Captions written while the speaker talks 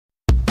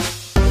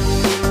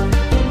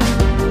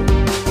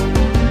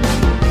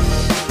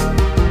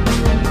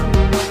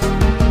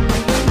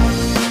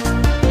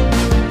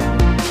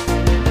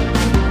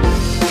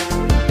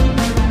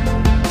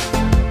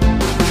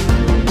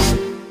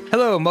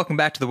welcome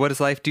back to the What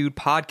is Life Dude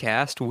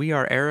podcast. We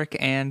are Eric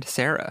and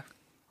Sarah.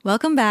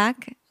 Welcome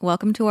back.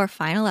 Welcome to our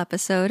final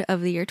episode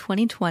of the year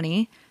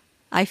 2020.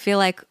 I feel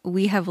like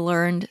we have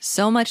learned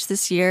so much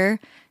this year,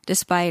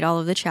 despite all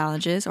of the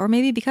challenges, or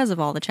maybe because of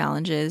all the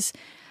challenges.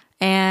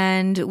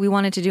 And we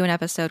wanted to do an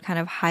episode kind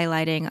of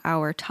highlighting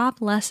our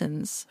top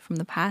lessons from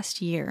the past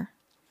year.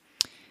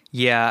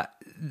 Yeah,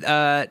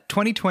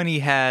 2020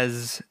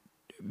 has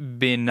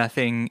been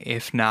nothing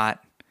if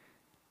not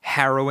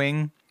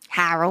harrowing.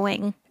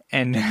 Harrowing.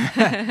 And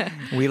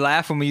we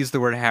laugh when we use the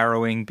word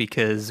harrowing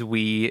because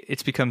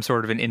it's become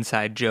sort of an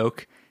inside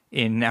joke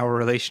in our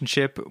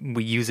relationship.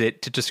 We use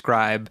it to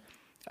describe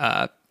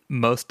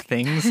most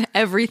things.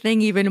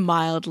 Everything even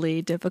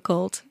mildly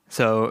difficult.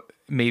 So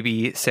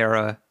maybe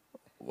Sarah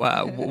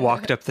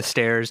walked up the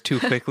stairs too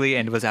quickly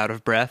and was out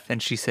of breath.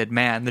 And she said,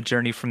 man, the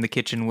journey from the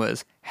kitchen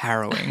was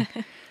harrowing.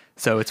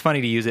 So it's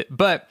funny to use it,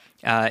 but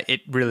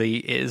it really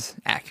is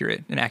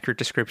an accurate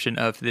description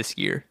of this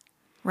year.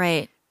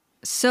 Right.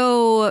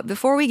 So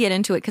before we get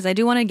into it, because I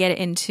do want to get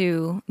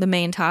into the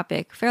main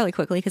topic fairly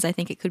quickly, because I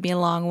think it could be a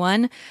long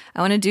one, I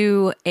want to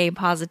do a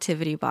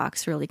positivity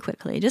box really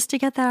quickly, just to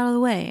get that out of the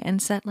way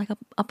and set like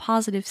a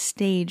positive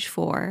stage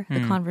for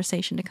the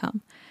conversation to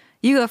come.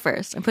 You go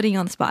first. I'm putting you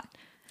on the spot.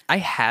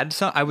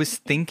 I was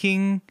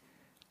thinking,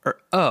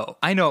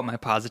 I know what my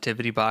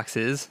positivity box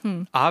is.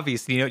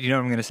 Obviously, you know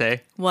what I'm going to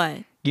say? What?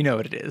 You know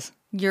what it is.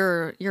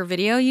 Your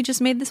video you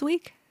just made this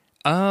week?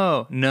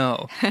 Oh,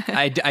 no.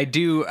 I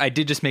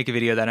did just make a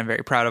video that I'm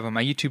very proud of on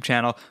my YouTube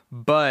channel,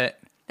 but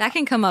that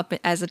can come up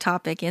as a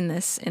topic in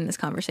this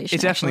conversation.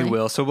 It definitely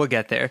will, so we'll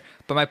get there.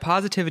 But my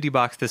positivity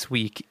box this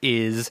week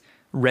is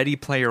Ready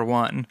Player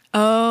One.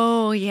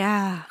 Oh,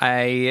 yeah.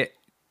 I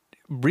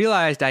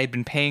realized I had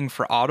been paying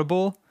for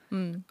Audible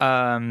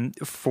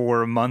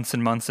for months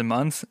and months and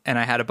months, and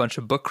I had a bunch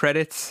of book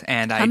credits.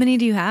 And How many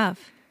do you have?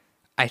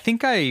 I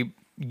think I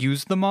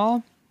used them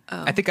all.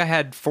 Oh. I think I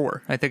had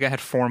 4. I think I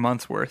had 4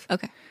 months worth.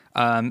 Okay.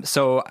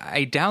 So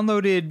I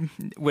downloaded,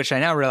 which I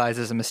now realize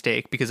is a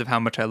mistake because of how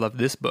much I love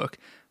this book,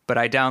 but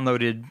I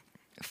downloaded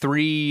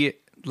 3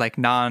 like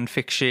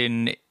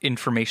nonfiction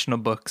informational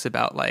books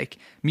about like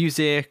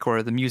music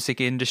or the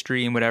music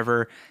industry and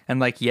whatever.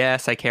 And like,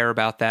 yes, I care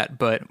about that.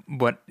 But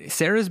what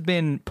Sarah's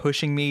been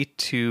pushing me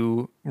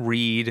to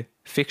read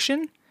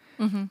fiction.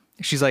 Mm-hmm.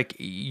 She's like,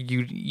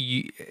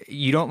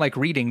 you don't like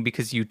reading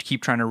because you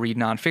keep trying to read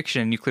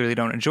nonfiction. You clearly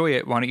don't enjoy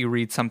it. Why don't you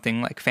read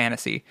something like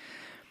fantasy?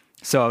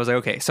 So I was like,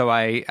 okay. So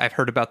I've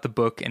heard about the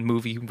book and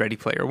movie Ready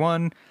Player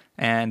One,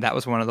 and that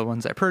was one of the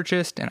ones I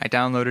purchased, and I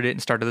downloaded it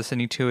and started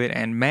listening to it,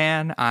 and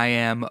man, I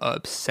am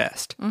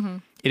obsessed. Mm-hmm.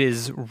 It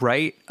is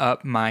right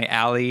up my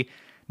alley.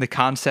 The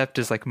concept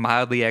is like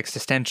mildly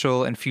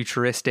existential and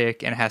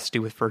futuristic, and it has to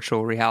do with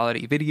virtual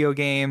reality video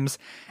games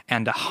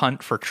and a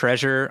hunt for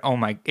treasure. Oh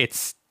my,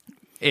 it's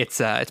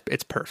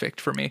perfect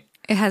for me.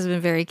 It has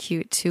been very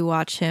cute to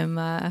watch him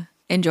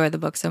enjoy the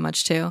book so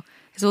much too.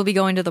 Because we'll be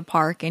going to the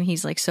park and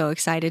he's like so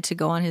excited to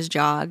go on his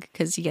jog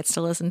because he gets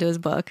to listen to his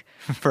book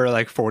for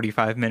like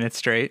 45 minutes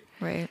straight.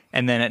 Right.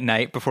 And then at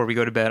night before we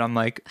go to bed, I'm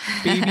like,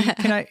 baby,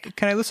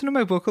 can I listen to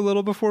my book a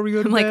little before we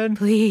go to bed? Like,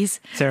 please.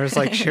 Sarah's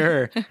like,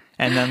 sure.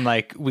 And then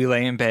like we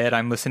lay in bed,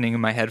 I'm listening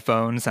in my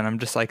headphones and I'm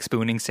just like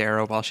spooning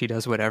Sarah while she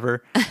does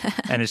whatever.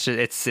 And it's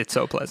just, it's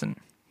so pleasant.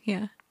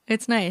 Yeah.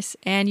 It's nice.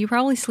 And you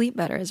probably sleep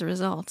better as a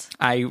result.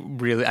 I've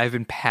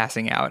been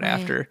passing out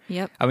after.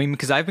 Yep. I mean,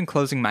 because I've been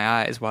closing my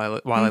eyes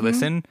while I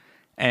listen.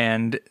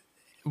 And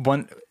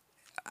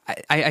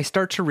I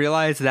start to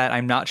realize that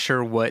I'm not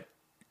sure what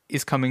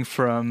is coming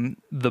from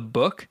the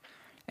book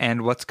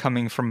and what's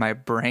coming from my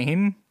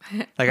brain.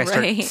 Like I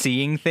start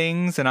seeing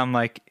things and I'm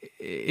like,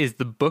 is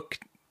the book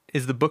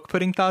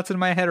putting thoughts in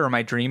my head or am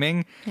I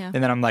dreaming? Yeah.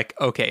 And then I'm like,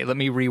 okay, let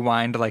me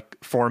rewind like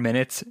 4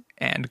 minutes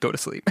and go to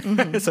sleep.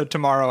 Mm-hmm. So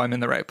tomorrow I'm in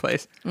the right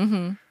place.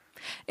 Mm-hmm.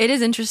 It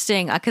is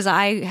interesting because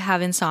I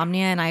have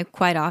insomnia and I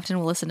quite often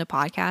will listen to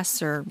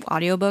podcasts or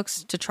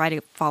audiobooks to try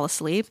to fall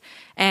asleep.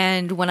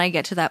 And when I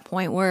get to that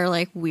point where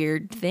like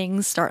weird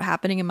things start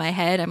happening in my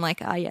head, I'm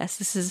like, yes,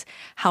 this is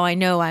how I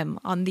know I'm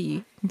on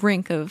the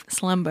brink of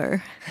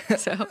slumber.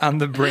 So on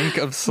the brink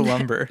of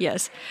slumber.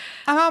 Yes.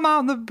 I'm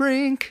on the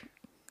brink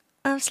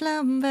of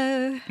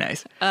slumber.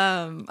 Nice.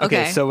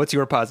 Okay. So what's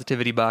your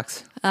positivity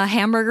box?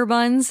 Hamburger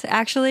buns,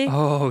 actually.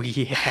 Oh,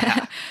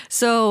 yeah.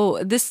 So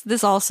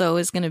this also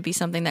is going to be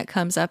something that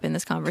comes up in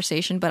this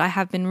conversation, but I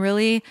have been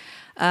really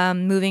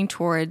moving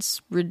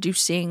towards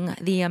reducing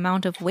the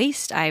amount of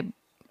waste I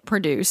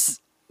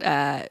produce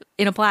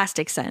in a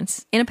plastic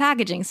sense, in a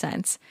packaging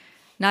sense,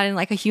 not in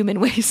like a human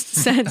waste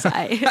sense.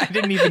 I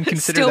didn't even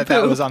consider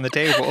that was on the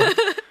table.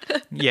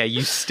 Yeah,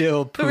 you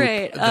still poop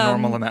the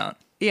normal amount.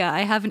 Yeah,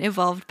 I haven't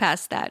evolved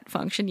past that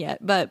function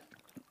yet, but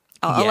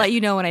I'll let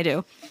you know when I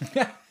do.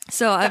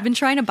 So I've been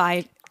trying to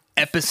buy...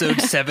 Episode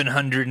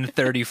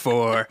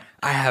 734.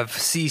 I have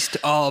ceased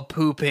all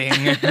pooping.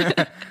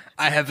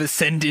 I have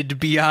ascended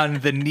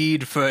beyond the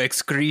need for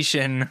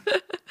excretion.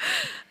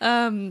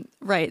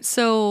 Right.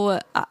 So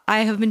I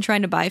have been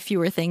trying to buy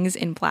fewer things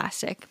in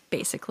plastic,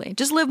 basically.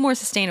 Just live more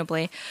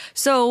sustainably.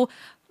 So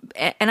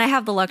and I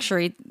have the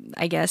luxury,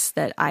 I guess,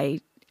 that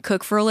I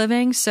cook for a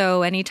living.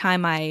 So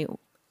anytime I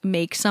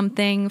make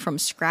something from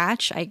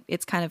scratch,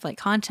 it's kind of like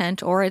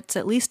content, or it's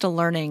at least a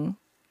learning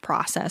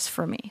process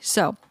for me.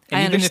 So And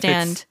I even if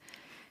understand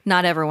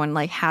not everyone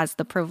like has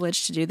the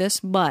privilege to do this,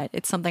 but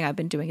it's something I've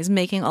been doing, is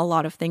making a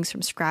lot of things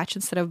from scratch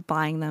instead of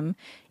buying them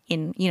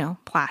in,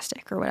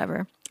 plastic or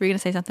whatever. Were you going to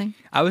say something?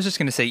 I was just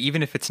going to say,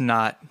 even if it's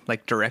not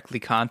like directly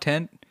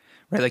content,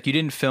 right? Like you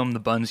didn't film the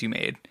buns you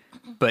made,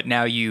 but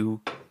now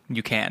you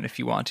can if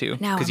you want to.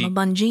 Now I'm a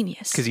bun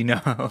genius. Because you know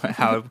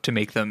how to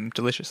make them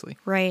deliciously.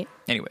 Right.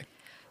 Anyway.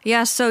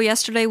 Yeah, so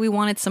yesterday we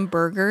wanted some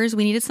burgers.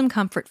 We needed some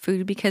comfort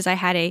food because I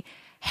had a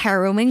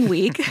harrowing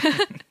week.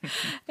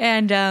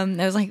 And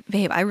I was like,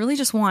 babe, I really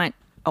just want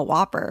a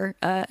Whopper,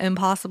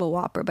 Impossible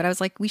Whopper. But I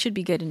was like, we should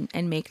be good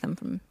and make them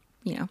from,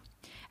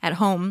 at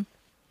home.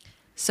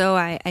 So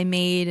I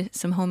made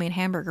some homemade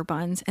hamburger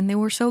buns, and they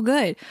were so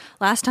good.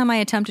 Last time I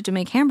attempted to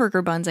make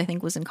hamburger buns, I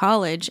think, was in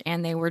college,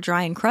 and they were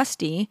dry and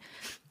crusty.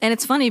 And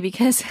it's funny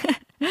because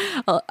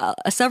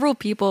several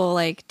people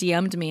like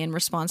DM'd me in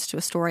response to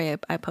a story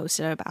I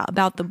posted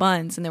about the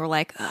buns, and they were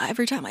like,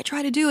 every time I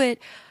try to do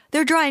it,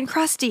 they're dry and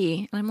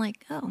crusty. And I'm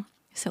like, oh,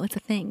 so it's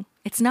a thing.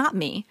 It's not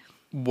me.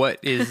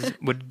 What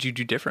did you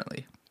do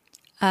differently?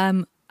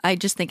 I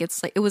just think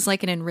it was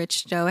like an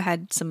enriched dough. It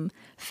had some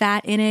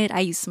fat in it. I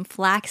used some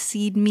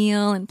flaxseed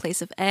meal in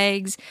place of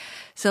eggs.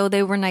 So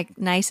they were like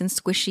nice and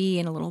squishy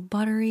and a little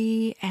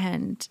buttery.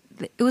 And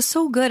it was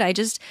so good. I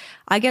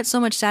get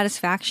so much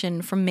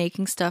satisfaction from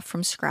making stuff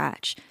from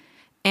scratch.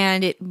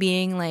 And it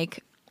being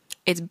like,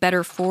 it's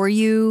better for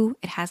you.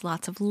 It has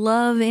lots of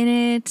love in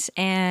it.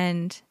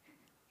 And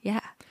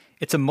yeah.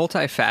 It's a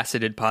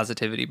multifaceted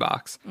positivity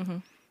box,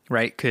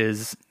 right?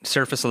 Because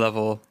surface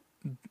level,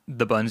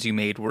 the buns you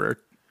made were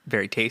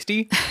very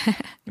tasty,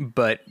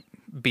 but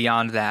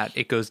beyond that,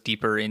 it goes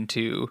deeper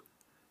into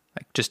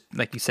like, just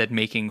like you said,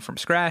 making from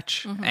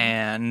scratch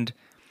and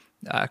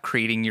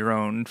creating your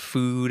own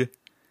food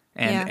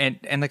and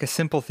like a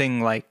simple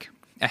thing like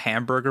a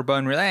hamburger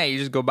bun where hey, you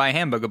just go buy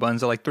hamburger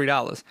buns at like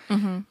 $3.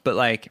 But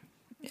like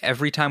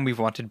every time we've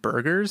wanted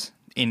burgers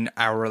in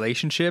our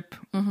relationship,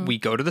 we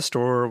go to the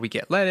store, we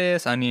get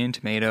lettuce, onion,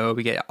 tomato,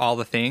 we get all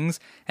the things,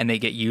 and they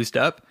get used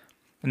up.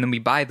 And then we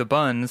buy the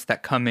buns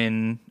that come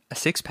in a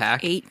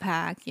 6-pack.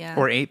 8-pack, yeah.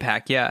 Or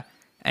 8-pack, yeah.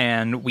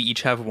 And we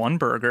each have one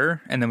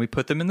burger, and then we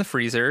put them in the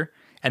freezer,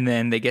 and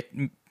then they get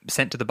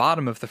sent to the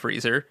bottom of the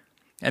freezer.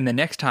 And the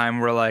next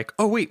time we're like,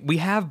 oh, wait, we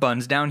have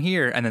buns down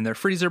here. And then they're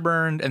freezer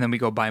burned, and then we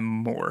go buy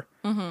more.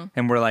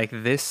 And we're like,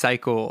 this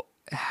cycle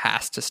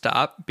has to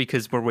stop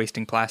because we're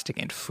wasting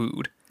plastic and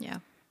food. Yeah.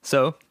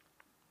 So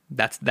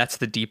that's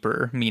the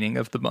deeper meaning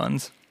of the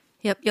buns.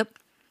 Yep.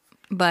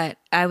 But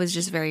I was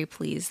just very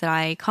pleased that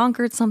I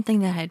conquered something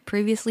that I had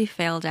previously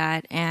failed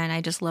at, and I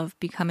just love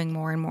becoming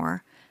more and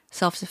more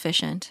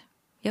self-sufficient.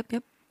 Yep.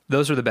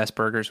 Those are the best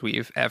burgers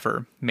we've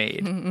ever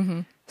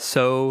made.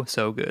 So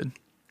good.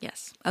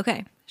 Yes.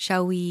 Okay.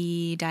 Shall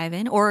we dive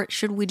in? Or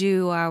should we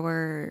do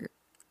our...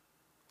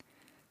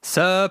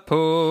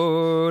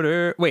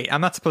 Supporter... Wait, I'm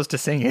not supposed to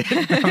sing it.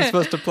 I'm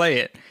supposed to play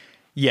it.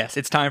 Yes,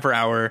 it's time for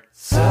our...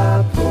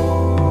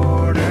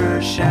 Supporter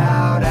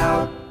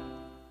Shout-Out.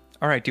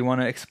 All right, do you want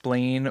to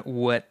explain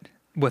what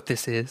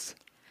this is?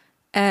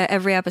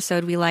 Every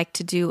episode, we like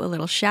to do a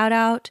little shout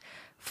out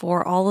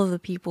for all of the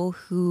people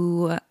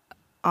who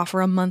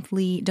offer a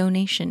monthly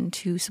donation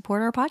to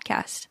support our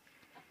podcast.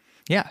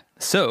 Yeah,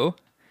 so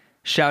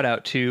shout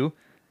out to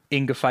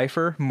Inga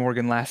Pfeiffer,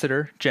 Morgan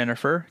Lassiter,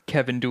 Jennifer,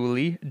 Kevin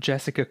Dooley,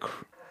 Jessica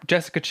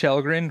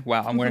Chelgren.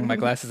 Wow, I'm wearing my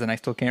glasses and I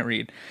still can't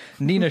read.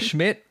 Nina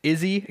Schmidt,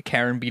 Izzy,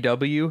 Karen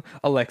BW,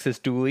 Alexis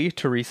Dooley,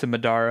 Teresa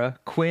Madara,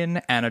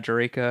 Quinn, Anna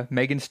Jareka,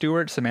 Megan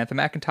Stewart, Samantha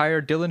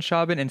McIntyre, Dylan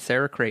Schaubin, and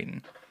Sarah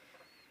Creighton.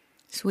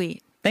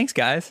 Sweet. Thanks,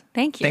 guys.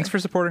 Thank you. Thanks for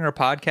supporting our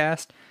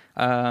podcast.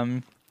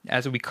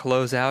 As we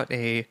close out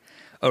a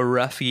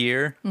rough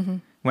year.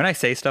 When I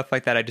say stuff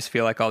like that, I just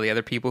feel like all the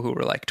other people who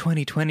were like,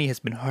 2020 has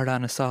been hard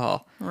on us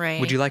all.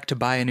 Right. Would you like to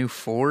buy a new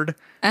Ford?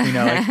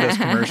 Like those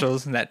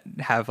commercials that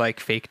have like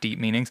fake deep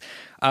meanings.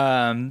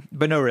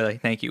 But no, really,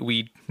 thank you.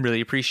 We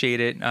really appreciate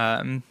it.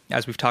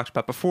 As we've talked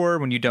about before,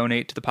 when you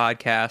donate to the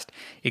podcast,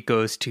 it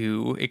goes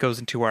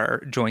into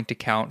our joint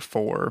account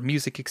for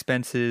music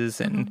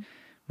expenses and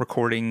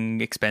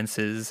recording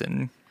expenses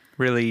and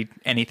really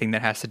anything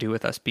that has to do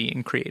with us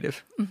being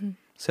creative.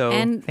 So,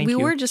 and thank we you.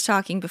 were just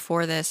talking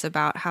before this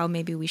about how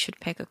maybe we should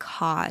pick a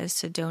cause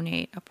to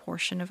donate a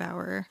portion of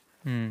our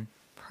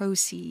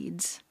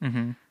proceeds.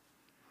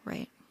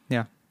 Right.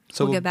 Yeah.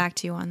 So we'll get back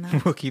to you on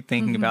that. We'll keep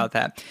thinking about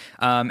that.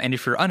 And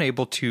if you're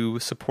unable to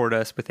support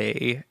us with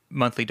a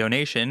monthly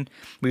donation,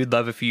 we would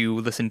love if you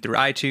listen through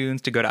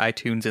iTunes, to go to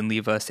iTunes and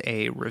leave us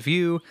a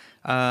review,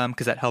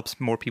 because that helps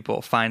more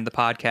people find the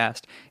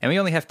podcast. And we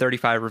only have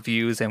 35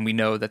 reviews, and we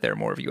know that there are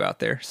more of you out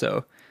there.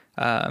 So,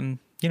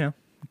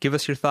 give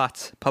us your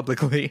thoughts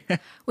publicly.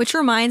 Which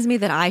reminds me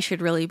that I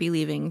should really be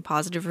leaving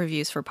positive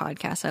reviews for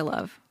podcasts I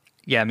love.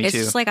 Yeah, me It's too.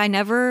 just like I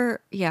never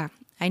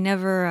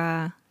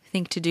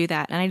think to do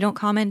that. And I don't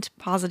comment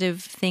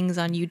positive things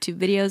on YouTube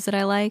videos that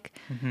I like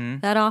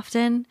that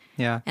often.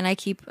 Yeah. And I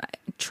keep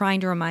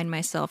trying to remind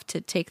myself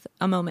to take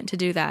a moment to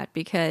do that,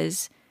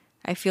 because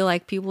I feel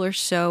like people are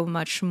so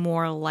much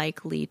more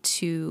likely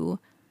to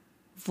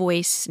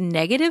voice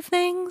negative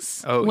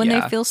things when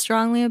they feel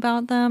strongly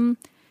about them.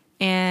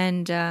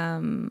 And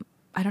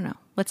I don't know.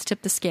 Let's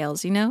tip the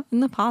scales, in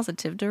the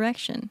positive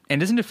direction.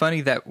 And isn't it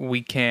funny that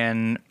we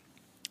can,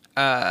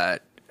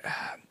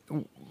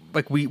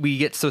 we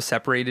get so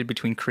separated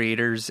between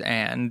creators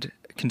and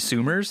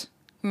consumers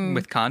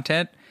with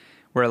content,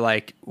 where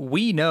like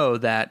we know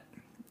that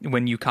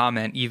when you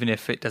comment, even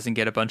if it doesn't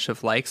get a bunch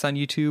of likes on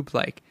YouTube,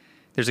 like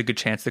there's a good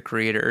chance the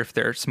creator, if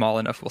they're small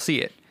enough, will see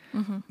it.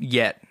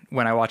 Yet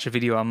when I watch a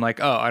video, I'm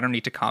like, oh, I don't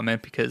need to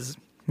comment because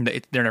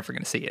they're never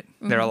going to see it.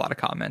 There are a lot of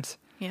comments.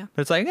 Yeah.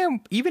 But it's like,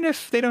 even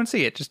if they don't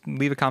see it, just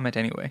leave a comment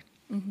anyway.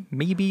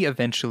 Maybe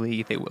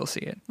eventually they will see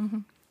it.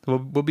 We'll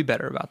be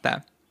better about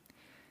that.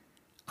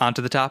 On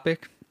to the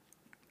topic.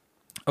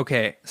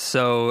 Okay,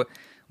 so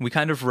we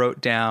kind of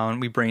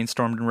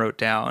brainstormed and wrote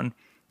down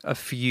a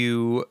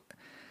few,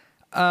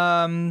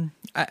 they're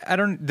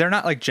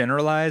not like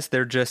generalized,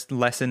 they're just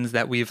lessons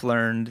that we've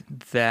learned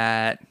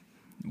that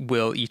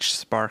will each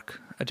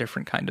spark a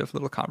different kind of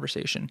little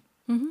conversation.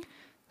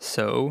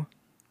 So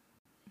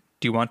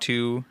do you want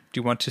to,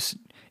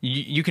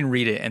 you can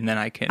read it and then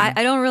I can.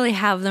 I don't really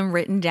have them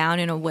written down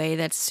in a way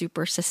that's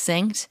super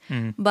succinct,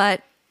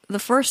 but the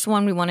first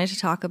one we wanted to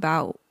talk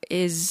about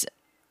is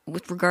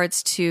with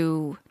regards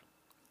to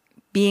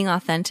being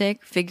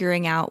authentic,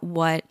 figuring out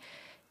what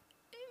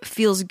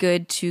feels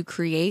good to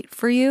create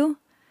for you.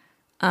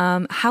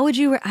 How would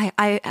you,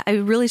 I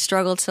really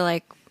struggle to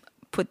like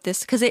put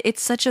this, because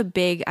it's such a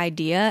big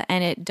idea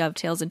and it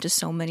dovetails into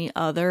so many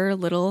other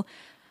little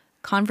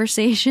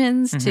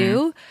conversations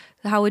too.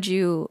 How would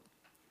you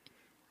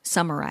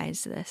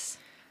summarize this?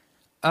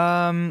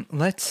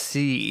 Let's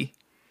see.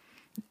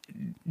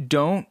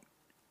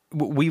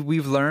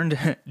 We've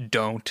learned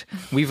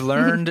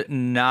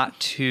not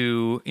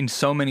to, in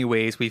so many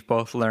ways, we've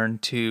both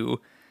learned to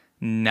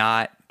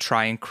not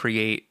try and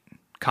create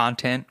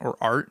content or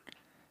art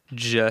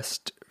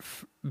just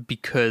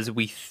because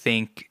we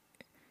think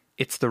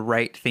it's the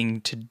right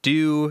thing to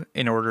do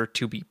in order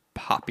to be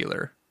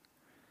popular.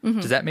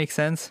 Does that make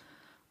sense?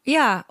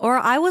 Yeah, or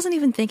I wasn't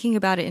even thinking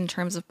about it in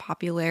terms of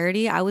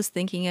popularity. I was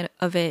thinking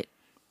of it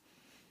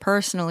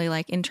personally,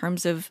 like in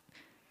terms of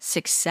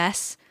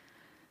success.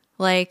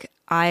 Like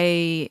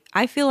I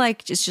feel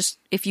like it's just,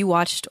 if you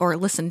watched or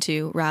listened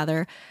to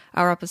rather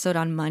our episode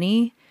on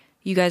money,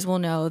 you guys will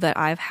know that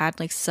I've had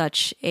like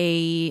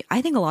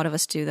I think a lot of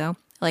us do though,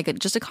 like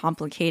just a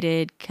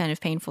complicated kind of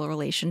painful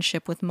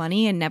relationship with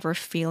money, and never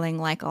feeling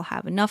like I'll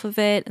have enough of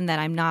it, and that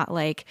I'm not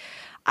like,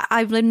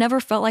 I've never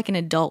felt like an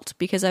adult,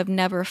 because I've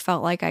never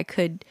felt like I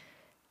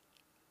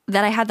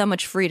had that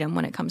much freedom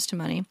when it comes to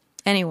money.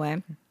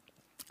 Anyway,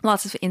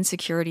 lots of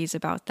insecurities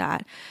about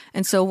that.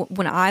 And so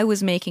when I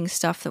was making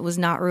stuff that was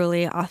not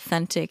really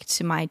authentic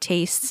to my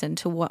tastes and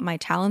to what my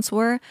talents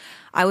were,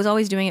 I was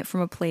always doing it from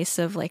a place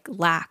of like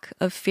lack,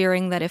 of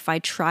fearing that if I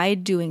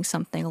tried doing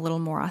something a little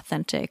more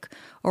authentic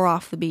or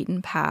off the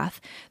beaten path,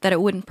 that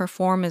it wouldn't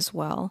perform as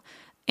well.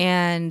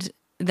 And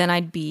then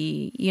I'd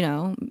be,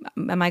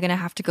 am I going to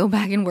have to go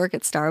back and work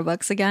at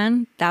Starbucks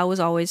again? That was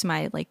always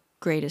my like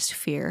greatest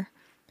fear.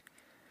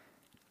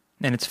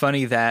 And it's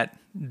funny that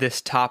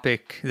this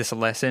topic, this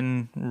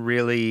lesson,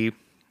 really,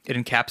 it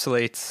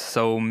encapsulates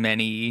so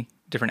many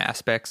different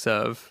aspects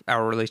of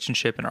our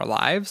relationship and our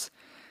lives.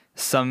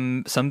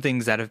 Some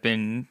things that have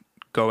been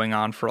going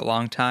on for a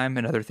long time,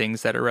 and other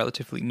things that are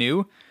relatively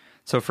new.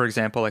 So for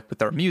example, like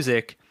with our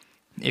music,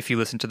 if you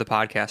listen to the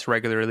podcast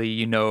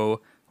regularly,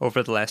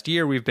 over the last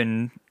year, we've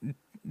been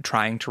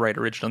trying to write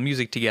original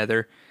music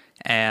together,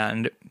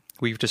 and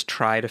we've just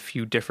tried a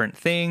few different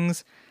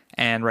things.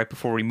 And right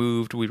before we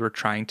moved, we were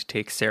trying to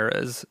take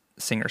Sarah's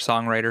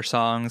singer-songwriter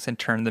songs and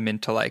turn them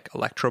into like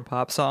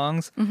electropop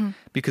songs,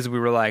 because we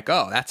were like,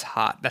 oh, that's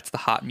hot. That's the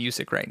hot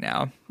music right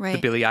now. Right.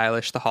 The Billie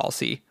Eilish, the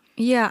Halsey.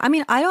 Yeah, I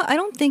mean, I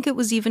don't think it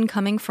was even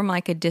coming from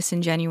like a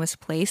disingenuous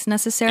place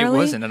necessarily. It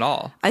wasn't at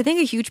all. I think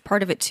a huge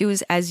part of it too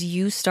is as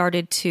you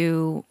started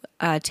to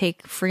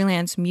take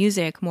freelance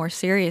music more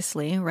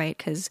seriously, right?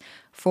 Because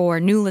for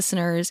new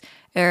listeners,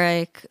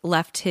 Eric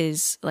left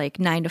his like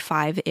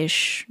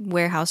 9-to-5-ish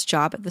warehouse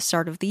job at the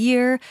start of the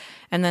year,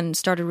 and then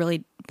started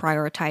really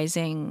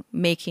prioritizing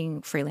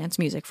making freelance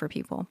music for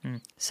people.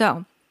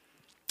 So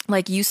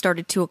like you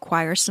started to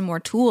acquire some more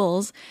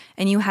tools,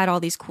 and you had all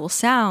these cool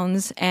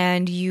sounds,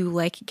 and you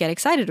like get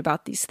excited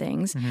about these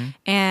things.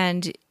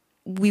 And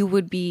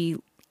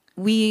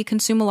we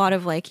consume a lot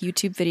of like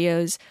YouTube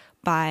videos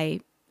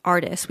by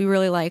artists. We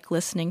really like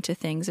listening to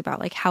things about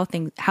like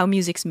how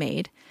music's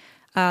made.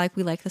 Like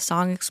we like the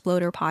Song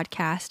Exploder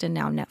podcast and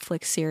now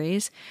Netflix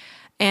series.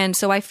 And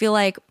so I feel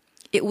like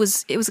it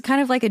was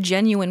kind of like a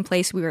genuine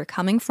place we were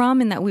coming from,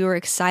 and that we were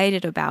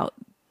excited about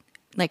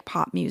like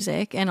pop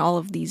music and all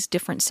of these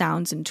different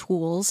sounds and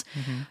tools.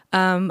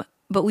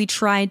 But we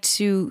tried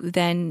to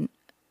then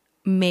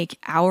make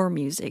our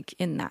music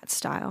in that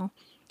style.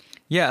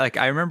 Yeah, like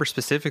I remember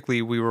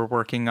specifically we were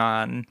working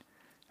on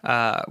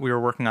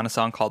a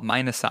song called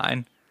Minus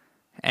Sign,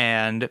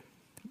 and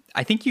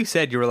I think you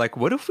said, you were like,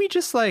 what if it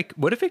just like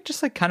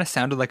kind of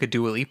sounded like a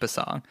Dua Lipa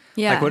song?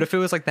 Yeah. Like what if it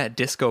was like that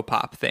disco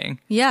pop thing?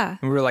 Yeah.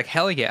 And we were like,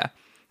 hell yeah.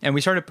 And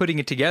we started putting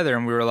it together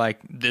and we were like,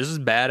 this is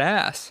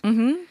badass.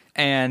 Mm-hmm.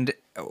 And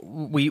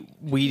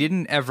we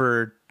didn't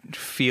ever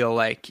feel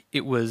like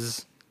it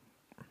was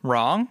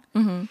wrong.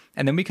 Mm-hmm.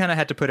 And then we kind of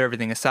had to put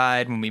everything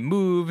aside when we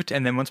moved.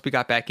 And then once we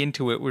got back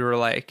into it, we were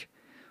like,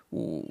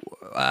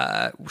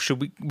 what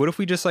if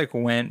we just like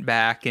went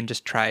back and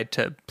just tried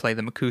to play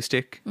them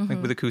acoustic,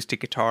 like with acoustic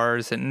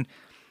guitars? And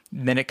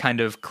then it kind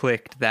of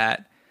clicked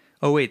that,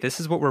 oh wait, this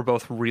is what we're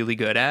both really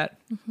good at.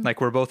 Like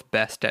we're both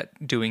best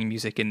at doing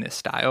music in this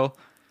style.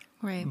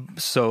 Right.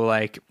 So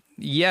like,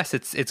 yes,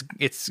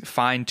 it's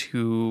fine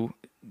to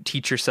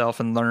teach yourself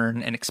and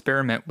learn and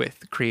experiment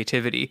with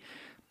creativity,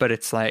 but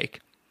it's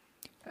like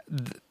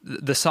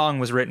the song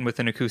was written with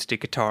an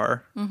acoustic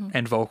guitar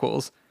and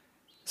vocals.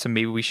 So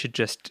maybe we should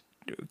just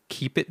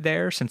keep it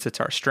there since it's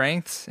our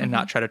strengths and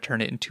not try to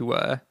turn it into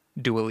a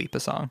Dua Lipa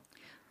song.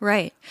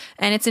 Right.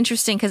 And it's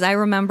interesting because I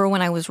remember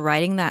when I was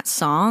writing that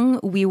song,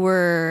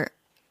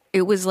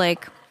 it was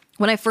like,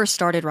 when I first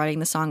started writing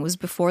the song, it was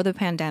before the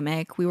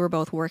pandemic. We were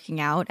both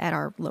working out at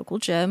our local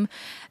gym.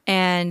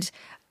 And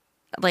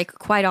like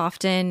quite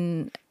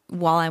often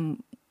while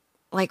I'm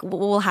like, what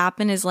will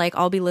happen is like,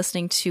 I'll be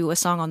listening to a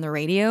song on the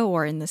radio,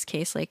 or in this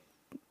case, like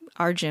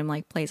our gym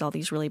like plays all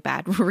these really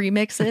bad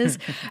remixes.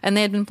 And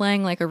they had been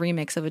playing like a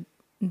remix of a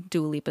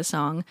Dua Lipa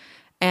song.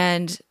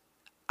 And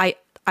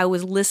I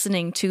was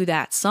listening to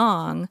that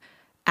song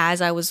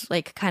as I was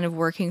like kind of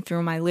working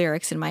through my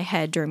lyrics in my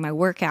head during my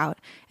workout.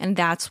 And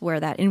that's where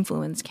that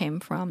influence came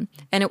from.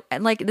 And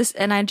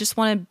I just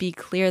want to be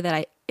clear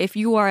that if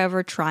you are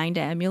ever trying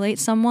to emulate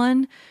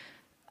someone,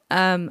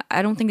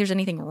 I don't think there's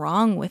anything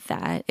wrong with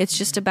that. It's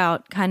just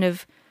about kind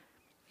of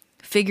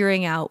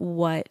figuring out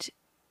what,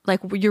 like,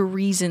 your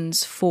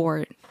reasons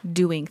for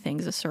doing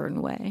things a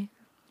certain way.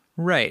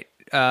 Right.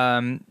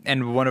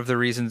 And one of the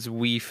reasons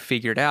we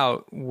figured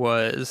out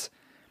was,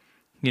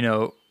 you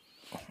know,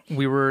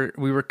 we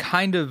were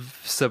kind of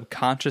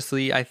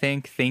subconsciously, I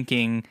think,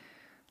 thinking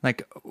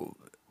like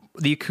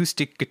the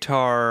acoustic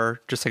guitar,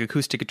 just like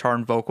acoustic guitar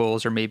and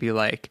vocals, or maybe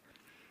like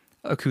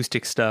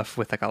acoustic stuff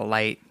with like a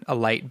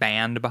light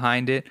band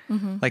behind it.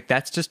 Like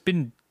it's just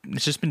been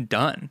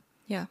done.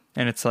 Yeah.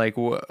 And it's like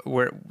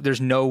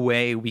there's no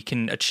way we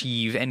can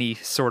achieve any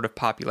sort of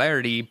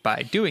popularity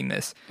by doing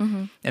this.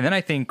 And then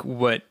I think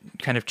what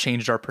kind of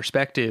changed our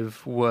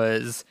perspective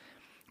was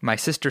my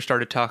sister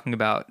started talking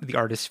about the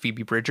artist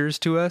Phoebe Bridgers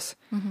to us.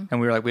 And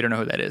we were like, we don't know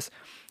who that is.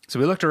 So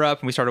we looked her up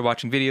and we started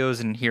watching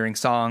videos and hearing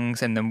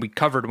songs. And then we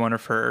covered one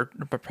of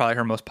probably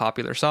her most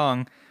popular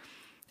song.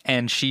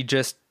 And she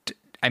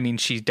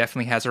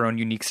definitely has her own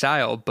unique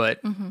style,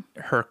 but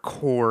her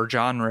core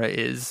genre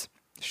is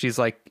she's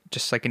like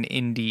just like an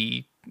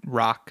indie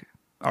rock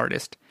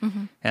artist.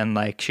 And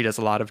like she does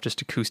a lot of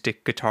just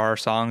acoustic guitar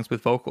songs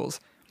with vocals.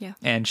 Yeah.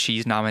 And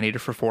she's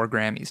nominated for 4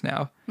 Grammys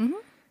now.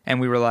 And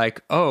we were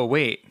like, oh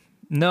wait,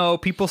 no,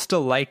 people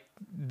still like,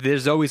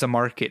 there's always a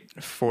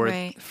market for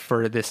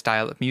this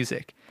style of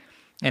music.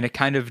 And it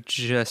kind of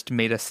just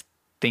made us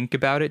think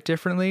about it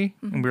differently.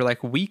 And we were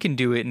like, we can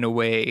do it in a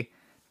way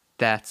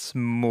that's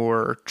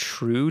more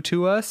true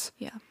to us.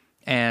 Yeah.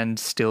 And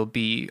still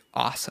be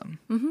awesome.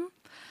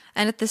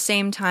 And at the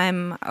same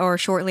time, or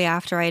shortly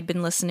after, I had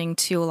been listening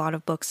to a lot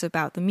of books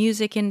about the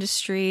music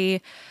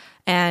industry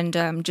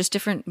and just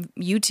different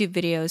YouTube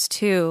videos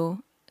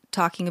too,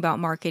 talking about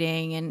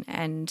marketing.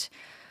 And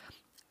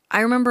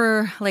I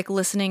remember like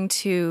listening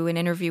to an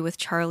interview with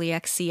Charlie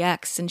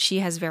XCX, and she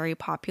has very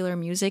popular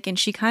music, and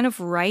she kind of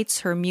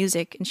writes her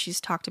music, and she's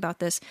talked about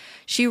this.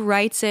 She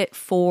writes it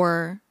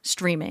for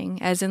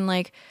streaming, as in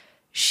like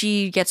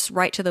she gets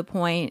right to the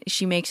point.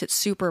 She makes it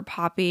super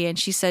poppy, and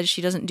she says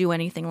she doesn't do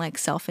anything like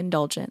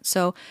self-indulgent.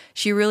 So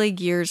she really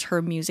gears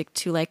her music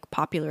to like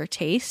popular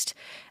taste.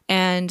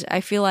 And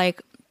I feel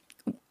like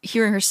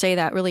hearing her say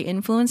that really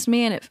influenced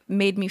me, and it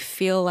made me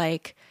feel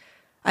like,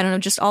 I don't know,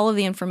 just all of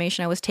the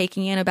information I was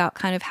taking in about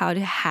kind of how to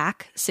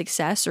hack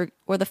success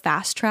or the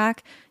fast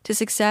track to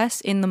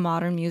success in the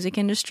modern music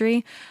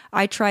industry.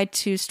 I tried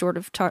to sort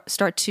of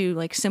start to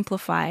like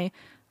simplify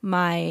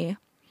my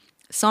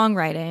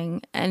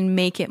songwriting and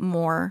make it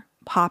more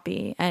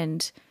poppy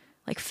and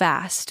like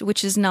fast,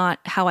 which is not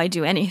how I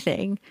do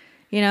anything,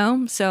 you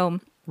know?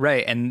 So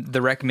right. And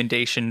the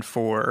recommendation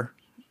that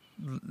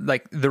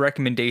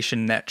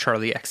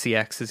Charlie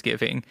XCX is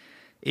giving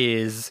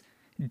is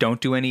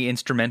don't do any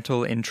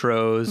instrumental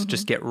intros,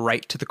 just get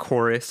right to the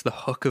chorus, the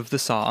hook of the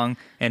song,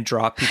 and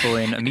draw people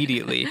in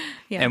immediately.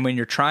 Yeah. And when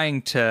you're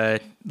trying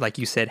to, like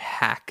you said,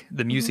 hack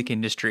the music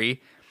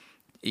industry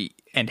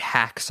and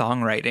hack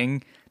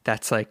songwriting,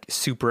 that's like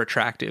super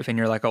attractive. And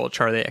you're like, oh, well,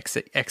 Charlie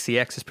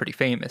XCX is pretty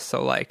famous,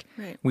 so like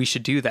we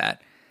should do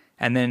that.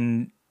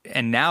 And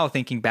now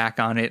thinking back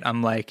on it,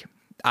 I'm like,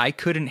 I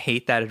couldn't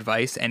hate that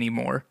advice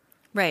anymore.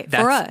 Right.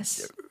 For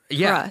us.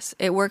 Yeah. for us.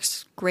 It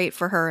works great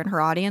for her and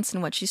her audience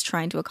and what she's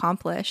trying to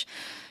accomplish.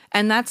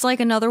 And that's like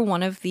another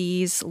one of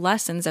these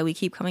lessons that we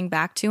keep coming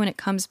back to, and it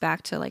comes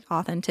back to like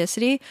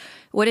authenticity.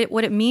 What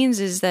it means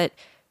is that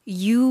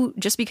you,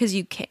 just because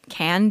you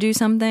can do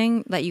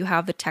something, that you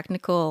have the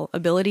technical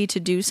ability to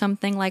do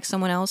something like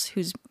someone else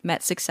who's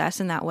met success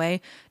in that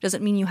way,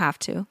 doesn't mean you have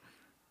to.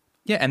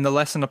 Yeah, and the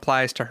lesson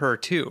applies to her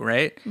too,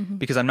 right?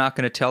 Because I'm not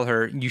going to tell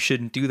her you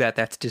shouldn't do that.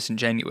 That's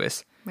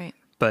disingenuous. Right.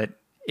 But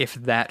if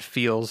that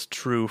feels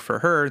true for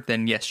her,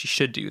 then yes, she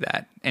should do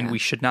that, and we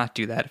should not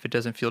do that if it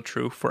doesn't feel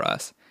true for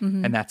us.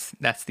 And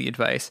that's the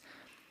advice.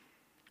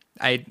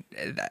 I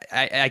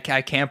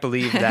can't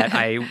believe that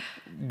I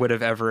would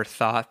have ever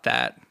thought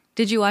that.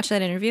 Did you watch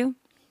that interview?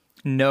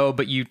 No,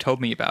 but you told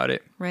me about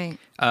it. Right.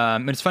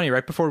 And it's funny,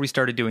 right before we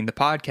started doing the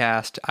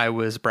podcast, I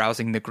was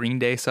browsing the Green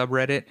Day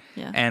subreddit,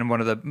 and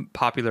one of the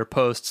popular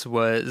posts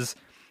was,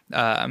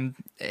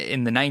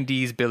 in the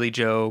 90s, Billy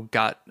Joe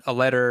got a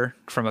letter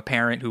from a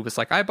parent who was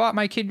like, I bought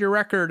my kid your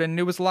record, and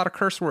it was a lot of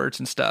curse words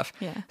and stuff.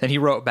 Yeah. Then he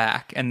wrote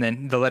back, and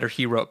then the letter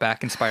he wrote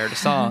back inspired a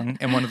song,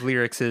 and one of the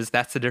lyrics is,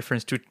 that's the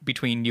difference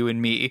between you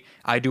and me.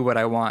 I do what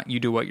I want, you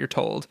do what you're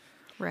told.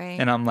 Right.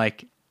 And I'm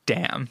like,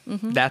 damn,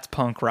 that's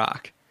punk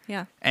rock.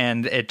 Yeah.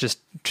 And it just,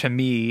 to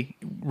me,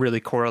 really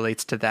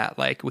correlates to that.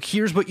 Like, well,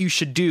 here's what you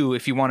should do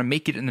if you want to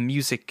make it in the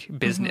music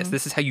business.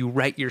 This is how you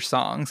write your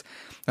songs.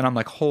 And I'm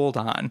like, hold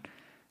on.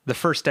 The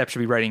first step should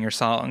be writing your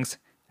songs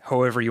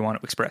however you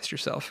want to express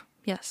yourself.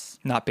 Yes.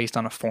 Not based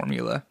on a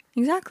formula.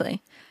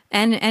 Exactly.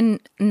 And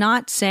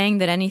not saying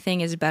that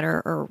anything is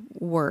better or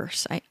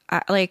worse.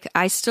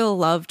 I still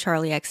love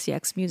Charlie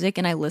XCX music,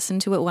 and I listen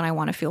to it when I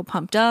want to feel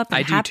pumped up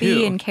and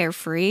happy and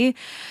carefree.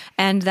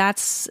 And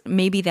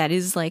maybe that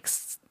is like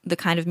the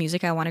kind of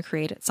music I want to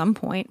create at some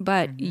point.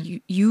 But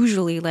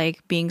usually,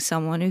 like, being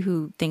someone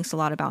who thinks a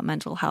lot about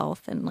mental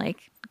health and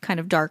like kind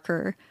of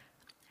darker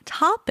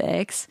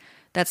topics,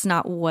 that's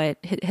not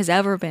what has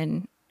ever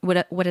been,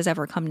 what has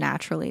ever come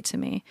naturally to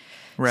me.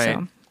 Right.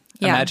 So,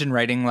 yeah. Imagine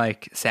writing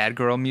like sad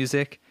girl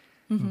music,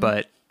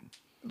 but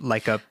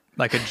like a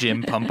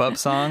gym pump up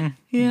song.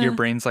 Yeah. Your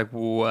brain's like,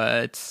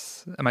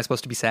 what? Am I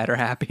supposed to be sad or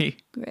happy?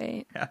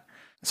 Right. Yeah.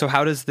 So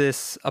how does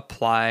this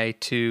apply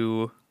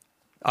to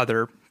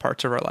other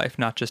parts of our life,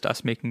 not just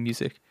us making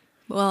music?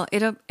 Well,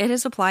 it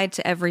is applied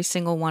to every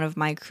single one of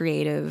my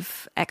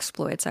creative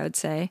exploits, I would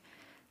say.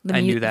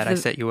 I knew that. I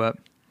set you up.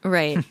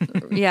 Right.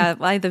 Yeah.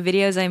 Like the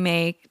videos I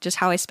make, just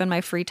how I spend my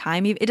free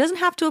time. It doesn't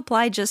have to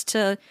apply just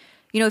to,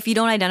 if you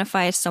don't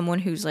identify as someone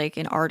who's like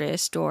an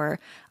artist or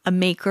a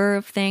maker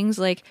of things,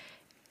 like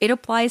it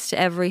applies to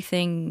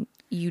everything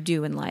you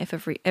do in life,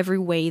 every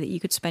way that you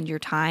could spend your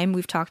time.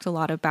 We've talked a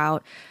lot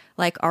about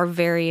like our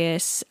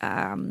various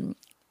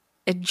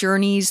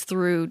journeys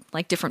through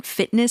like different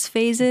fitness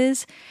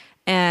phases.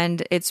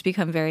 And it's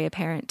become very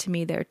apparent to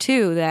me there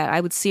too that I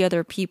would see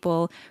other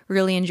people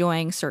really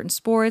enjoying certain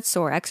sports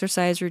or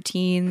exercise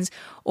routines,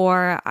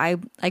 or I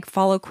like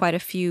follow quite a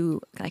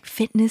few like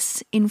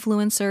fitness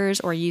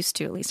influencers, or used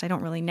to, at least. I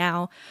don't really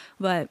now,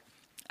 but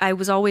I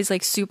was always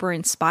like super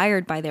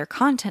inspired by their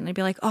content. I'd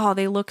be like, oh,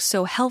 they look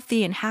so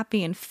healthy and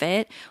happy and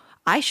fit.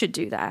 I should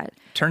do that.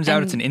 Turns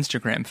out it's an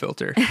Instagram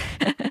filter.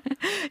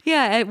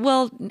 Yeah,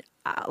 well,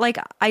 like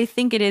I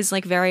think it is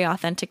like very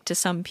authentic to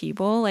some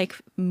people. Like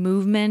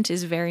movement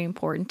is very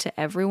important to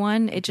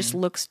everyone. It just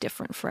looks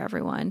different for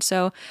everyone.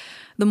 So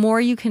the more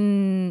you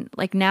can,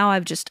 like now I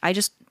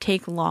just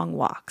take long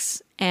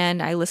walks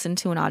and I listen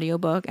to an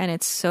audiobook, and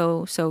it's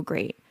so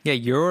great. Yeah,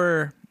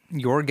 you're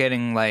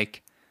getting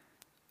like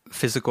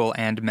physical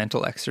and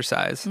mental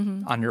exercise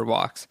on your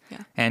walks.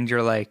 Yeah. And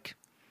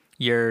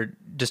you're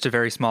just a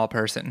very small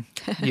person.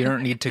 You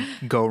don't need to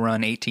go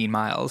run 18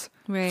 miles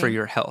for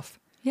your health.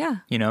 Yeah.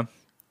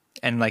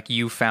 And like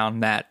you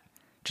found that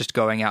just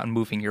going out and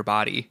moving your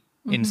body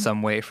in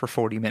some way for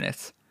 40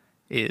 minutes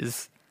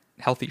is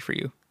healthy for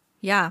you.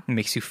 Yeah. It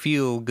makes you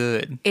feel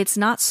good. It's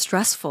not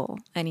stressful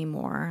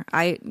anymore.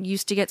 I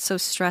used to get so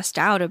stressed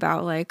out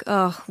about like,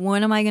 oh,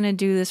 when am I going to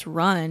do this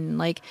run?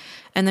 Like,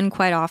 and then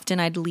quite often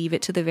I'd leave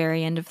it to the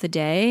very end of the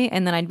day.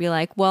 And then I'd be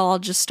like, well, I'll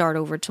just start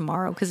over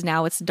tomorrow because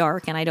now it's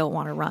dark and I don't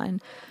want to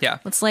run. Yeah.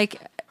 It's like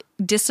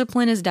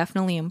discipline is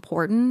definitely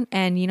important.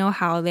 And you know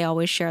how they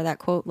always share that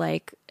quote,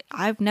 like,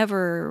 I've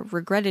never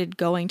regretted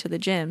going to the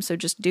gym, so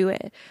just do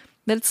it.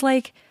 But it's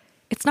like,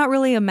 it's not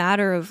really a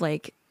matter of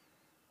like,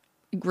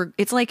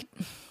 it's like,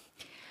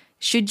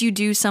 should you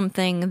do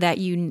something that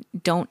you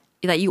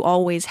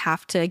always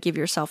have to give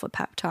yourself a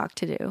pep talk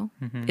to do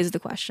is the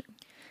question.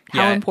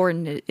 How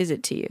important is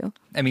it to you?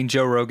 I mean,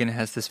 Joe Rogan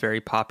has this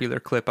very popular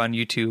clip on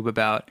YouTube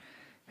about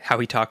how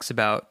he talks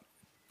about,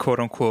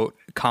 quote unquote,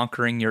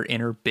 conquering your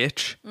inner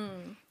bitch.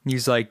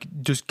 He's like,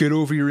 just get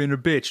over your inner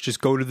bitch. Just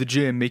go to the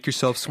gym, make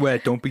yourself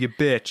sweat. Don't be a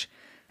bitch.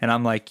 And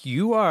I'm like,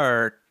 you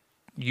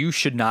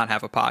should not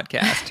have a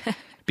podcast.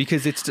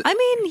 Because it's... I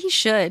mean, he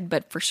should,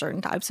 but for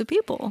certain types of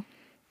people.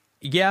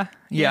 Yeah.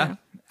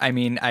 I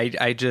mean,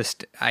 I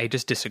just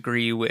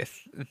disagree with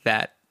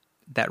that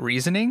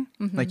reasoning.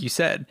 Like you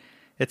said,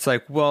 It's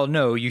like, well,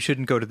 no, you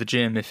shouldn't go to the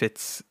gym if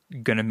it's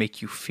going to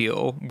make you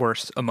feel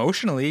worse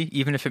emotionally,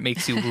 even if it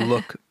makes you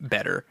look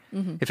better.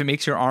 If it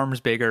makes your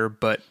arms bigger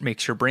but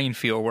makes your brain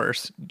feel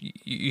worse,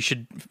 you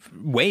should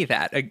weigh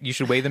that. You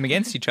should weigh them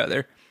against each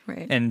other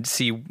Right. and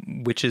see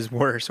which is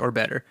worse or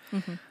better.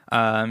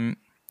 And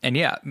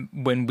yeah,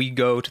 when we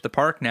go to the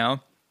park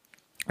now,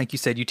 like you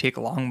said, you take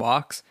long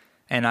walks,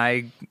 and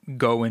I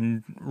go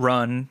and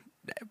run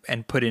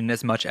and put in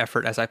as much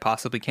effort as I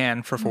possibly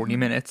can for 40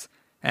 minutes.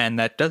 And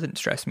that doesn't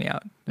stress me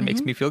out. It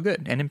makes me feel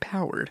good and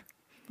empowered.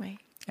 Right.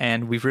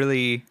 And we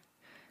really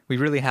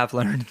have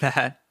learned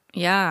that.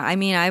 Yeah, I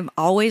mean, I've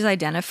always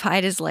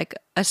identified as like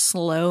a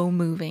slow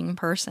moving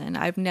person.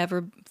 I've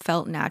never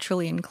felt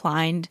naturally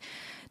inclined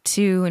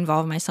to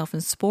involve myself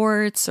in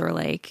sports or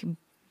like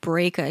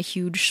break a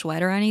huge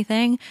sweat or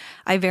anything.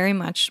 I very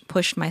much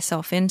pushed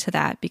myself into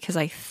that because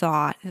I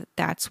thought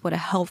that's what a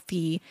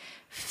healthy,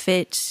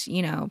 fit,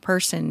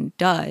 person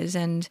does.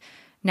 And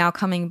now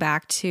coming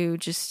back to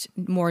just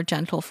more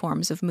gentle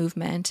forms of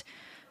movement,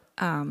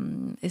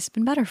 it's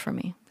been better for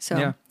me.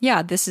 So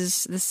yeah,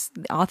 this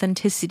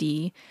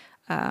authenticity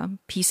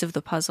piece of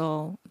the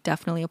puzzle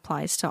definitely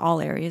applies to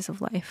all areas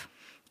of life.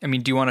 I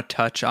mean, do you want to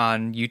touch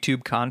on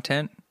YouTube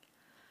content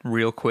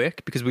real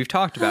quick? Because we've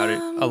talked about it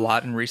a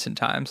lot in recent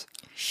times.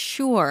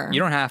 Sure. You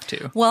don't have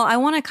to. Well, I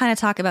want to kind of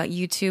talk about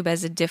YouTube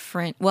as a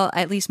different, well,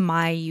 at least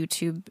my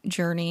YouTube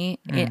journey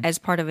as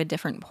part of a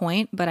different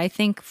point. But I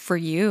think for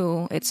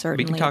you, it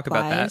certainly We can talk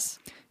applies.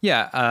 about that.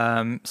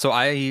 Yeah. So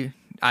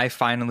I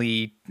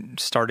finally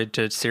started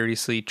to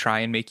seriously try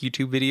and make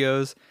YouTube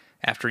videos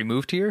after we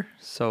moved here.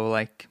 So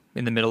like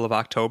in the middle of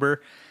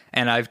October.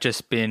 And I've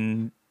just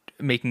been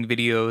making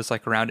videos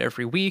like around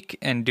every week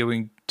and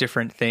doing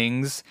different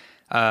things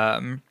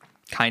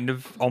kind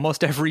of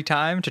almost every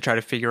time to try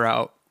to figure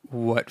out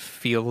what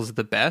feels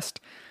the best.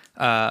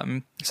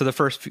 So the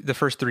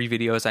first 3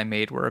 videos I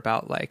made were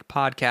about like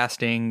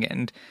podcasting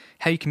and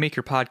how you can make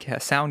your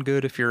podcast sound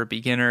good if you're a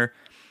beginner.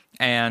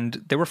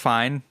 And they were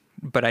fine,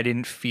 but I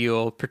didn't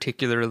feel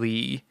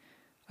particularly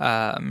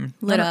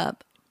lit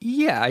up.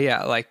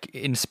 Yeah, like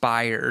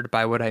inspired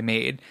by what I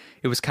made.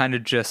 It was kind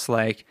of just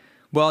like,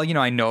 well,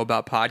 I know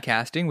about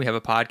podcasting. We have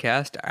a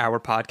podcast. Our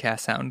podcast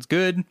sounds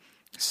good.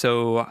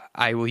 So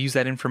I will use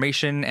that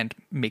information and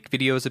make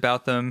videos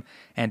about them.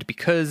 And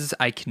because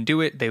I can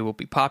do it, they will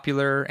be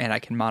popular and I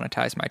can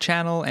monetize my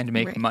channel and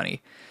make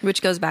money.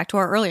 Which goes back to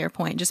our earlier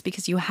point. Just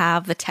because you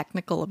have the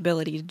technical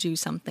ability to do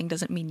something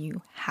doesn't mean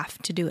you have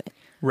to do it.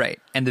 Right.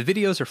 And the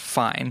videos are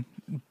fine,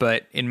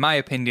 but in my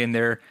opinion,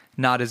 they're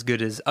not as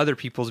good as other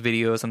people's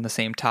videos on the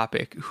same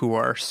topic who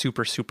are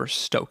super, super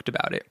stoked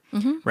about it.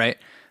 Right.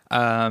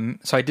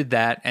 So I did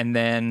that. And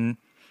then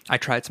I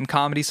tried some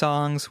comedy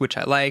songs, which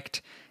I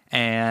liked.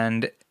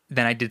 And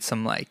then I did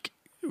some like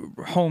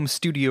home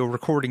studio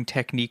recording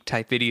technique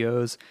type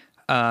videos.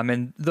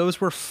 And those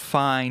were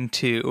fine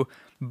too.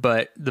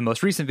 But the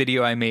most recent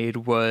video I made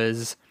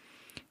was,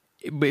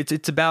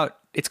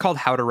 it's called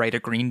How to Write a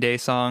Green Day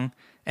Song.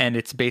 And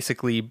it's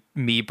basically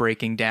me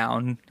breaking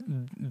down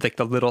like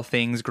the little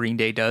things Green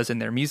Day does in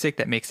their music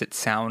that makes it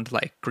sound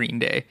like Green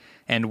Day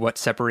and what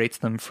separates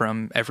them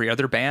from every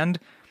other band.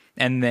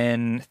 And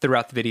then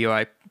throughout the video,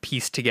 I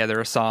pieced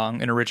together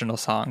an original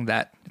song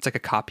that it's like a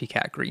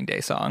copycat Green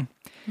Day song.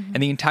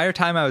 And the entire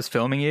time I was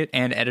filming it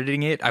and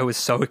editing it, I was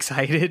so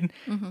excited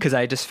because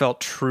I just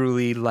felt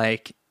truly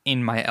like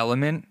in my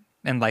element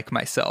and like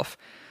myself.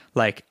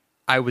 Like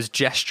I was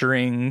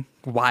gesturing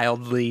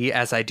wildly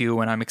as I do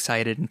when I'm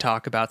excited and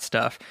talk about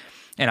stuff.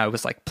 And I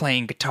was like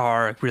playing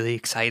guitar really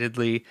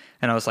excitedly.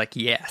 And I was like,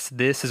 yes,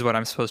 this is what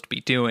I'm supposed to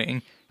be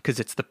doing. Because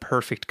it's the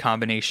perfect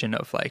combination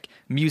of like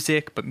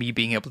music, but me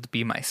being able to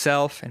be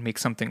myself and make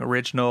something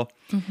original.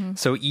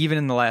 So even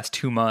in the last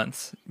 2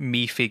 months,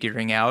 me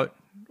figuring out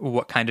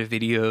what kind of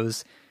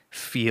videos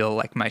feel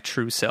like my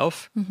true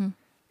self,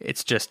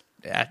 it's just,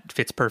 it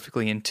fits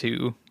perfectly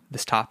into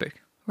this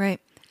topic. Right.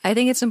 I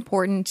think it's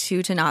important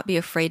to not be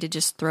afraid to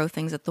just throw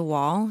things at the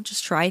wall.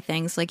 Just try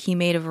things. Like he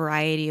made a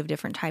variety of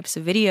different types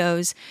of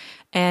videos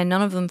and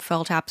none of them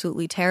felt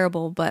absolutely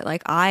terrible. But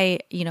like I,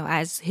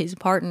 as his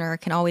partner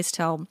can always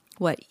tell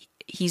what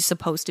he's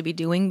supposed to be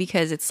doing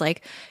because it's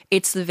like,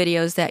 it's the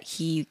videos that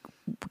he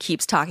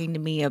keeps talking to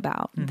me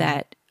about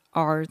that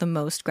are the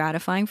most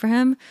gratifying for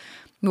him.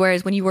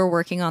 Whereas when you were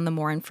working on the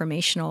more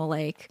informational,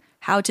 like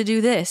how to do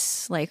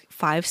this, like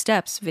 5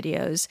 steps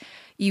videos,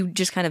 you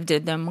just kind of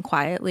did them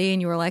quietly and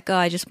you were like,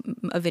 oh,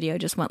 a video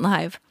just went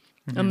live.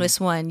 On this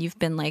one, you've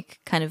been like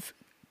kind of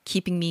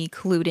keeping me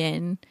clued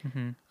in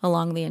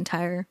along the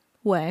entire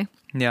way.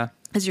 Yeah.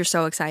 Because you're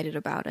so excited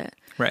about it.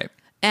 Right.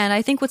 And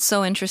I think what's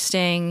so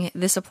interesting,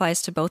 this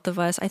applies to both of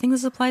us. I think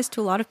this applies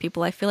to a lot of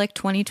people. I feel like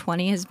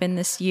 2020 has been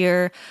this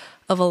year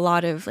of a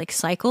lot of like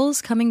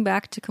cycles coming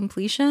back to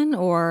completion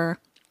or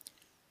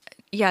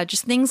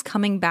just things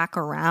coming back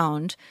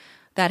around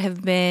that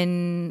have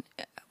been,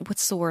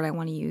 what's the word I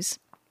want to use?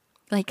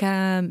 Like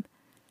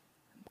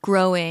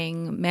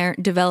growing,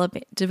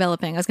 developing.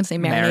 I was going to say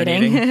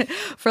marinating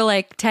for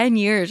like 10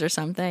 years or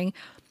something.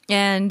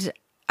 And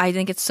I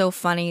think it's so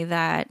funny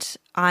that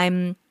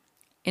in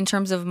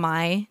terms of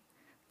my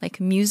like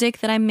music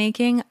that I'm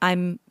making,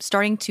 I'm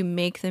starting to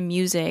make the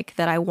music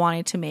that I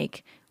wanted to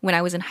make when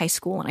I was in high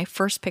school when I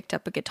first picked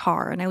up a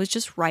guitar, and I was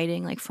just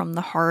writing like from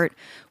the heart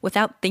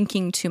without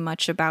thinking too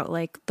much about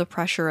like the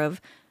pressure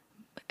of,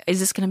 is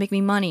this going to make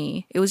me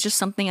money? It was just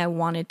something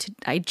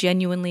I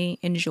genuinely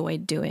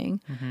enjoyed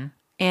doing.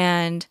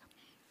 And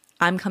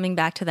I'm coming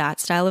back to that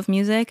style of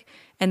music.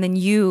 And then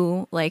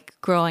you, like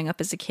growing up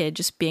as a kid,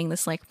 just being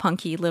this like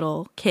punky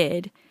little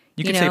kid.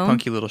 You could say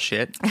punky little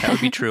shit. That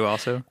would be true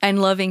also. And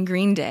loving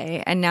Green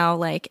Day. And now,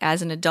 like,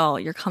 as an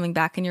adult, you're coming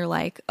back and you're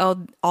like,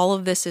 oh, all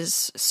of this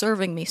is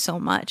serving me so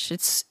much.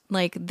 It's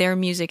like their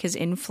music has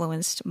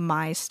influenced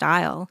my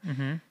style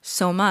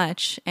so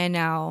much. And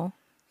now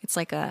it's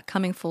like a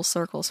coming full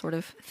circle sort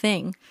of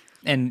thing.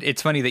 And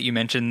it's funny that you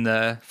mentioned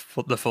the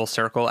full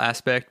circle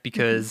aspect,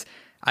 because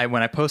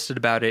when I posted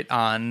about it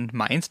on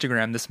my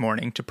Instagram this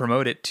morning to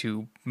promote it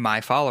to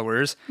my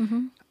followers,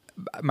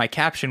 my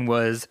caption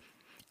was,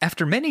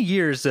 after many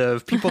years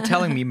of people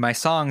telling me my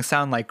songs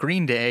sound like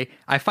Green Day,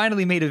 I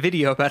finally made a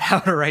video about how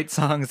to write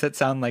songs that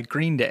sound like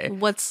Green Day.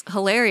 What's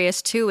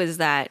hilarious, too, is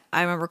that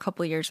I remember a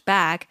couple of years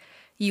back,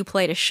 you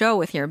played a show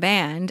with your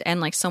band,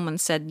 and like someone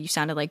said you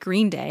sounded like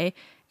Green Day,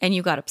 and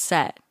you got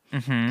upset.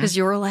 Because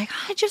you were like,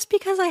 just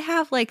because I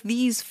have like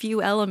these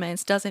few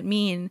elements doesn't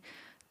mean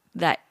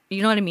that,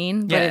 you know what I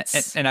mean? Yeah,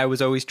 and I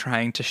was always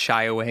trying to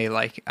shy away.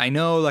 Like, I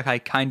know, like, I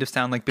kind of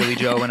sound like Billy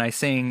Joe when I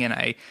sing, and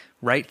I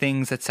write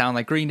things that sound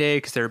like Green Day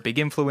because they're a big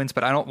influence,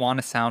 but I don't want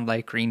to sound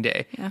like Green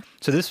Day. Yeah.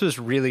 So this was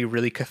really,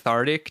 really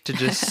cathartic to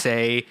just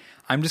say,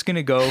 I'm just going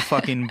to go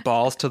fucking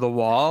balls to the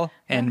wall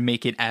and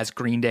make it as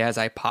Green Day as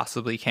I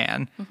possibly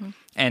can.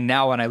 And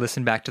now when I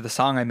listen back to the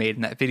song I made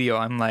in that video,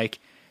 I'm like,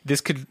 this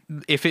could,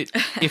 if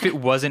it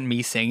wasn't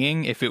me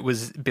singing, if it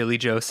was Billy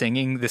Joe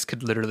singing, this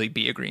could literally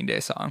be a Green Day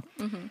song.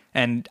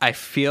 And I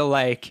feel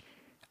like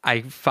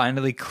I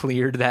finally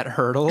cleared that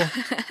hurdle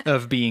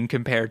of being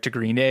compared to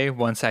Green Day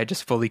once I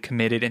just fully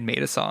committed and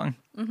made a song.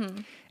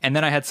 And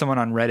then I had someone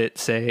on Reddit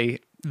say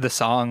the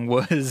song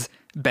was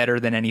better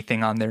than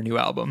anything on their new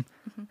album.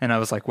 And I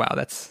was like, wow,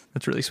 that's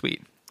really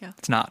sweet. Yeah.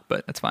 It's not,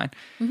 but that's fine.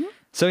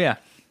 So yeah,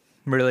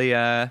 really,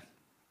 that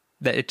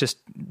it just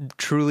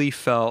truly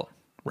felt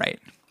right.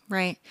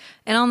 Right.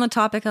 And on the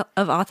topic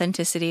of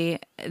authenticity,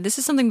 this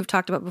is something we've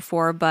talked about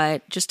before,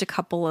 but just a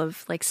couple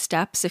of like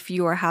steps if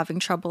you are having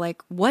trouble,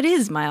 like, what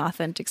is my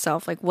authentic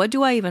self? Like, what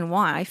do I even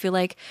want? I feel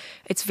like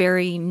it's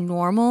very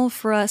normal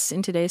for us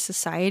in today's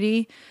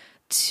society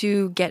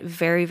to get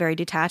very, very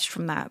detached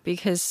from that,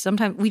 because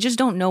sometimes we just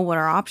don't know what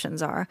our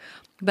options are.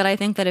 But I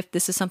think that if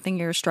this is something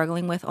you're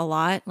struggling with a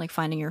lot, like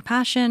finding your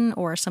passion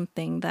or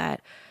something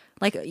that,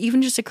 like,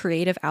 even just a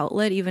creative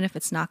outlet, even if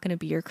it's not going to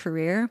be your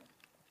career,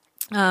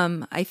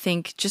 I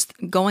think just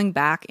going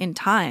back in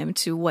time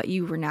to what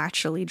you were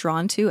naturally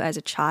drawn to as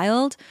a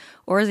child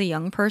or as a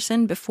young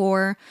person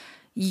before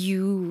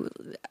you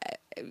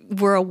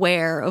were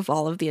aware of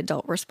all of the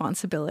adult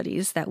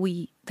responsibilities that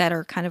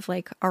are kind of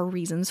like our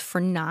reasons for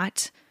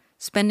not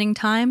spending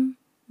time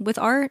with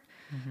art.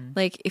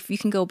 Like, if you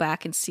can go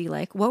back and see,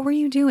 like, what were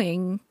you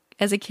doing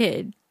as a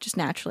kid? Just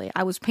naturally.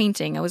 I was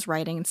painting, I was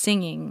writing and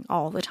singing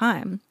all the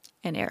time.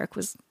 And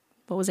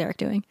what was Eric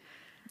doing?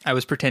 I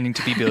was pretending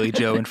to be Billy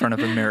Joe in front of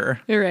a mirror.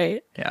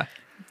 Right. Yeah.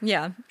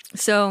 Yeah.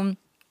 So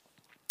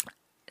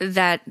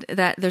that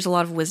there's a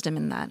lot of wisdom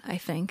in that, I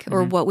think.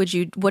 Or what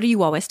are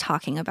you always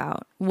talking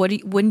about?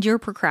 When you're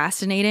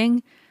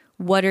procrastinating,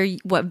 what YouTube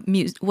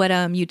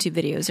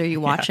videos are you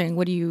watching?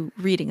 What are you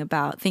reading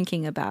about,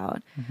 thinking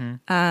about?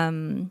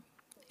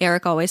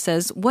 Eric always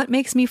says, what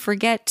makes me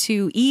forget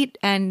to eat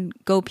and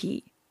go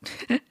pee?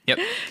 Yep.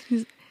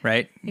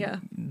 Right? Yeah.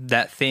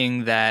 That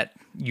thing that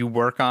you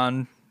work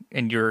on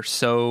and you're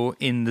so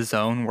in the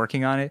zone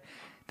working on it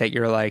that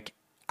you're like,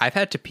 I've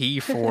had to pee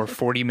for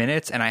 40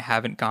 minutes and I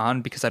haven't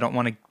gone because I don't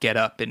want to get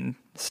up and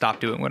stop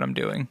doing what I'm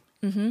doing.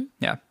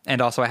 Yeah. And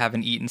also I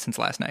haven't eaten since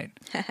last night.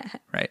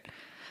 Right.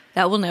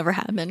 That will never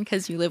happen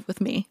because you live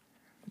with me.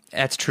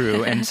 That's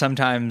true. And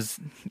sometimes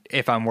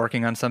if I'm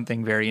working on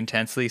something very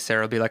intensely,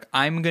 Sarah will be like,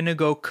 I'm going to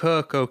go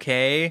cook,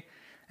 okay?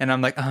 And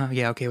I'm like, oh,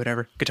 yeah, okay,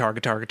 whatever.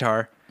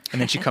 Guitar. And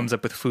then she comes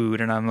up with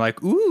food, and I'm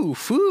like, ooh,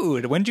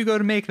 food. When did you go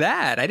to make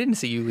that? I didn't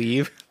see you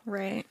leave.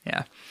 Right.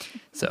 Yeah.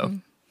 So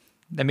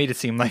that made it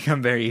seem like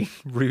I'm very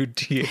rude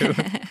to you,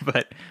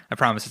 but I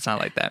promise it's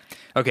not like that.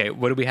 Okay,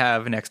 what do we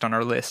have next on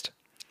our list?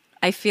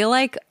 I feel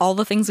like all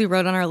the things we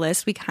wrote on our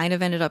list, we kind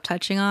of ended up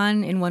touching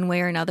on in one way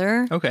or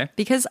another. Okay.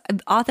 Because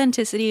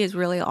authenticity is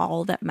really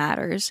all that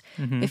matters.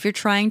 If you're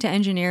trying to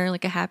engineer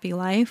like a happy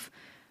life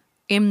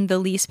in the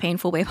least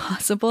painful way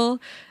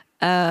possible,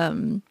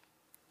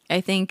 I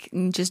think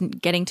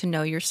just getting to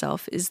know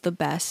yourself is the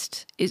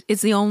best.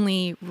 It's the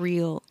only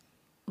real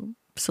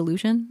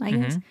solution, I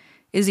guess,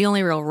 is the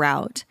only real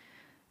route.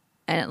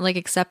 And like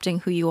accepting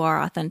who you are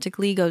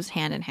authentically goes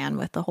hand in hand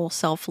with the whole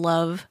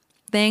self-love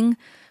thing,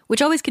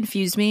 which always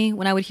confused me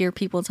when I would hear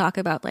people talk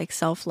about like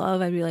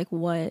self-love. I'd be like,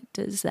 what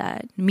does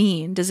that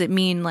mean? Does it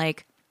mean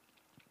like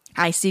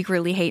I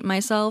secretly hate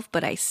myself,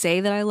 but I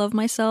say that I love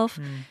myself,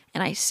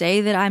 and I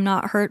say that I'm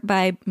not hurt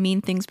by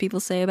mean things people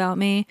say about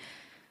me.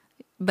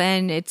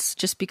 Then it's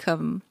just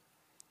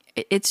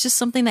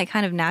something that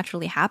kind of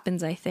naturally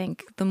happens, I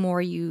think, the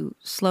more you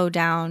slow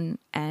down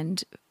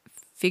and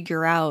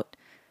figure out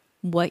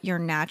what your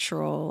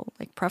natural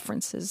like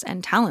preferences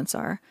and talents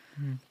are.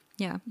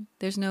 Yeah,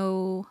 there's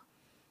no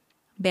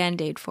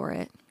Band-Aid for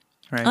it,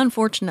 Right.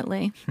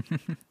 unfortunately.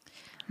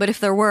 But if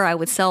there were, I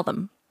would sell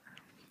them.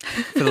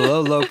 For the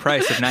low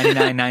price of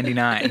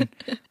 $99.99,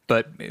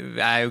 but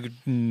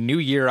New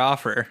Year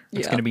offer,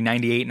 it's going to be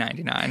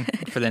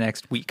 $98.99 for the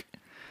next week.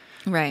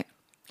 Right.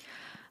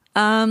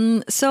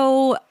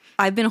 So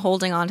I've been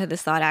holding on to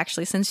this thought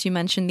actually since you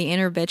mentioned the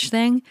inner bitch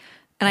thing,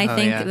 and I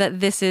think that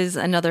this is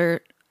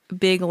another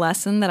big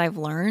lesson that I've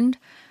learned.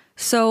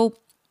 So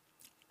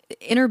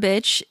inner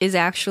bitch is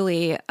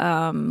actually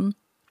knows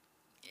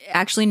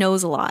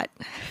a lot.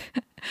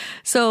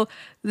 So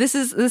this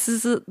is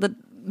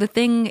the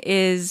thing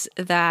is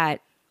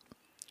that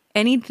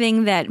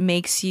anything that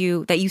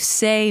you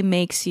say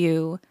makes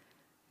you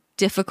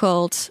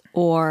difficult,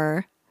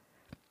 or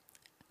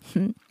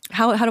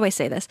how do I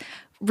say this?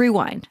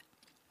 Rewind.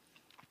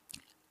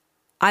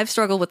 I've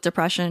struggled with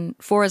depression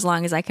for as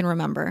long as I can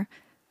remember.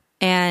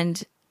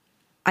 And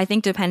I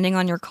think depending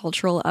on your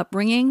cultural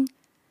upbringing,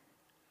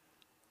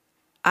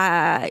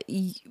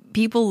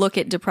 people look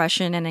at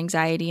depression and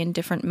anxiety and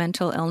different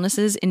mental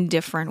illnesses in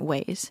different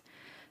ways.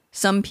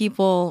 Some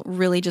people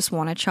really just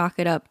want to chalk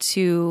it up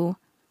to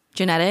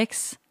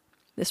genetics.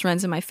 This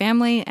runs in my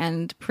family,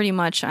 and pretty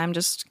much I'm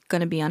just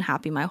going to be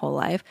unhappy my whole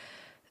life.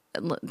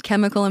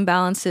 Chemical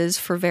imbalances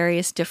for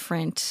various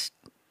different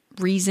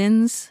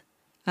reasons.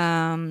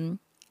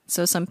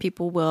 So some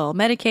people will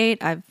medicate.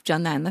 I've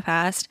done that in the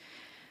past.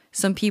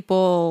 Some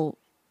people,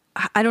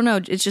 I don't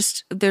know. It's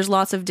just, there's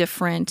lots of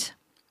different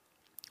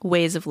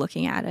ways of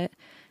looking at it.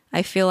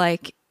 I feel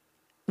like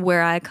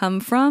where I come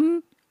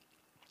from,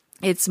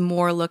 it's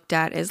more looked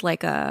at as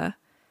like a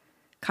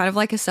kind of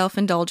like a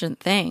self-indulgent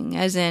thing,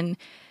 as in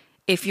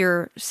if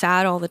you're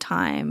sad all the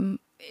time,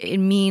 it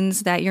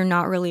means that you're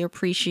not really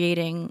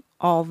appreciating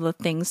all the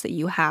things that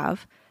you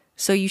have.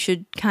 So you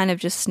should kind of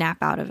just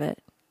snap out of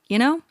it, you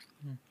know?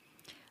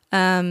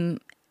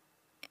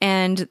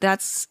 And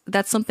that's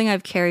something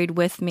I've carried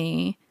with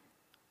me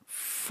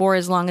for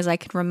as long as I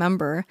can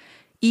remember.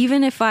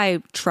 Even if I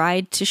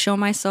tried to show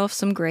myself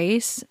some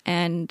grace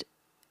and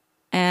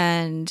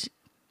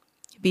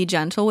be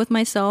gentle with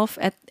myself,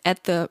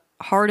 at the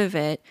heart of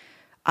it,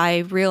 I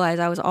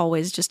realized I was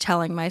always just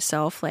telling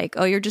myself like,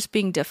 oh, you're just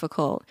being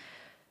difficult.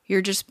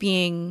 You're just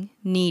being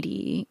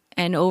needy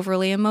and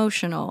overly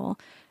emotional.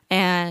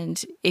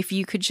 And if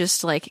you could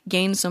just like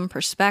gain some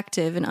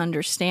perspective and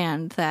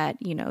understand that,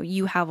 you know,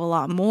 you have a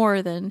lot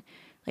more than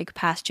like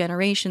past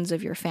generations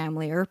of your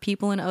family or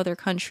people in other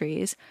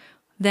countries,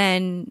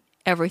 then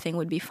everything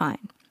would be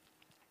fine.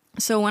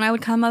 So when I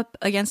would come up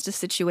against a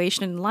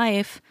situation in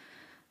life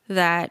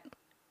that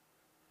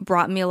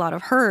brought me a lot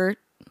of hurt,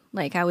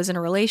 like I was in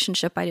a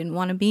relationship I didn't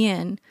want to be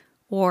in,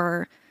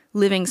 or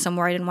living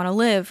somewhere I didn't want to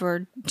live,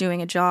 or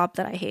doing a job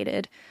that I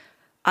hated,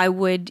 I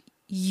would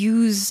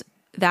use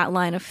that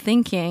line of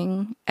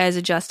thinking as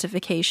a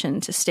justification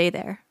to stay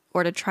there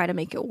or to try to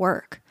make it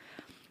work.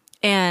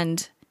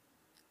 And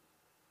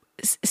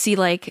see,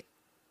 like,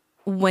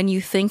 when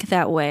you think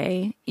that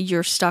way,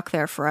 you're stuck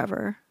there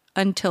forever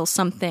until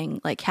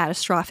something like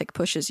catastrophic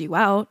pushes you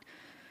out,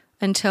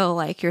 until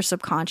like your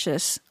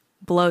subconscious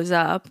blows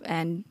up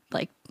and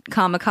like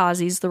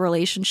kamikazes the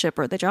relationship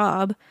or the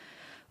job,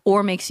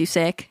 or makes you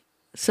sick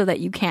so that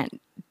you can't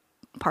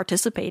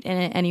participate in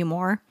it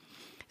anymore.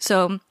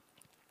 So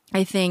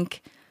I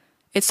think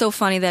it's so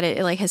funny that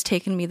it like has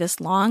taken me this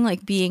long,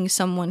 like being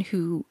someone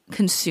who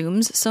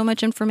consumes so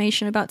much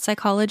information about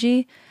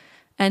psychology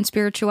and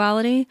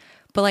spirituality.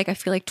 But like, I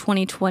feel like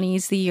 2020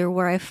 is the year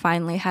where I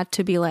finally had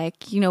to be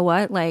like, you know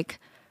what? Like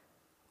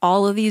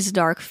all of these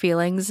dark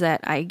feelings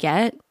that I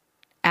get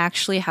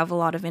actually have a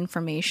lot of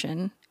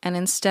information. And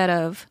instead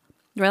of,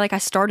 right, like I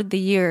started the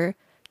year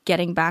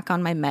getting back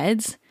on my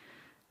meds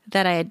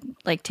that I had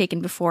like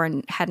taken before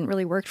and hadn't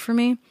really worked for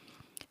me.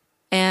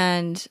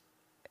 And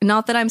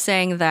not that I'm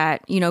saying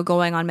that, you know,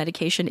 going on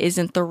medication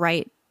isn't the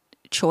right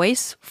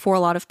choice for a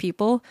lot of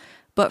people,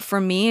 but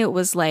for me, it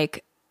was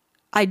like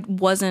I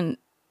wasn't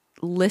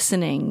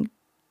listening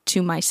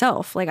to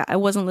myself. Like I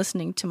wasn't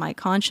listening to my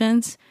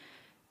conscience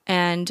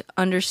and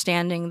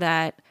understanding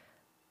that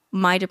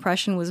my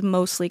depression was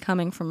mostly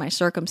coming from my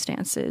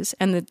circumstances,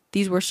 and that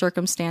these were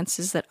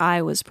circumstances that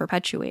I was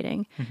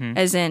perpetuating.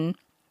 As in,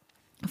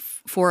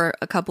 for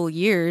a couple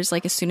years,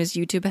 like as soon as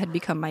YouTube had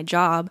become my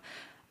job,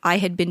 I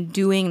had been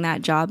doing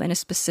that job in a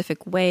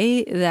specific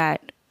way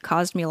that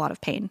caused me a lot of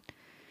pain.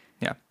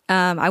 Yeah.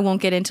 I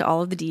won't get into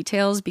all of the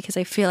details because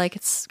I feel like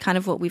it's kind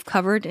of what we've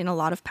covered in a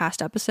lot of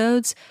past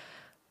episodes,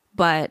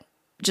 but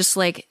just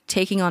like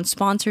taking on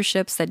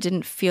sponsorships that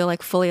didn't feel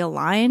like fully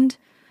aligned,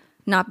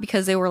 not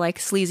because they were like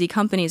sleazy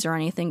companies or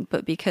anything,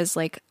 but because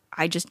like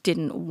I just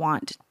didn't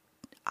want,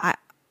 you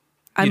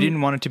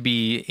didn't want it to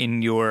be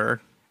in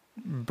your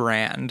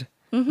brand.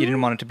 You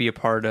didn't want it to be a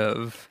part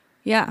of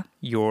Yeah.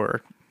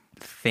 your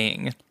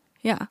thing.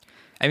 Yeah.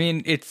 I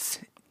mean, it's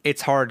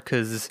hard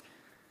because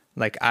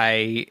like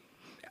I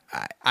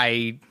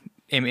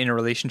am in a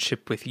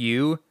relationship with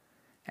you,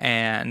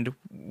 and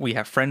we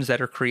have friends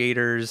that are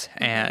creators,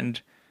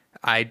 and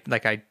I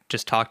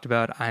just talked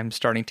about, I'm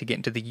starting to get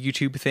into the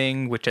YouTube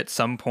thing, which at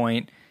some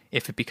point,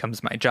 if it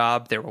becomes my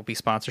job, there will be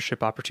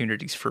sponsorship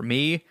opportunities for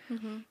me.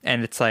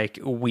 And it's like,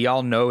 we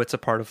all know it's a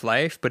part of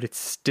life, but it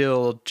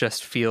still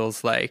just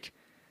feels like,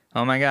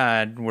 oh my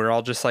God, we're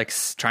all just like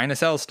trying to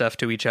sell stuff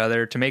to each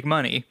other to make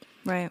money.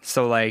 Right.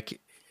 So like,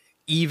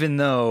 even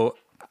though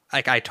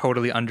like I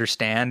totally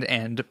understand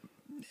and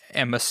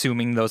am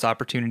assuming those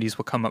opportunities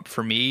will come up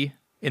for me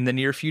in the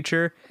near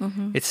future,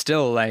 it's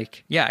still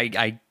like, yeah,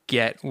 I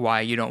get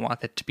why you don't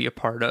want that to be a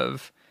part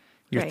of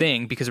your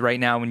thing, because right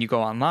now when you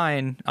go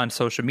online on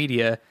social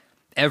media,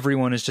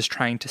 everyone is just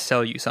trying to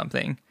sell you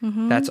something.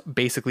 That's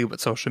basically what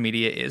social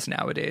media is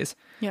nowadays.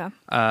 Yeah.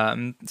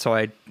 So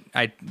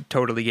I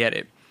totally get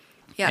it.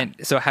 Yeah. And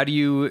so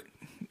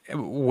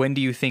when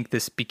do you think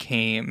this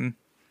became,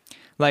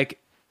 like,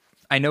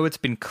 I know it's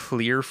been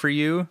clear for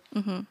you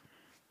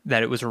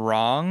that it was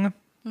wrong,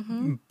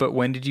 but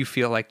when did you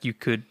feel like you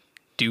could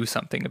do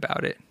something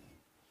about it?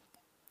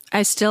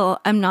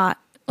 I'm not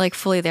like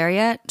fully there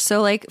yet.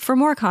 So like for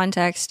more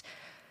context,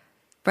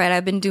 right,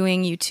 I've been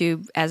doing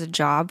YouTube as a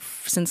job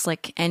since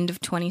like end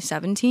of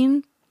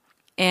 2017.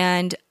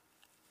 And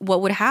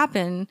what would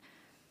happen,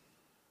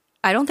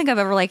 I don't think I've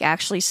ever like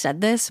actually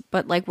said this,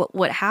 but like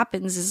what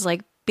happens is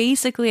like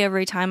basically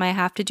every time I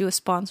have to do a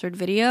sponsored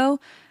video,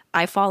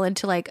 I fall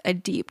into like a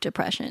deep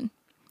depression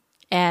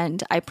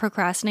and I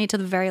procrastinate to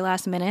the very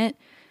last minute,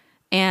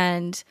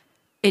 and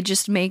it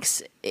just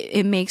makes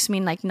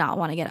me like not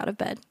want to get out of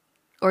bed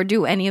or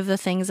do any of the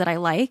things that I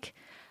like.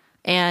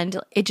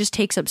 And it just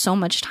takes up so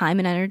much time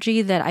and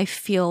energy that I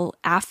feel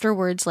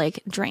afterwards like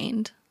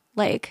drained.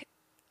 Like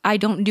I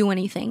don't do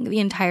anything the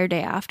entire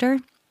day after.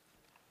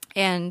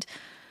 And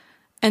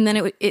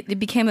then it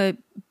became a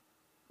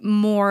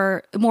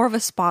more of a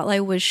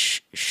spotlight was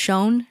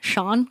shone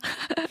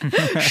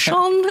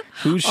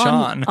Who's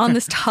Sean? on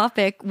this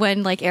topic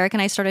when like Eric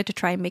and I started to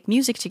try and make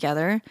music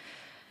together.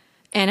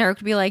 And Eric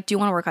would be like, do you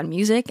want to work on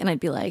music? And I'd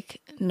be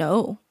like,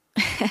 no.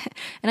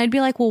 And I'd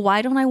be like, well,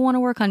 why don't I want to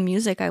work on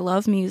music? I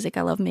love music.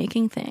 I love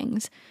making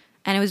things.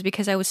 And it was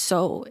because I was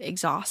so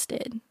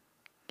exhausted.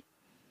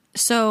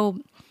 So,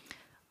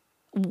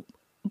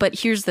 but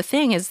here's the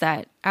thing is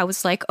that I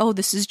was like, oh,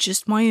 this is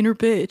just my inner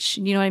bitch.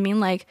 You know what I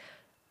mean? Like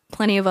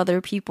plenty of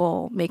other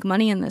people make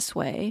money in this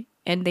way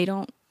and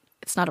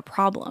it's not a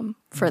problem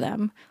for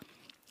them.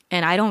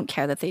 And I don't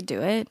care that they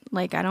do it.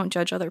 Like I don't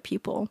judge other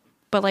people.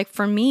 But like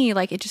for me,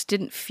 like it just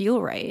didn't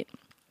feel right.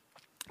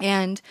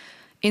 And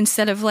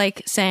instead of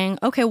like saying,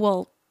 okay,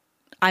 well,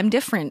 I'm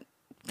different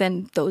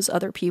than those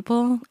other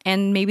people,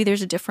 and maybe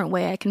there's a different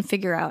way I can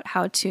figure out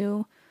how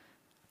to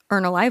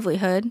earn a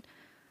livelihood,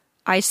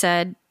 I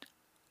said,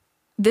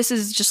 this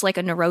is just like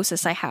a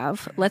neurosis I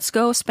have. Let's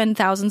go spend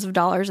thousands of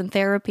dollars in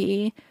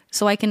therapy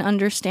so I can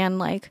understand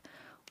like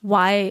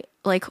why,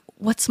 like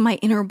what's my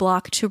inner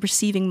block to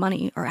receiving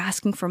money or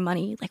asking for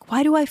money? Like,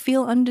 why do I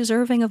feel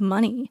undeserving of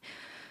money?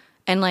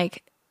 And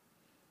like,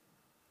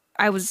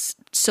 I was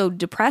so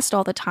depressed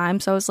all the time.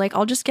 So I was like,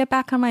 I'll just get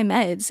back on my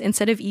meds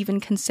instead of even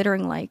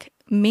considering like,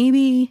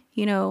 maybe,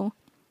 you know,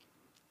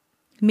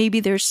 maybe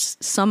there's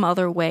some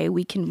other way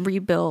we can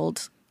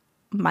rebuild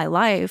my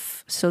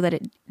life so that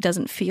it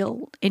doesn't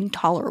feel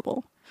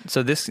intolerable.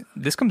 So this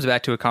comes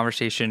back to a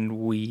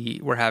conversation we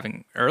were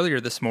having earlier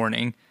this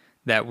morning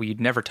that we'd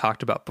never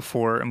talked about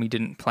before and we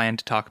didn't plan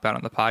to talk about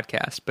on the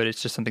podcast, but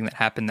it's just something that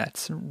happened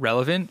that's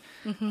relevant.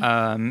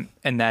 And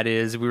that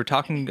is, we were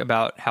talking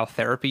about how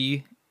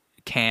therapy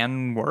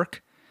can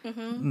work.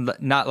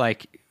 Not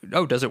like,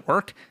 oh, does it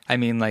work? I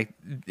mean, like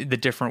the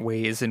different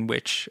ways in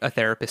which a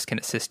therapist can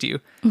assist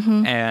you.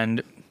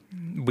 And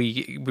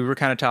we were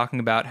kind of talking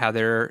about how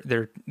there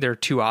are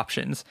two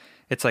options.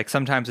 It's like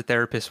sometimes a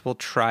therapist will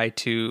try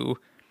to,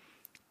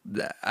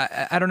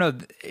 I don't know,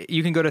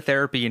 you can go to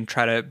therapy and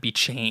try to be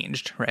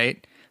changed,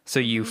 right?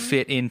 So you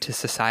fit into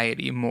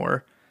society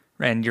more.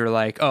 And you're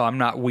like, oh, I'm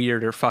not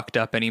weird or fucked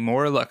up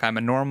anymore. Look, I'm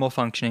a normal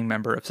functioning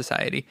member of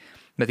society.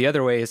 But the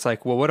other way is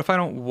like, well, what if I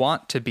don't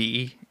want to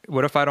be?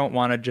 What if I don't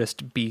want to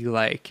just be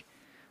like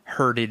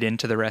herded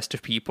into the rest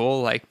of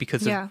people, like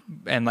because of,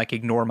 and like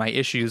ignore my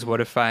issues? What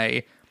if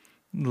I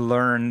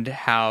learned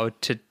how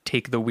to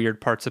take the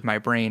weird parts of my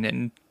brain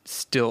and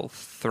still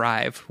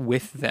thrive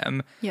with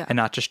them and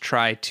not just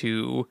try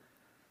to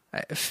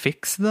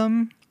fix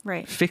them?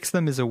 Right. Fix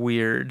them is a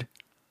weird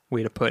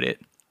way to put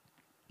it.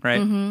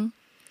 Right.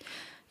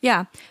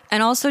 Yeah.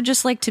 And also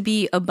just like to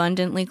be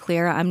abundantly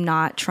clear, I'm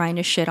not trying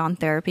to shit on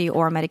therapy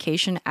or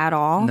medication at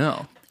all.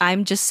 No.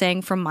 I'm just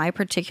saying from my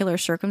particular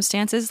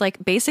circumstances,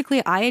 like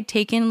basically I've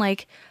taken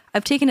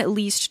at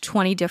least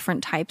 20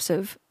 different types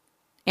of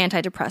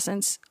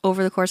antidepressants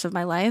over the course of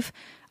my life.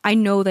 I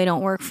know they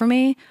don't work for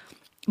me,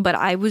 but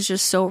I was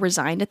just so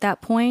resigned at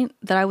that point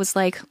that I was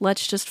like,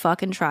 let's just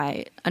fucking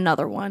try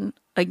another one.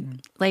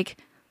 Like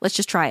let's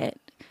just try it.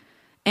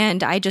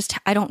 And I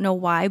don't know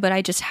why, but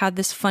I just had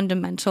this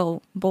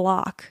fundamental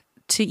block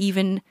to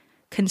even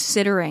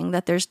considering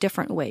that there's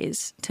different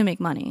ways to make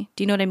money.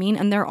 Do you know what I mean?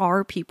 And there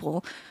are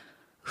people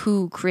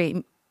who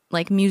create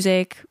like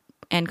music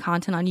and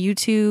content on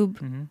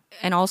YouTube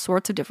and all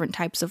sorts of different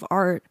types of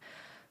art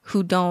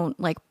who don't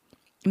like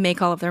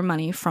make all of their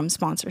money from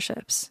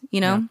sponsorships,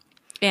 you know?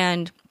 Yeah.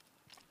 And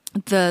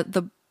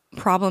the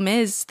problem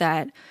is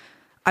that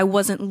I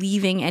wasn't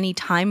leaving any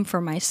time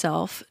for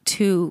myself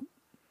to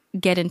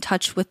get in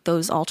touch with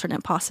those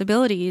alternate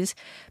possibilities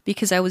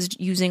because I was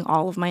using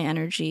all of my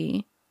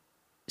energy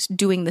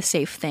doing the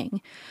safe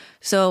thing.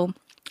 So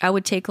I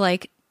would take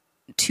like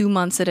 2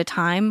 months at a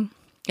time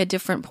at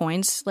different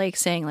points, like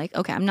saying like,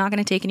 okay, I'm not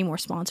going to take any more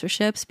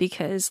sponsorships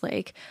because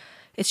like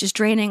it's just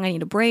draining. I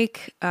need a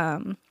break.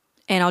 And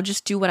I'll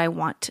just do what I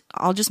want.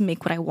 I'll just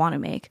make what I want to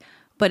make.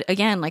 But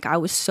again, like I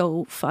was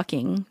so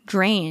fucking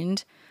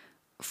drained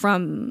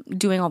from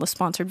doing all the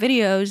sponsored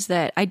videos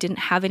that I didn't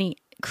have any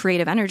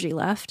creative energy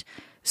left.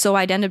 So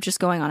I'd end up just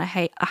going on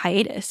a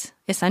hiatus,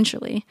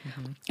 essentially.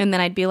 And then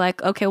I'd be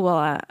like, okay,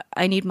 well,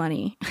 I need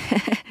money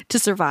to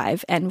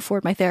survive and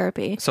afford my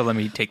therapy. So let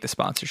me take the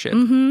sponsorship.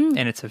 And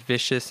it's a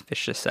vicious,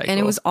 vicious cycle. And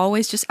it was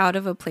always just out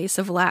of a place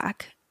of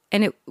lack.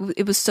 And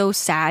it was so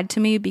sad to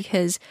me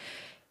because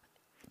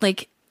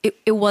like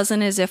it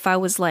wasn't as if I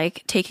was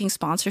like taking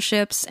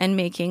sponsorships and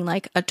making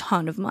like a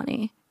ton of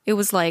money. It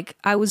was like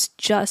I was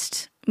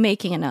just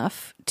making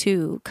enough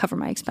to cover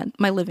my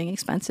living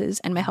expenses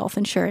and my health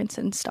insurance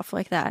and stuff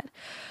like that.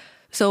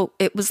 So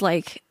it was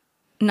like,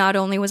 not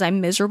only was I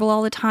miserable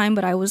all the time,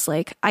 but I was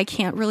like, I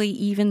can't really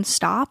even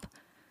stop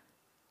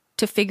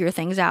to figure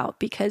things out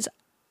because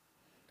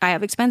I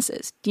have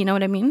expenses. Do you know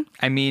what I mean?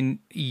 I mean,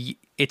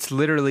 it's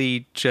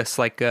literally just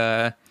like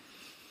a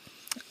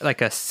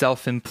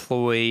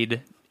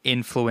self-employed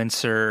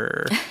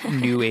influencer,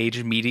 new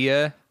age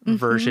media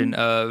version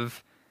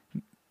of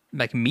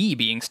like me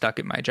being stuck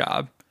at my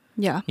job.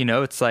 Yeah. You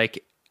know, it's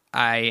like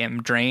I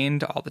am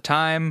drained all the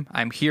time.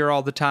 I'm here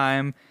all the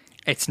time.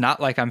 It's not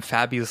like I'm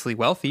fabulously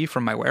wealthy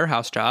from my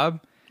warehouse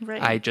job. Right.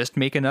 I just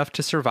make enough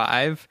to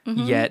survive,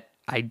 yet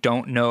I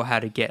don't know how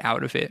to get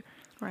out of it.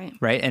 Right.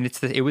 Right. And it's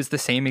the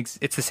same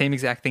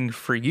exact thing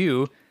for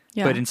you.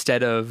 Yeah. But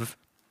instead of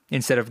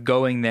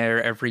going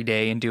there every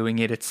day and doing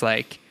it,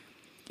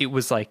 it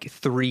was like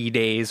 3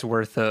 days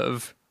worth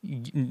of,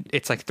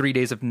 it's like 3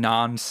 days of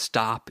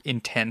nonstop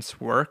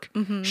intense work.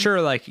 Sure,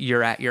 like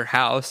you're at your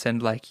house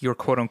and like you're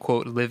quote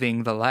unquote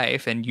living the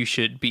life, and you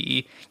should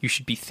be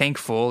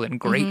thankful and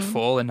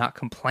grateful and not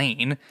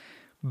complain.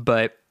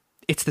 But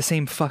it's the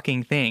same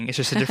fucking thing. It's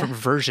just a different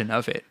version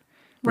of it,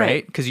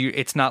 right? Because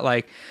it's not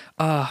like,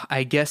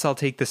 I guess I'll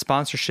take the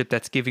sponsorship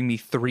that's giving me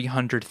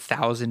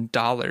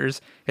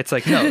 $300,000. It's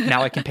like, no,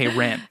 now I can pay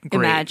rent. Great.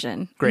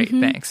 Imagine. Great,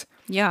 thanks.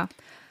 Yeah.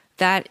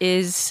 That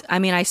is, I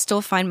mean, I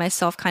still find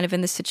myself kind of in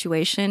this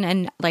situation,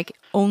 and like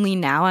only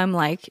now I'm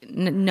like,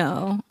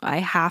 no, I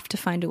have to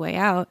find a way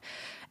out.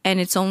 And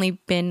it's only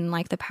been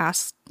like the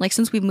past, like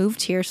since we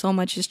moved here, so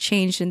much has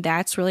changed, and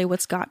that's really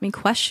what's got me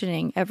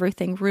questioning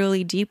everything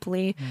really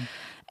deeply.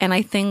 And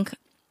I think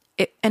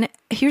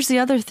here's the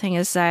other thing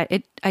is that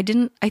I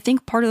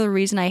think part of the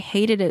reason I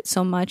hated it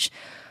so much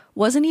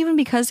wasn't even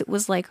because it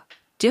was like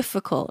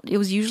difficult. It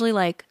was usually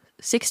like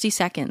 60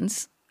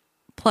 seconds.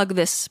 Plug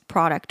this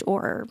product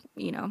or,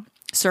 you know,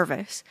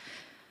 service.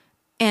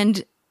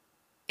 And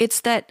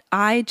it's that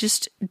I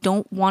just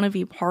don't want to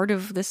be part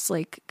of this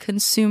like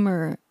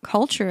consumer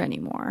culture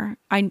anymore.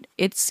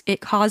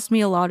 It caused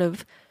me a lot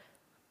of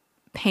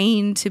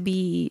pain to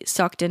be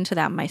sucked into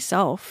that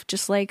myself.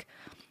 Just like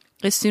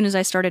as soon as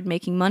I started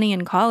making money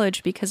in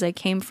college, because I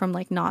came from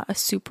like not a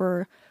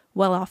super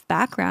well-off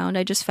background,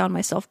 I just found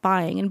myself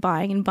buying and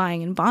buying and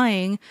buying and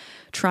buying,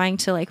 trying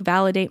to like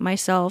validate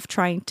myself,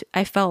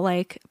 I felt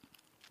like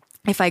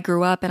if I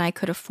grew up and I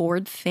could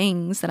afford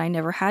things that I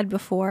never had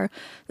before,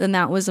 then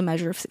that was a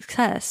measure of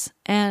success.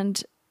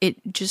 And it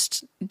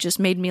just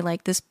made me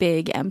like this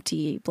big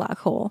empty black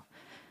hole.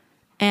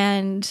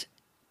 And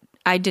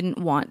I've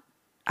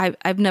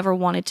never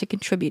wanted to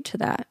contribute to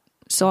that.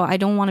 So I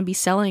don't want to be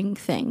selling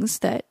things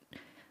that,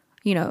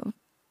 you know,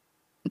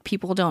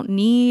 people don't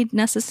need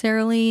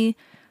necessarily,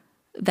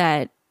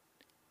 that,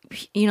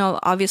 you know,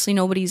 obviously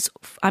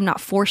I'm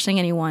not forcing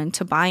anyone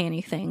to buy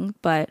anything,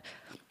 but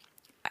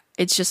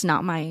it's just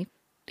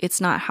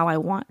it's not how I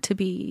want to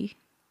be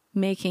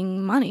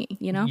making money,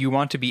 you know? You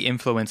want to be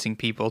influencing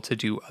people to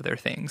do other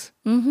things,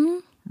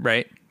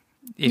 right?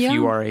 If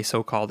you are a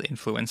so-called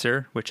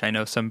influencer, which I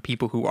know some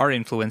people who are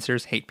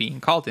influencers hate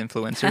being called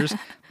influencers,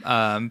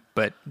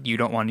 but you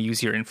don't want to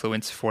use your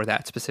influence for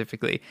that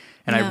specifically.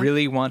 And I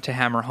really want to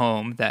hammer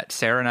home that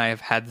Sarah and I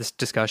have had this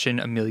discussion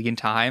a million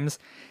times,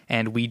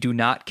 and we do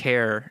not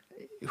care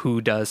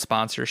who does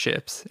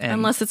sponsorships. And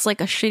unless it's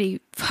like a shitty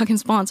fucking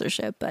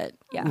sponsorship, but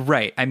yeah.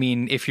 Right. I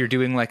mean, if you're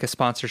doing like a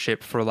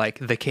sponsorship for like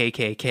the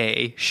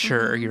KKK,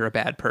 sure, you're a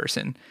bad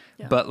person.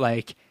 Yeah. But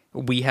like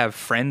we have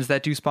friends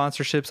that do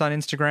sponsorships on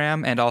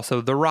Instagram, and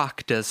also The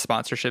Rock does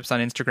sponsorships on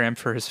Instagram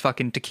for his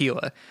fucking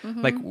tequila.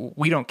 Like,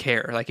 we don't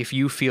care. Like, if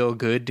you feel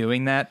good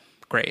doing that,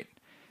 great.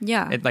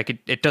 Yeah.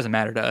 It doesn't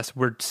matter to us.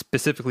 We're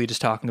specifically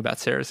just talking about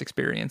Sarah's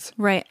experience.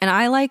 Right. And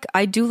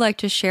I do like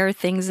to share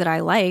things that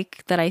I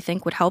like that I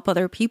think would help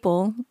other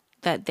people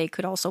that they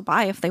could also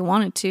buy if they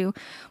wanted to.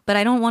 But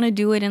I don't want to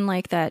do it in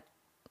like that.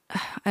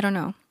 I don't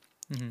know.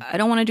 I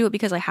don't want to do it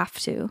because I have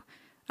to.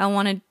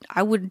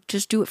 I would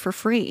just do it for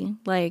free.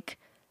 Like,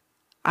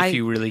 If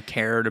you really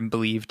cared and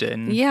believed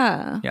in.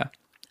 Yeah. Yeah.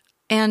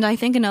 And I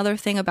think another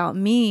thing about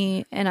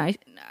me, and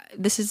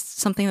this is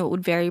something that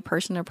would vary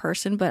person to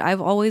person, but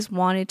I've always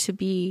wanted to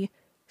be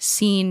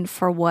seen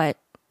for what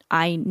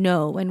I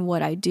know and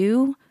what I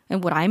do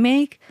and what I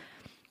make.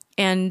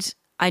 And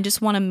I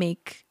just want to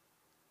make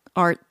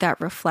art that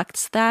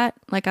reflects that.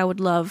 Like, I would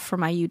love for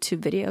my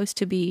YouTube videos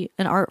to be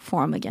an art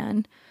form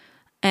again.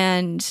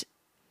 And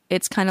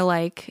it's kind of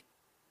like,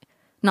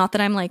 not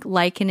that I'm like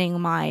likening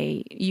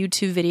my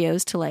YouTube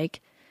videos to like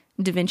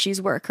Da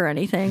Vinci's work or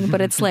anything, but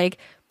it's like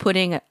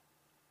putting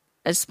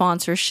a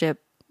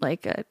sponsorship,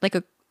 like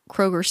a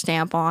Kroger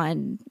stamp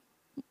on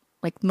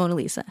like Mona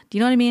Lisa. Do you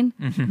know what I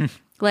mean?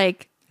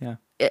 Like, Yeah.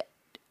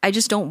 I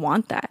just don't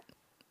want that.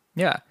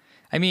 Yeah.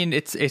 I mean,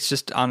 it's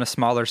just on a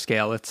smaller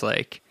scale. It's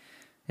like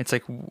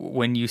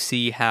when you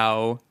see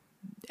how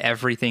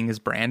everything is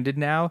branded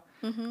now,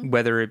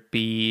 whether it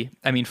be,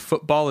 I mean,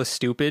 football is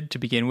stupid to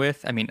begin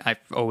with. I mean, I've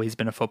always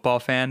been a football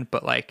fan,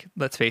 but like,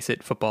 let's face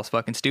it, football's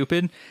fucking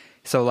stupid.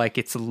 So like,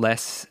 it's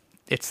less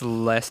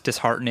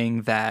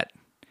disheartening that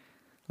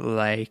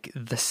like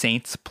the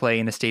Saints play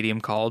in a stadium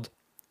called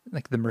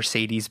like the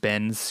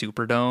Mercedes-Benz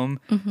Superdome,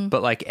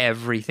 but like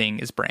everything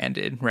is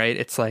branded, right?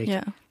 It's like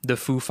the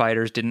Foo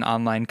Fighters did an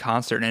online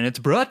concert and it's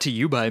brought to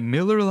you by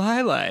Miller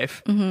High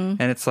Life. And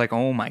it's like,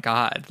 oh my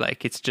God,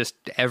 like it's just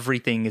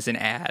everything is an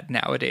ad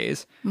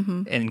nowadays,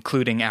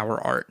 including our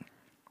art.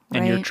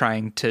 And you're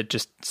trying to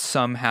just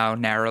somehow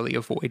narrowly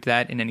avoid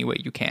that in any way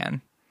you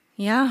can.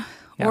 Yeah.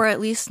 Or at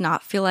least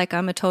not feel like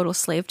I'm a total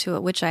slave to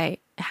it, which I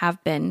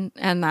have been.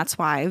 And that's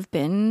why I've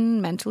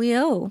been mentally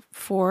ill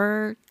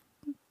for,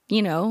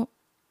 a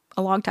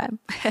long time.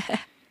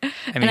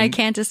 And I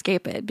can't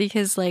escape it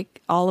because like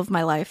all of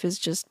my life has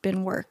just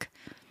been work.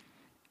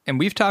 And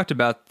we've talked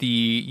about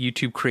the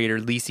YouTube creator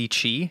Lisi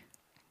Chi.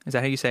 Is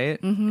that how you say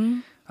it?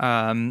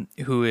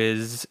 Who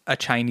is a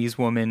Chinese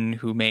woman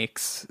who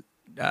makes,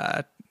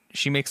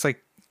 she makes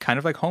like kind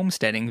of like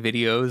homesteading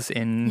videos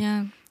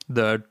in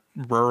the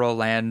rural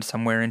land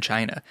somewhere in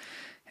China.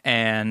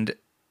 And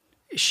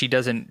she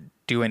doesn't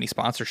do any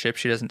sponsorship.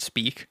 She doesn't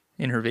speak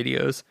in her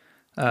videos.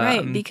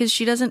 Right, because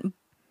she doesn't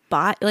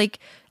buy like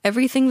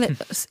everything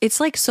that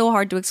it's like so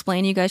hard to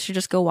explain. You guys should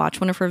just go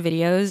watch one of her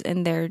videos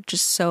and they're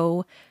just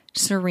so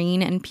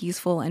serene and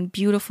peaceful and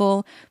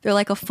beautiful. They're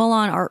like a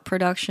full-on art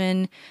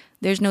production.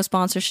 There's no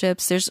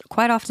sponsorships.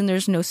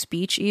 There's no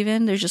speech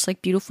even. There's just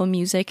like beautiful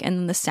music and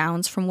then the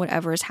sounds from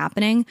whatever is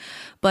happening.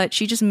 But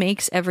she just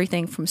makes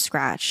everything from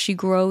scratch. She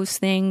grows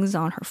things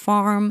on her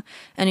farm.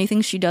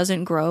 Anything she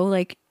doesn't grow,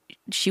 like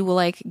she will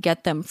like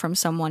get them from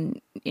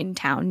someone in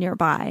town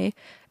nearby.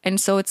 And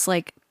so it's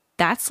like,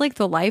 that's like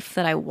the life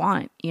that I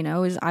want,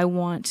 is I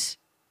want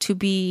to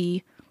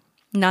be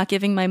not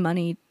giving my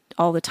money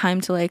all the time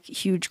to like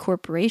huge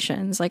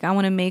corporations. Like I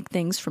want to make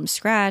things from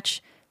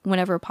scratch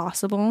whenever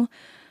possible.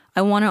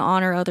 I want to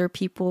honor other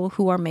people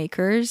who are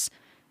makers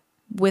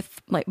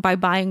with like by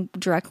buying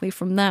directly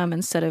from them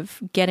instead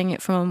of getting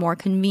it from a more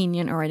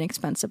convenient or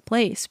inexpensive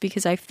place,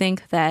 because I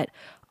think that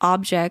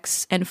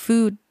objects and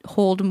food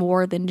hold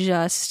more than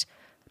just,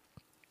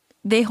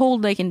 they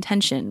hold like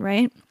intention,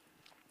 right?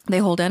 They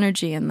hold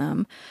energy in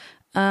them.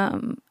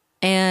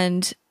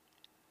 And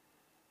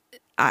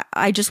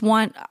I just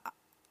want,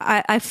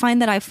 I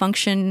find that I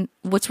function,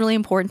 what's really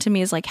important to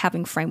me is like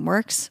having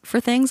frameworks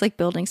for things, like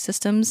building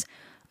systems,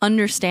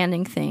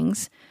 understanding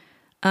things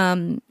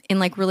in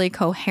like really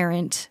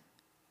coherent,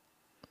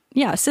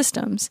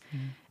 systems.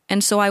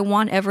 And so I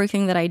want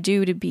everything that I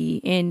do to be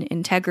in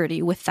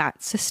integrity with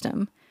that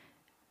system.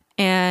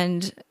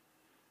 And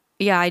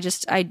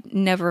I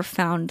never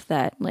found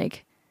that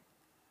like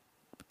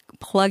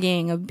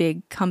plugging a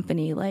big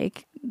company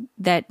like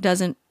that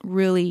doesn't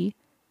really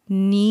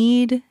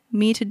need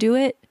me to do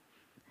it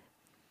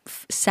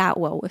sat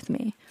well with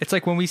me. It's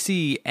like when we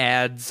see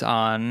ads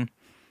on,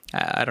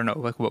 I don't know,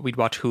 like what we'd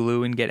watch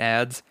Hulu and get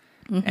ads,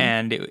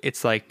 and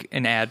it's like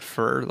an ad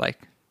for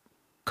like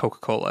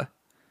Coca-Cola.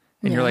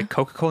 And you're like,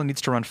 Coca-Cola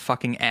needs to run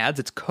fucking ads?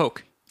 It's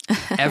Coke.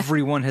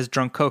 Everyone has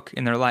drunk Coke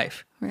in their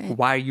life. Right.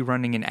 Why are you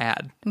running an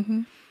ad?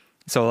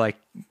 So like,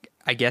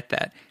 I get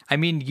that. I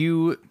mean,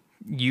 you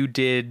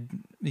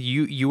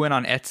went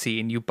on Etsy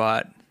and you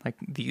bought like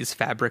these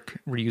fabric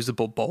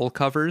reusable bowl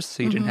covers,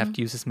 so you didn't have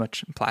to use as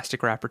much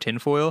plastic wrap or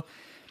tinfoil.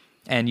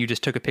 And you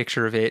just took a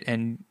picture of it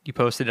and you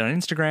posted it on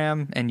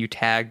Instagram and you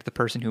tagged the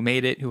person who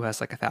made it, who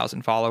has like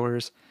 1,000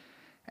 followers.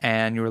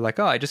 And you were like,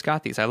 oh, I just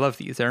got these. I love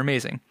these. They're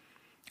amazing.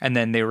 And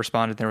then they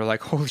responded. They were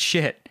like, holy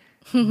shit.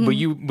 Will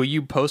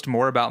you post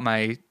more about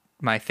my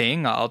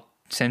thing? I'll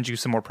sends you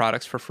some more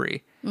products for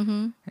free.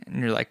 Mm-hmm.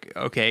 And you're like,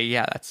 okay,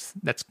 yeah,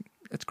 that's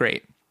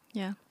great.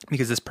 Yeah.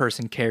 Because this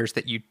person cares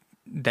that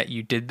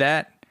you did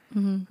that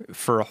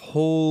for a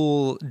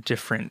whole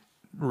different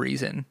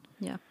reason.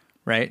 Yeah.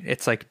 Right?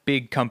 It's like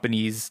big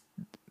companies,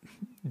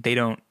 they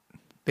don't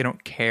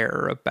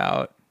care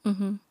about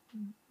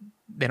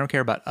they don't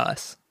care about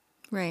us.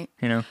 Right.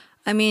 You know?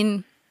 I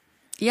mean,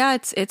 yeah,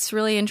 it's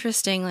really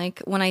interesting.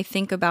 Like when I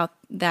think about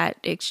that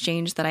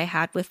exchange that I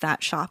had with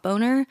that shop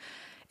owner,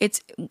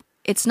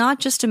 it's not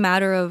just a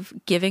matter of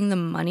giving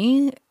them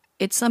money.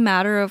 It's a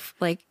matter of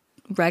like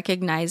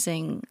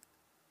recognizing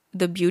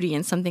the beauty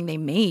in something they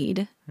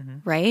made,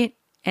 right?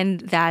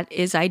 And that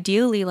is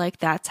ideally like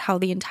that's how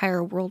the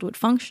entire world would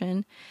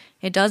function.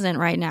 It doesn't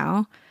right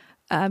now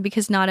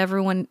because not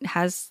everyone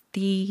has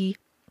the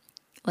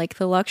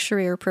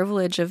luxury or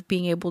privilege of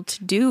being able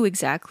to do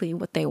exactly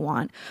what they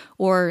want,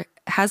 or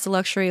has the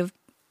luxury of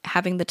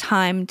having the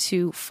time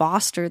to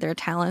foster their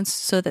talents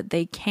so that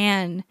they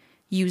can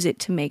use it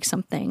to make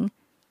something,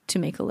 to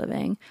make a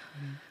living.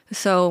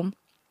 So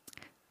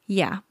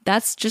yeah,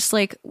 that's just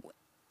like,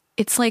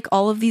 it's like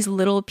all of these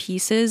little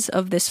pieces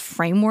of this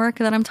framework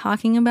that I'm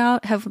talking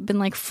about have been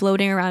like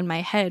floating around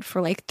my head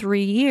for like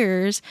 3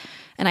 years,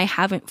 and I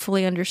haven't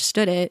fully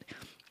understood it.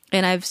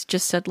 And I've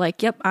just said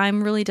like, yep,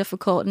 I'm really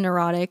difficult and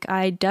neurotic.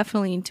 I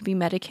definitely need to be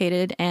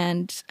medicated,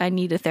 and I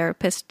need a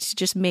therapist to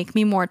just make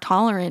me more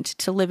tolerant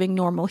to living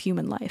normal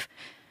human life.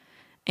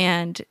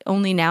 And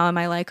only now am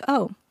I like,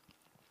 oh,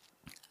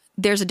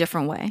 there's a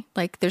different way.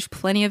 Like there's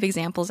plenty of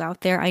examples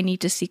out there. I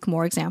need to seek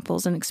more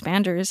examples and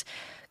expanders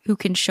who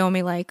can show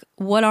me like,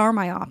 what are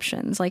my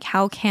options? Like,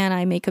 how can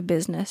I make a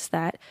business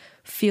that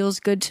feels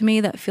good to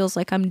me, that feels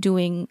like I'm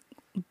doing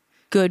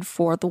good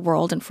for the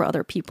world and for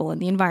other people and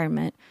the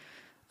environment?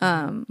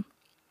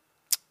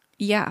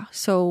 Yeah,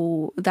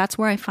 so that's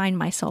where I find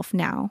myself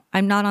now.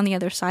 I'm not on the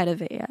other side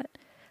of it yet.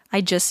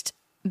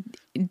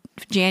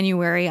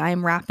 January,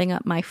 I'm wrapping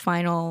up my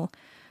final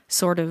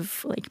sort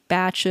of like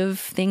batch of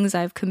things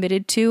I've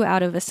committed to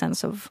out of a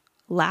sense of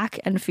lack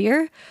and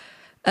fear.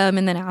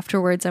 And then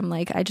afterwards, I'm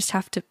like, I just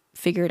have to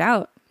figure it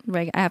out.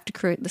 Right? I have to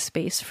create the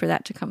space for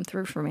that to come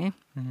through for me.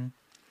 Mm-hmm.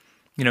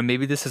 You know,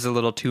 maybe this is a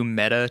little too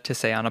meta to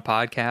say on a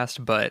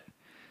podcast, but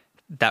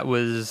that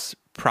was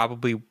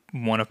probably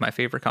one of my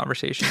favorite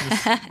conversations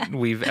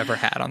we've ever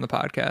had on the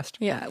podcast.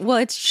 Yeah. Well,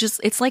 it's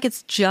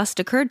just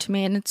occurred to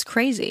me, and it's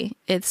crazy.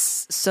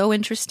 It's so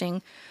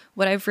interesting.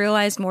 What I've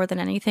realized more than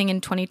anything in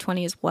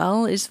 2020 as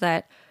well is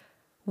that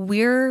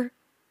we're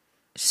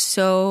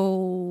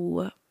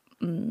so,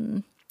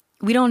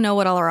 we don't know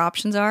what all our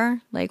options are.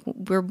 Like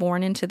we're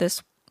born into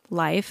this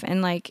life,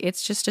 and like,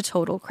 it's just a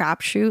total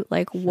crapshoot.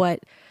 Like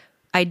what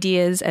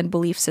ideas and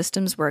belief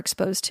systems we're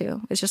exposed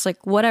to. It's just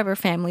like whatever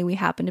family we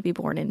happen to be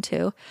born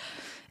into.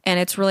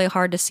 And it's really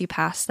hard to see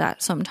past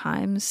that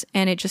sometimes.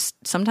 And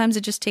sometimes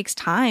it just takes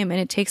time, and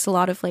it takes a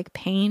lot of like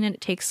pain, and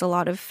it takes a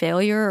lot of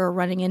failure or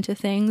running into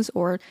things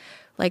or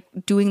like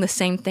doing the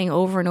same thing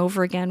over and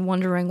over again,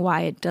 wondering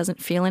why it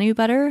doesn't feel any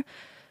better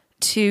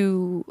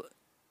to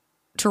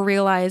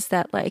realize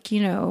that like,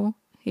 you know,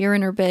 your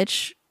inner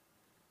bitch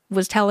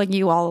was telling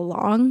you all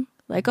along,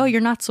 like, oh, you're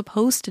not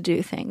supposed to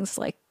do things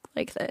like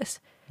this.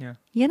 Yeah.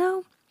 You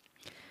know?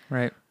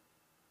 Right.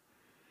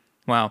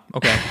 Wow.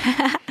 Okay.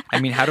 I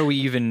mean, how do we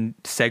even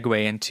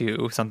segue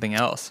into something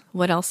else?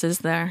 What else is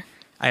there?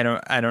 I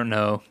don't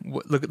know.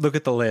 Look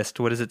at the list.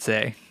 What does it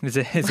say? Is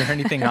there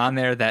anything on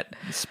there that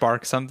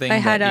sparks something?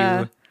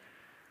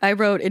 I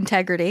wrote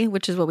integrity,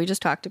 which is what we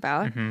just talked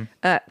about.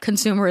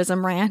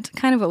 Consumerism rant,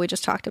 kind of what we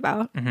just talked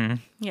about.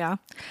 Yeah.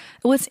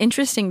 Well, it's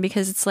interesting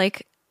because it's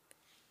like,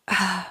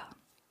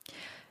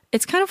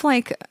 it's kind of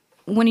like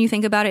when you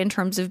think about it in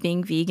terms of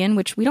being vegan,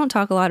 which we don't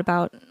talk a lot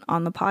about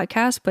on the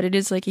podcast, but it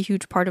is like a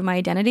huge part of my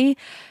identity.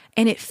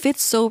 And it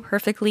fits so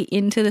perfectly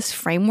into this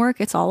framework.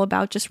 It's all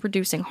about just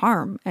reducing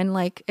harm and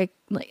like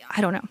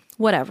I don't know,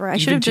 whatever. I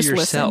should have just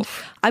listened.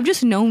 I've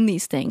just known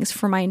these things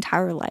for my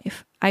entire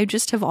life. I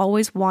just have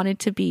always wanted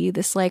to be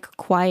this like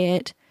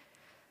quiet,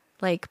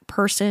 like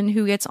person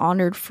who gets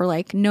honored for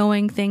like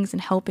knowing things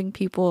and helping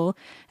people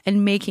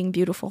and making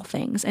beautiful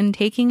things and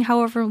taking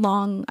however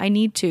long I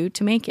need to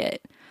make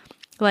it.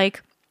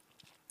 Like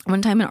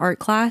one time in art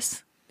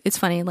class, it's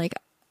funny, like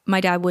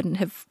my dad wouldn't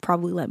have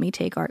probably let me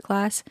take art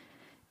class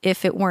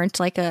if it weren't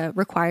like a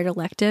required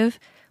elective,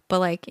 but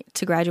like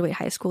to graduate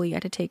high school, you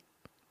had to take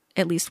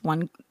at least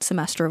one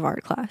semester of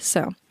art class.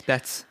 So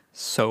that's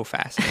so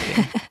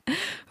fascinating.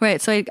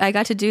 Right. So I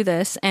got to do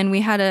this, and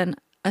we had an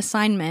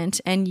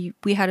assignment, and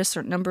we had a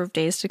certain number of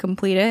days to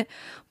complete it.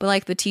 But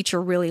like the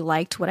teacher really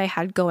liked what I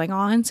had going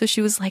on. So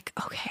she was like,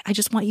 okay, I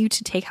just want you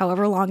to take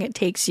however long it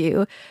takes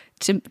you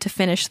to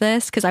finish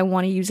this, because I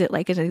want to use it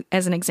like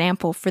as an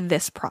example for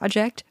this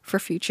project for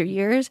future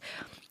years.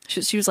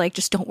 She was like,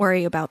 just don't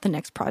worry about the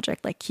next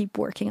project. Like, keep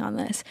working on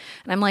this.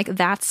 And I'm like,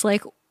 that's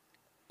like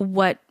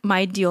what my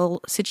ideal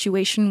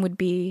situation would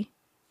be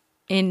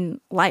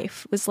in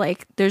life, was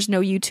like, there's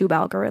no YouTube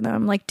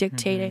algorithm like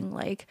dictating,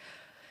 like,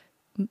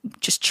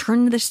 just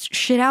churn this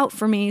shit out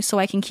for me so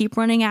I can keep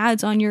running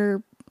ads on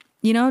your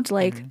you know, to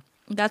like,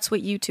 that's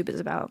what YouTube is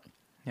about.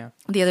 Yeah.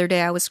 The other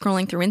day I was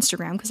scrolling through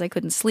Instagram because I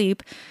couldn't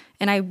sleep,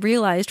 and I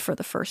realized for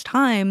the first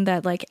time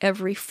that like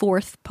every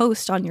fourth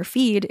post on your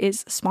feed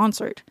is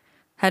sponsored.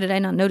 How did I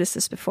not notice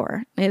this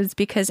before? It's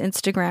because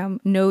Instagram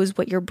knows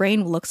what your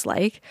brain looks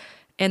like,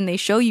 and they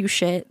show you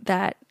shit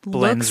that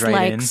Blends looks right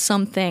like in.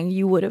 something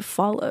you would have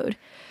followed,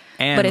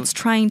 And, but it's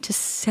trying to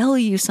sell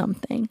you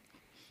something.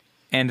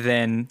 and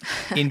then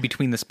in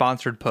between the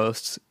sponsored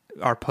posts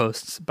are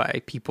posts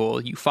by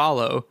people you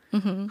follow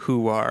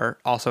who are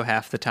also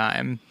half the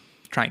time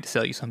trying to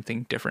sell you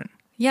something different.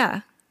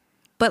 Yeah.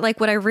 But like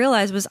what I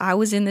realized was I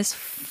was in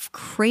this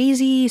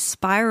crazy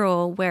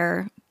spiral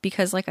where,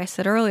 because like I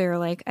said earlier,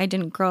 like I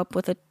didn't grow up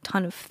with a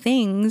ton of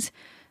things,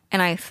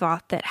 and I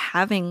thought that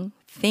having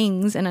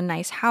things and a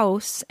nice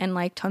house and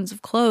like tons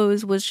of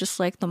clothes was just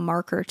like the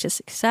marker to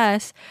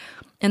success.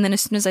 And then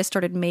as soon as I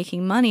started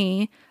making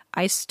money,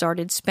 I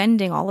started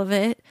spending all of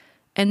it.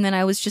 And then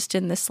I was just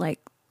in this like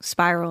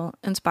spiral,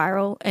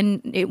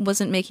 and it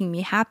wasn't making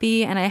me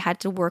happy, and I had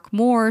to work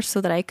more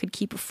so that I could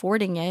keep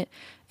affording it.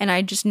 And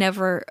I just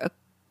never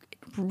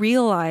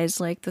realized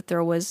like that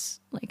there was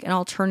like an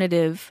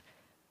alternative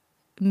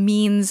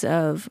means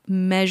of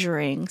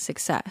measuring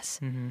success.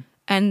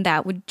 And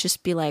that would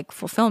just be like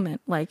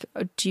fulfillment. Like,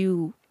 do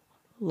you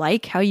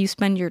like how you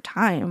spend your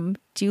time?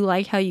 Do you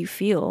like how you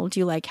feel? Do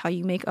you like how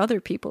you make other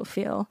people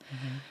feel?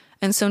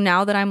 And so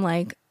now that I'm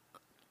like,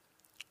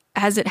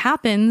 as it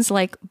happens,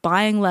 like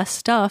buying less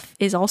stuff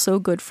is also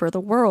good for the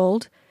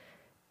world,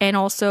 and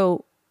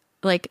also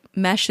like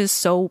meshes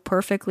so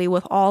perfectly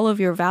with all of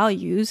your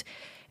values,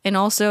 and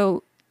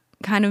also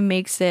kind of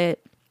makes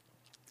it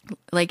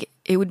like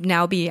it would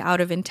now be out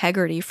of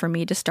integrity for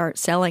me to start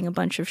selling a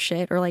bunch of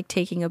shit or like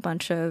taking a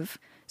bunch of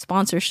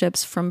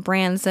sponsorships from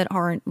brands that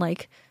aren't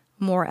like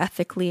more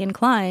ethically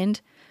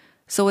inclined.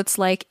 So it's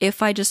like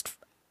if I just,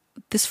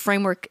 this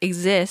framework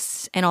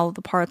exists and all of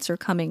the parts are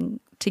coming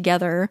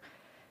together,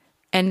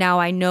 and now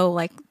I know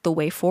like the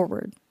way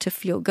forward to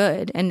feel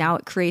good. And now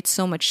it creates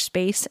so much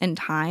space and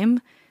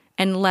time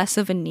and less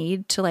of a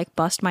need to like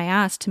bust my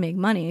ass to make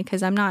money,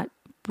 because I'm not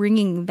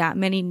bringing that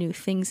many new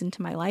things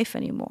into my life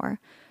anymore.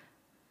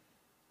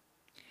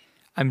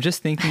 I'm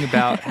just thinking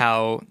about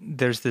how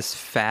there's this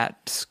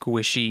fat,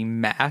 squishy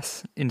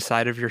mass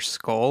inside of your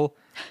skull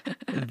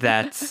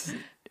that's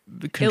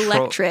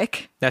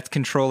Electric. That's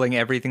controlling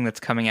everything that's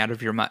coming out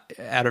of your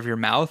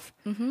mouth.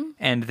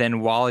 And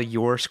then while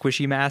your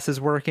squishy mass is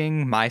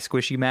working, my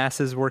squishy mass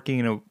is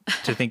working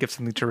to think of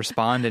something to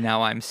respond, and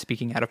now I'm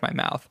speaking out of my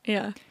mouth.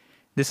 Yeah.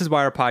 This is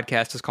why our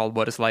podcast is called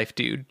What is Life,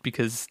 Dude?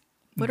 Because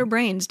What are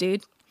brains,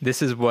 dude?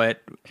 this is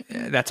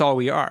that's all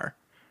we are.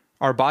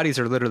 Our bodies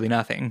are literally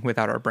nothing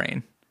without our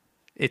brain.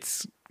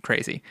 It's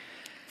crazy.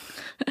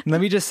 Let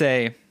me just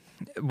say,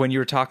 when you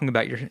were talking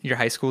about your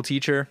high school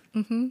teacher,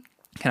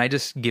 can I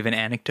just give an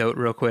anecdote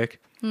real quick?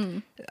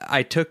 Me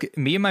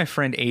and my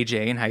friend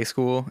AJ in high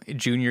school,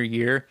 junior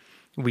year,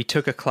 we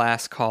took a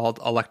class called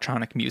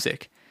electronic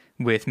music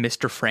with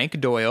Mr.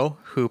 Frank Doyle,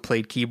 who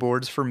played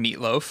keyboards for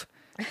Meatloaf.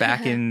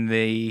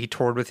 He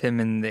toured with him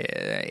in the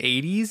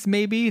 80s,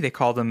 maybe. They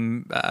called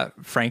him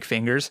Frank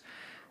Fingers.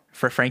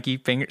 For Frankie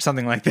Finger,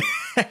 something like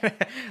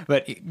that.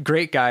 But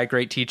great guy,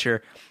 great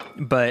teacher.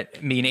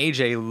 But me and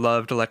AJ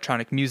loved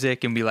electronic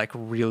music, and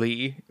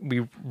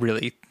we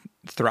really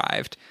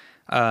thrived.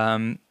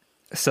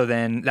 So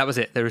then that was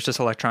it. There was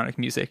just electronic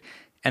music.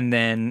 And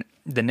then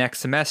the next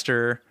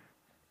semester,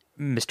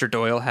 Mr.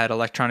 Doyle had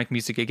electronic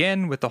music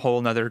again with a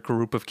whole nother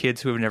group of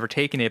kids who have never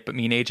taken it. But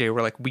me and AJ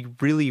were like, we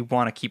really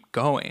want to keep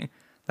going.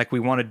 Like, we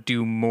want to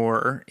do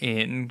more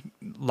in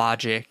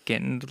Logic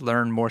and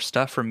learn more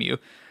stuff from you.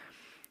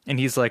 And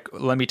he's like,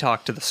 let me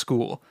talk to the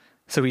school.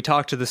 So we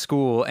talked to the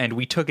school, and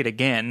we took it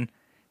again.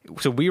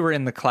 So we were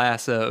in the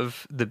class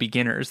of the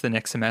beginners the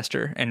next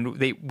semester, and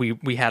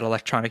we had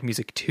electronic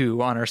music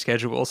 2 on our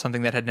schedule,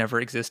 something that had never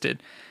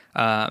existed.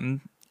 And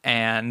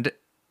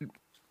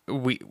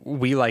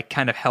we like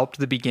kind of helped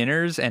the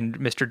beginners, and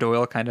Mr.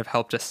 Doyle kind of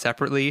helped us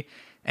separately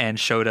and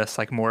showed us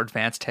like more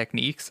advanced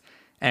techniques.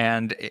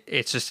 And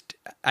it's just,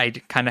 I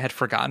kind of had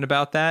forgotten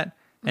about that,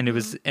 and it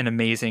was an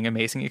amazing,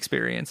 amazing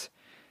experience.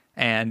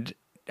 And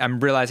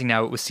I'm realizing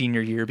now it was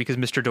senior year because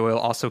Mr. Doyle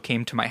also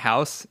came to my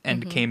house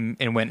and came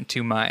and went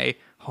to my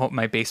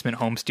basement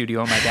home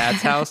studio in my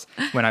dad's house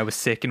when I was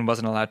sick and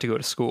wasn't allowed to go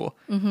to school.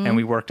 And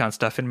we worked on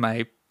stuff in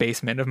my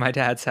basement of my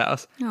dad's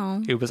house.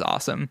 Oh. It was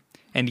awesome.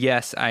 And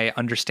yes, I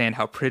understand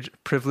how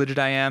privileged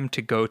I am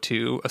to go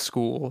to a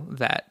school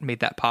that made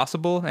that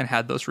possible and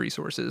had those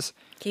resources.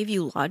 Gave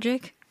you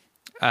Logic?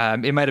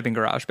 It might have been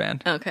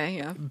GarageBand. Okay,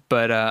 yeah.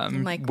 But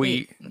Like,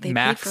 they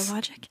paid for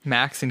Logic?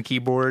 Macs and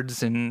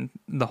keyboards and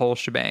the whole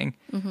shebang.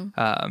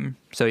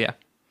 So yeah,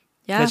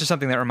 that's just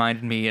something that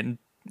reminded me. And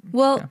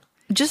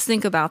just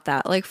think about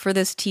that. Like, for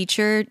this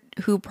teacher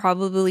who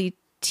probably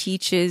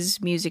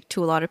teaches music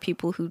to a lot of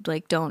people who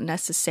like don't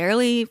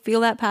necessarily feel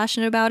that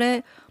passionate about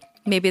it.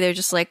 Maybe they're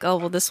just like, oh,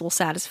 well, this will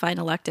satisfy an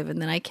elective,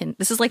 and then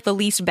this is like the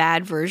least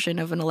bad version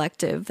of an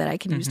elective that I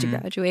can use to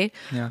graduate.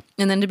 Yeah.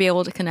 And then to be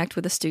able to connect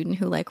with a student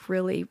who like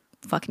really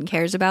fucking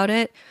cares about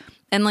it.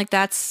 And like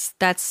that's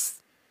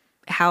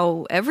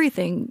how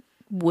everything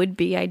would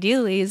be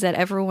ideally, is that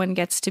everyone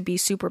gets to be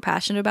super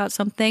passionate about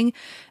something,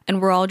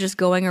 and we're all just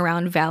going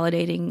around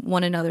validating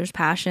one another's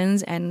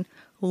passions and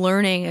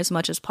learning as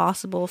much as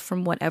possible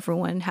from what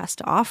everyone has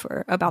to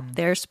offer about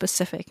their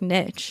specific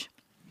niche.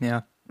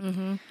 Yeah.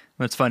 Mm-hmm.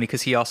 Well, it's funny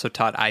because he also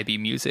taught IB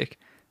music,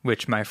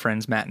 which my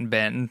friends Matt and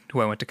Ben, who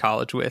I went to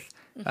college with,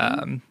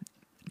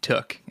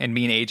 took. And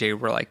me and AJ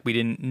were like, we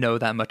didn't know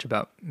that much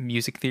about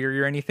music theory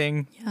or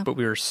anything, but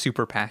we were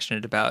super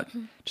passionate about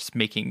just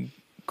making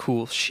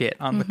cool shit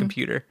on the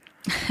computer.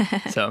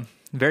 So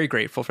very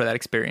grateful for that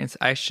experience.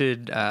 I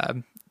should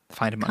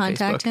find him on Facebook.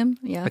 Contact him.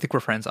 Yeah, I think we're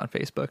friends on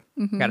Facebook.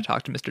 Got to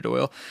talk to Mr.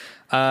 Doyle.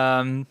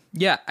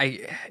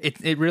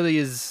 It really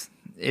is.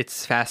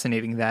 It's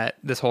fascinating that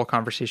this whole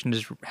conversation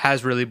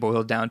has really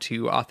boiled down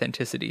to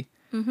authenticity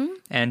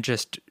and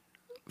just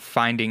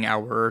finding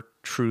our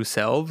true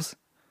selves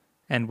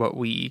and what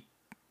we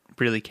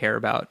really care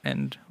about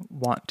and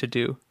want to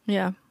do.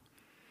 Yeah.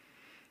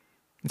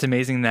 It's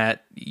amazing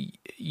that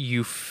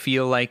you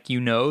feel like you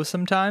know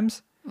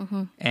sometimes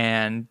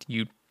and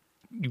you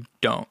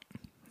don't.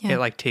 Yeah. It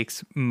like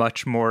takes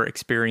much more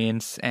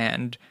experience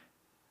and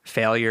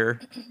failure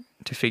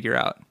to figure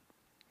out.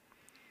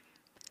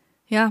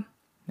 Yeah.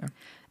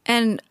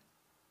 And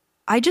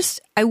I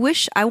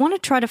want to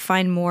try to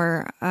find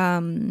more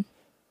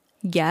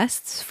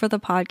guests for the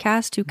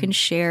podcast who can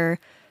share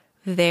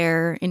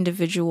their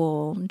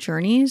individual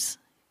journeys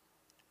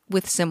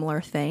with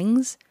similar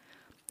things,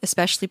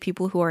 especially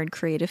people who are in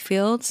creative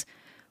fields.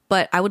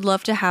 But I would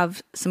love to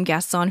have some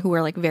guests on who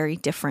are like very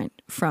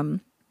different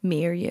from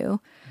me or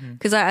you.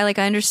 Because I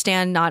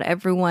understand not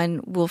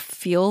everyone will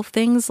feel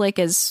things like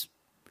as,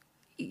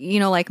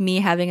 like me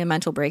having a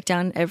mental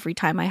breakdown every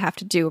time I have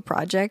to do a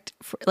project.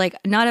 Like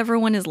not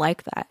everyone is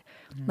like that.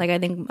 Like I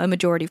think a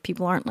majority of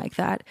people aren't like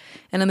that.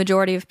 And the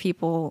majority of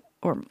people,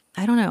 or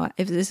I don't know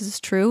if this is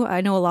true,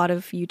 I know a lot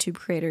of YouTube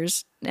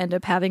creators end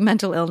up having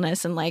mental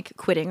illness and like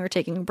quitting or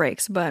taking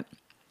breaks. But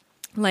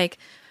like,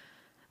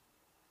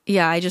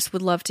 yeah, I just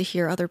would love to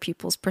hear other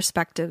people's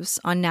perspectives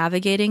on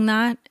navigating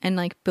that and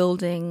like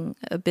building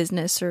a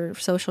business or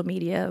social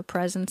media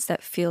presence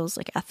that feels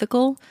like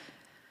ethical.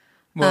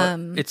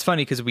 Well, it's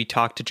funny because we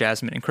talked to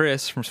Jasmine and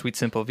Chris from Sweet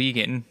Simple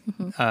Vegan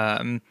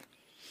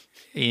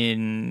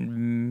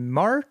in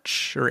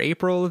March or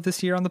April of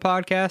this year on the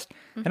podcast.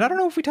 And I don't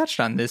know if we touched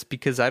on this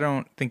because I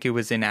don't think it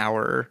was in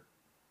our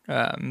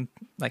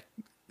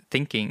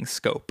thinking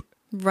scope.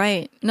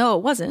 Right. No,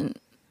 it wasn't.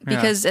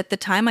 Because at the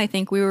time, I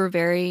think we were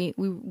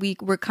we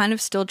were kind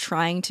of still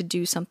trying to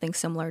do something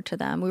similar to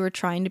them. We were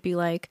trying to be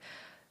like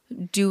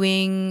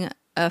doing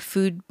a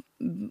food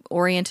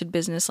oriented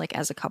business like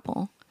as a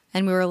couple.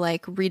 And we were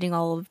like reading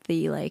all of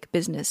the like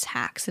business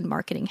hacks and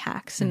marketing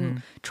hacks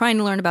and trying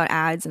to learn about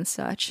ads and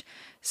such.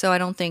 So I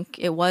don't think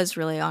it was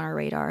really on our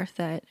radar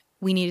that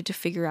we needed to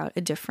figure out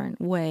a different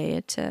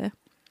way to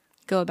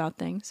go about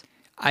things.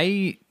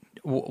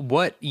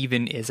 What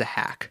even is a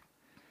hack?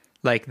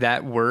 Like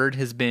that word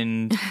has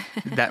been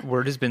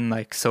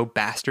like so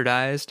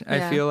bastardized,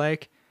 I feel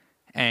like,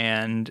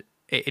 and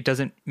it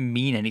doesn't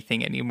mean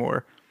anything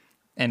anymore.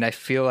 And I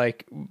feel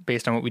like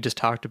based on what we just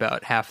talked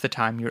about, half the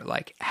time you're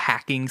like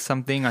hacking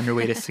something on your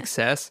way to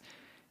success.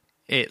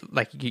 It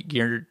like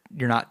you're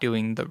not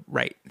doing the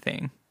right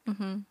thing.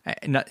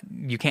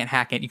 You can't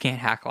hack it. You can't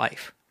hack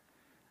life,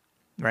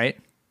 right?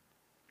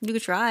 You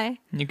could try.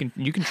 You can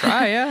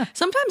try, yeah.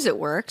 Sometimes it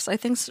works. I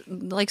think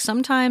like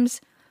sometimes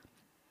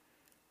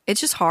it's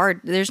just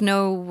hard. There's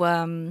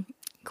no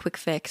quick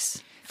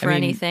fix for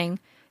anything.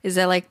 Is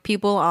that like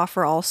people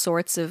offer all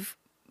sorts of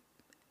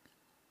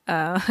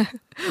well,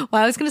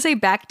 I was going to say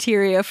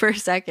bacteria for a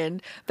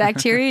second.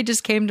 Bacteria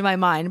just came to my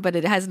mind, but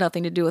it has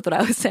nothing to do with what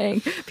I was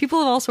saying. People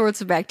have all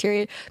sorts of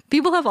bacteria.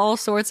 People have all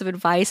sorts of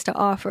advice to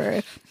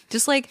offer.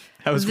 Just like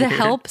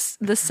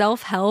the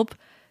self-help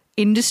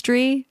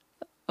industry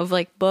of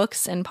like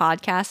books and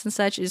podcasts and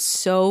such is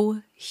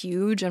so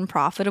huge and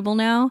profitable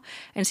now.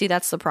 And see,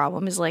 that's the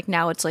problem is like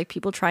now it's like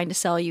people trying to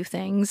sell you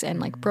things and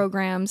like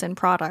programs and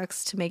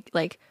products to make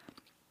like,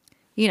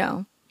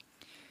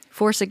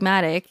 Four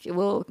Sigmatic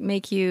will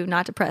make you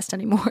not depressed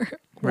anymore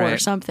or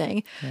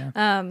something.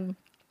 Yeah.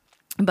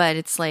 But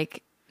it's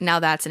like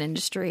now that's an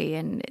industry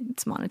and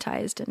it's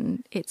monetized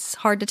and it's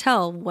hard to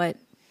tell what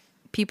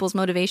people's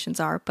motivations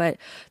are. But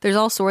there's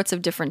all sorts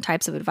of different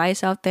types of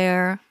advice out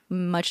there.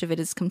 Much of it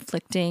is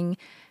conflicting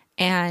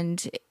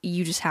and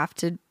you just have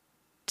to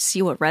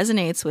see what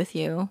resonates with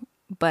you.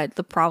 But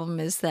the problem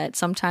is that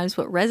sometimes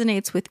what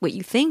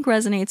you think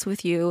resonates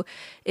with you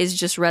is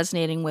just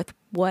resonating with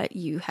what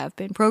you have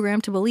been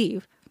programmed to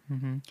believe.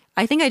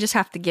 I think I just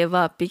have to give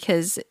up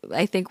because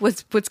I think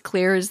what's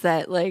clear is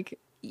that like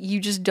you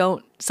just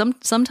don't.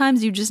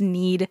 Sometimes you just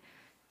need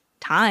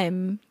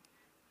time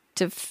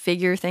to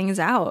figure things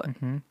out.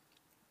 You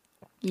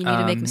need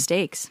to make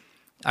mistakes.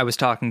 I was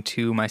talking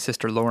to my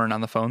sister Lauren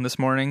on the phone this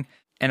morning.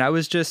 And I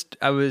was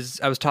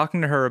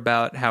talking to her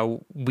about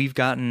how we've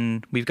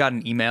gotten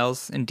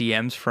emails and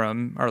DMs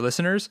from our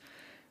listeners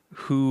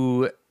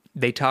who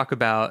they talk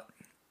about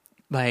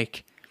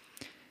like,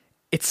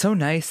 it's so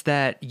nice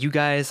that you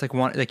guys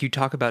you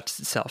talk about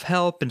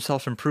self-help and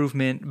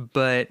self-improvement,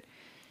 but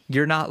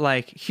you're not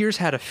like, here's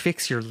how to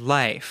fix your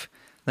life.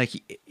 Like,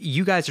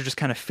 you guys are just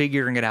kind of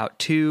figuring it out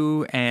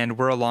too, and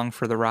we're along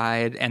for the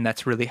ride, and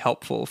that's really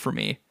helpful for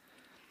me.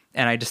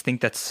 And I just think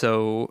that's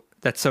so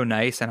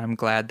nice, and I'm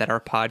glad that our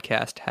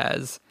podcast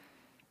has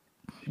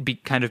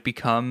kind of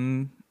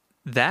become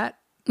that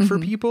for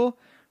people,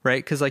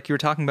 right? Because like you were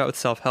talking about with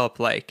self-help,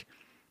 like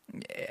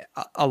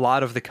a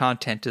lot of the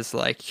content is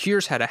like,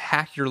 here's how to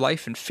hack your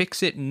life and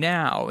fix it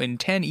now in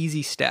 10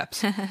 easy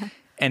steps.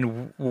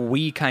 And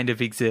we kind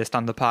of exist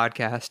on the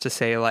podcast to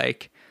say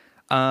like,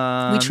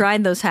 we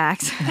tried those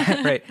hacks.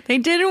 Right. They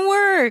didn't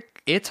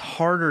work. It's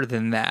harder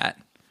than that.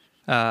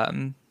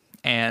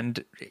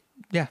 And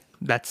yeah,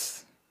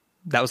 that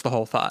was the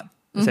whole thought.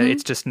 So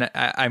it's just,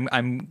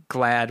 I'm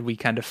glad we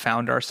kind of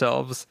found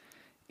ourselves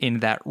in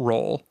that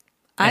role,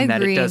 and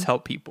that it does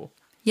help people.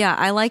 Yeah,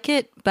 I like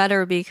it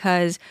better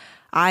because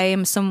I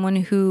am someone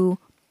who,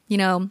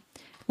 a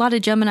lot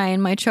of Gemini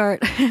in my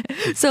chart.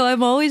 So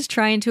I'm always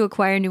trying to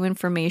acquire new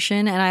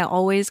information, and I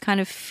always kind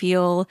of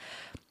feel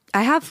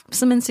I have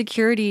some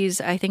insecurities,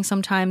 I think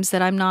sometimes,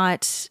 that I'm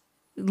not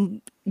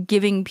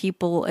giving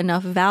people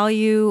enough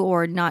value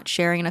or not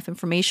sharing enough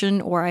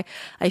information, or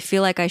I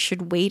feel like I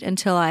should wait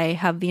until I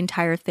have the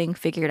entire thing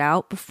figured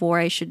out before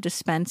I should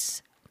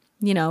dispense,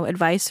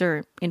 advice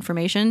or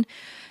information.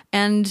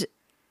 And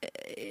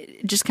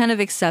just kind of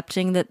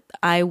accepting that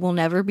I will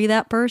never be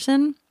that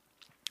person,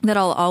 that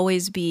I'll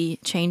always be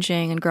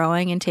changing and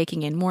growing and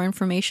taking in more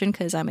information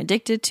because I'm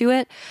addicted to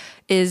it,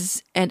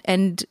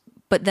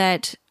 but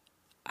that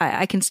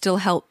I can still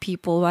help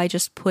people by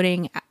just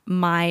putting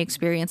my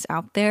experience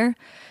out there.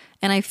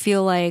 And I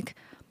feel like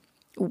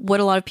what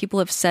a lot of people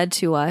have said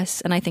to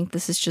us, and I think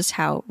this is just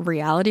how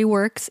reality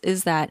works,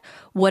 is that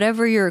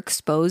whatever you're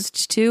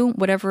exposed to,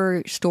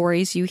 whatever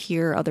stories you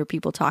hear other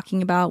people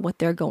talking about, what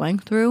they're going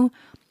through,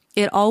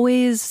 it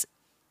always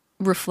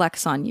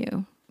reflects on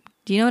you.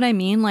 Do you know what I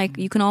mean? Like,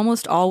 you can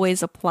almost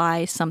always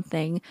apply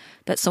something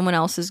that someone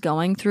else is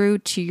going through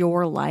to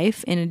your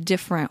life in a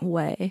different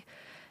way.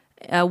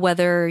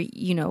 Whether,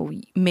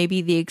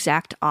 maybe the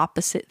exact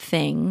opposite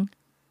thing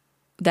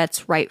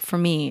that's right for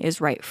me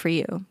is right for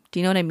you. Do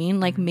you know what I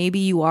mean? Like, maybe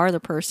you are the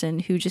person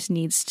who just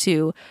needs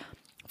to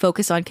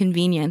focus on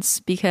convenience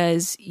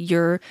because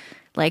you're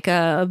like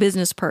a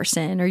business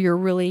person, or you're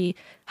really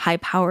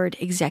high-powered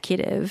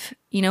executive.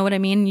 You know what I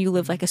mean? You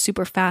live like a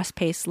super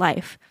fast-paced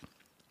life.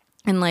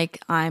 And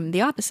like, I'm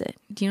the opposite.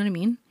 Do you know what I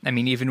mean? I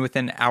mean, even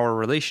within our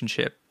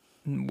relationship,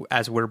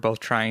 as we're both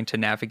trying to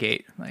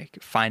navigate like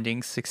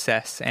finding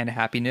success and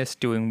happiness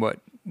doing what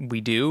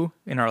we do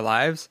in our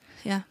lives,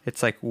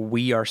 it's like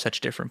we are such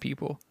different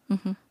people.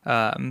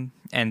 And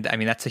I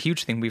mean, that's a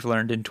huge thing we've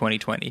learned in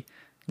 2020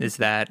 is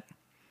that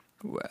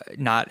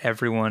not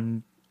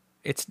everyone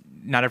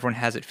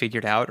has it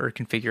figured out or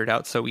can figure it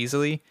out so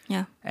easily.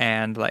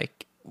 And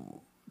like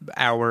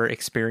our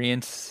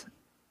experience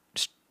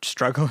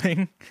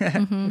struggling,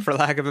 for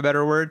lack of a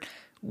better word,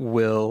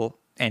 will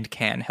and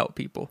can help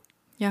people.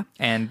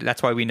 And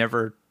that's why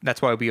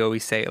we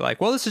always say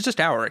like, well, this is just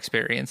our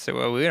experience.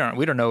 So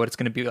we don't know what it's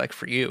going to be like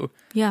for you.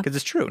 Because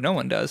it's true. No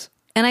one does.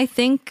 And I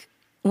think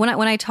when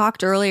I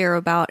talked earlier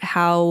about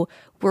how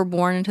we're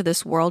born into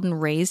this world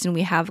and raised, and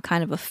we have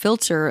kind of a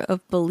filter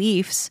of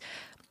beliefs,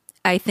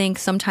 I think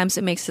sometimes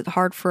it makes it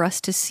hard for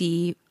us to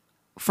see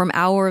from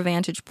our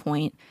vantage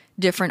point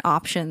different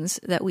options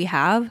that we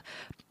have.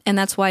 And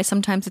that's why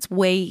sometimes it's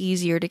way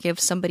easier to give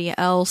somebody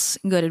else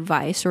good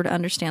advice, or to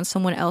understand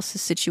someone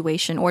else's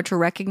situation, or to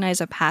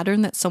recognize a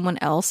pattern that someone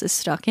else is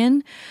stuck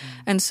in.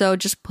 And so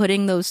just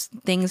putting those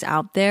things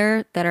out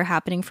there that are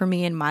happening for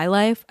me in my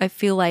life, I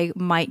feel like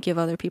might give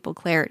other people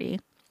clarity.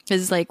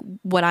 Because like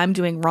what I'm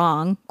doing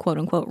wrong, quote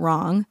unquote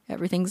wrong,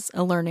 everything's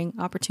a learning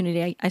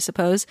opportunity, I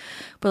suppose.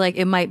 But like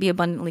it might be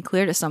abundantly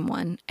clear to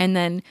someone. And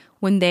then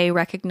when they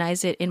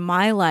recognize it in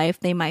my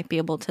life, they might be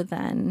able to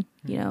then,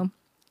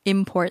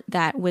 import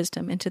that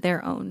wisdom into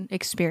their own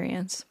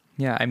experience.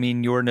 Yeah, I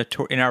mean, you're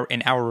in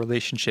our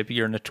relationship,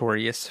 you're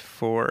notorious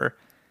for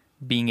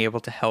being able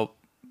to help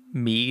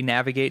me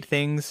navigate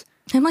things.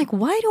 I'm like,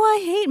 why do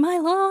I hate my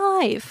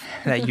life?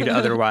 That you'd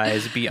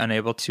otherwise be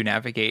unable to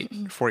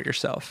navigate for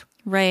yourself.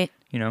 Right.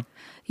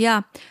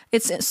 Yeah.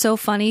 It's so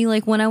funny.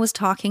 Like when I was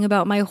talking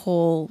about my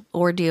whole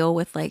ordeal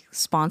with like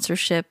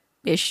sponsorship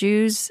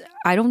issues,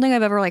 I don't think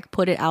I've ever like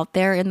put it out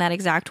there in that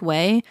exact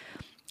way.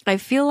 I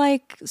feel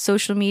like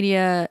social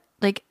media,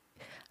 like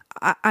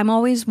I'm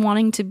always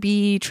wanting to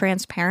be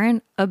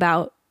transparent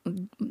about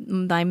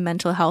my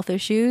mental health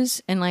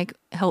issues and like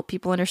help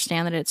people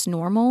understand that it's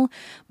normal.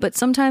 But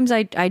sometimes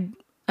I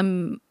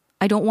don't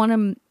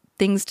want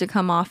things to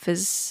come off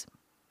as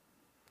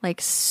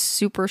like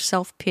super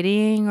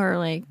self-pitying or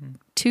like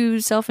too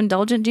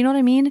self-indulgent. Do you know what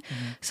I mean?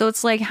 So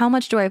it's like, how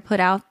much do I put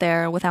out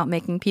there without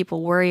making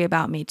people worry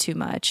about me too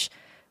much?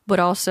 But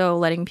also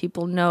letting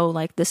people know,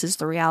 like, this is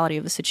the reality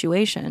of the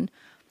situation.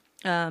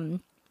 So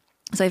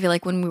I feel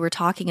like when we were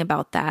talking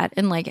about that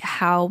and, like,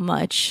 how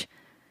much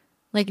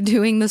Like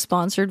doing the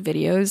sponsored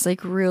videos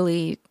like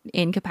really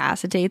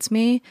incapacitates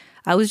me.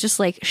 I was just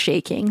like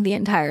shaking the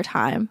entire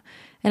time.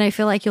 And I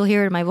feel like you'll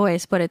hear it in my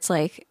voice, but it's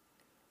like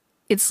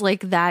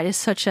that is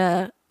such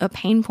a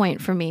pain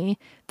point for me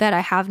that I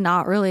have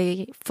not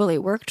really fully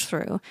worked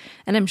through.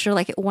 And I'm sure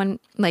like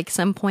at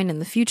some point in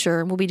the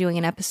future, we'll be doing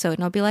an episode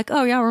and I'll be like,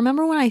 oh yeah,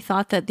 remember when I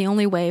thought that the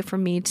only way for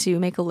me to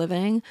make a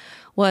living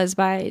was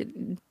by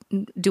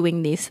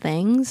doing these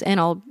things? And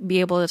I'll be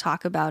able to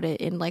talk about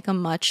it in like a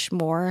much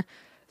more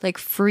like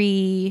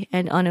free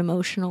and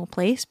unemotional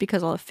place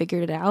because I'll have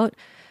figured it out.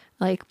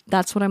 Like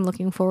that's what I'm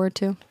looking forward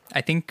to.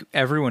 I think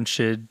everyone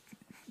should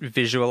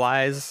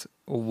visualize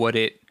what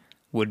it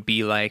would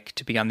be like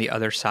to be on the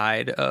other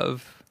side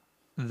of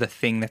the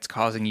thing that's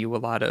causing you a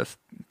lot of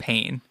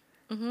pain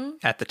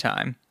at the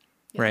time,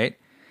 right?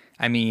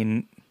 I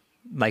mean,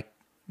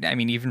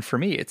 even for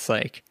me, it's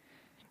like,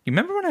 you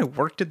remember when I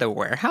worked at the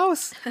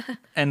warehouse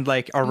and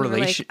like our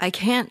relation? Like, I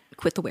can't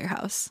quit the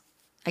warehouse.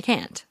 I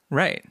can't.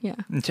 Right. Yeah.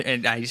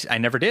 And I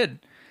never did.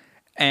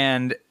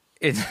 And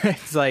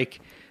it's like,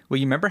 well,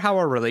 you remember how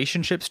our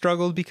relationship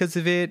struggled because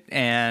of it?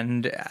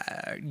 And,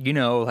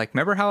 like,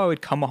 remember how I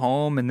would come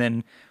home and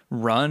then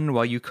run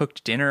while you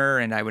cooked dinner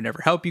and I would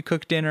never help you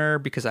cook dinner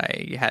because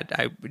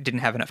I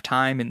didn't have enough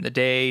time in the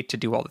day to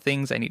do all the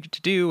things I needed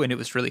to do. And it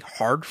was really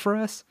hard for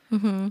us.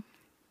 Mm-hmm.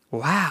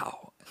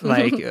 Wow.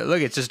 Like,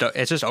 look, it's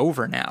just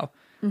over now.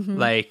 Mm-hmm.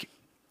 Like,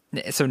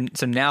 so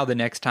now the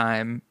next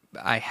time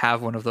I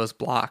have one of those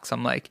blocks,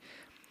 I'm like,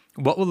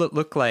 what will it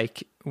look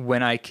like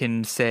when I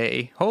can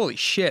say, holy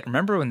shit,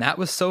 remember when that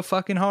was so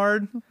fucking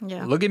hard?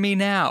 Yeah. Look at me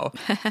now.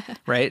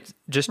 Right?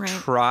 Just Right.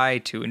 try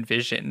to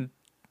envision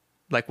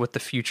like what the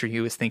future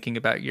you is thinking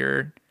about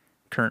your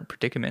current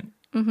predicament.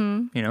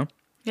 Mm-hmm. You know?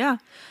 Yeah.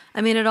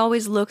 I mean, it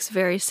always looks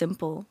very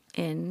simple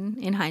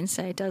in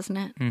hindsight, doesn't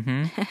it?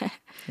 Mm-hmm.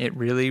 It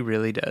really,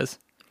 really does.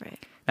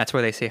 Right. That's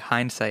why they say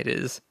hindsight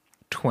is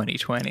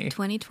 2020.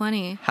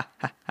 2020.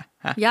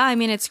 Yeah, I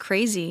mean, it's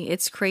crazy.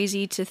 It's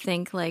crazy to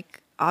think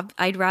like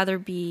I'd rather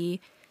be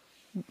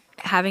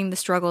having the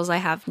struggles I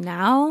have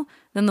now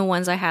than the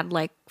ones I had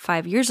like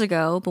 5 years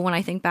ago. But when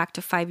I think back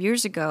to 5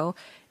 years ago,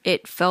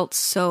 it felt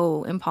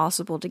so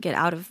impossible to get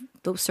out of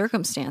those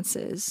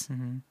circumstances.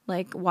 Mm-hmm.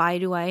 Like, why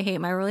do I hate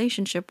my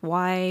relationship? Am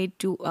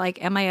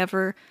I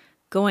ever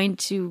going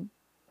to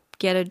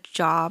get a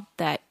job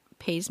that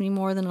pays me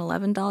more than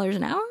 $11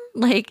 an hour?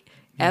 Like,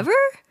 ever?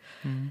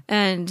 Mm-hmm.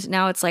 And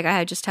now it's like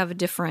I just have a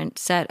different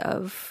set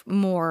of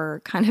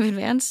more kind of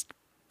advanced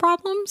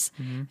problems.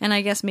 Mm-hmm. And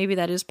I guess maybe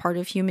that is part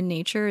of human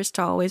nature, is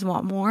to always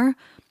want more.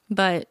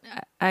 But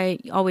I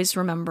always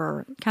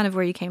remember kind of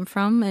where you came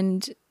from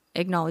and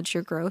acknowledge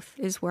your growth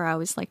is where I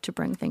always like to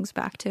bring things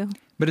back to.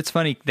 But it's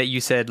funny that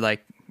you said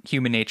like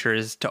human nature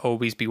is to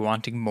always be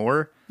wanting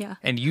more. Yeah.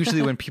 And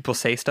usually when people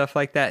say stuff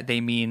like that,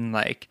 they mean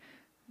like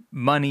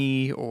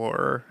money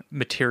or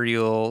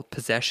material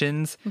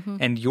possessions. Mm-hmm.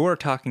 And you're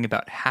talking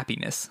about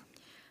happiness.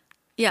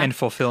 Yeah. And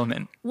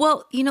fulfillment.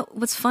 Well, you know,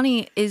 what's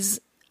funny is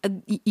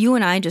you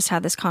and I just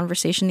had this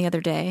conversation the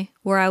other day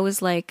where I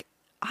was like,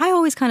 I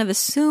always kind of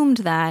assumed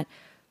that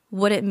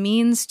what it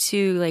means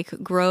to like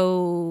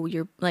grow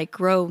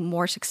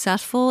more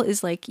successful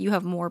is like you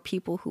have more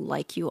people who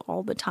like you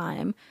all the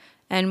time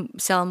and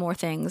sell more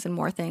things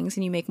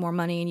and you make more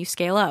money and you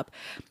scale up.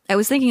 I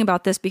was thinking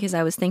about this because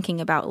I was thinking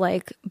about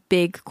like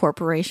big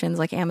corporations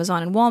like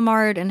Amazon and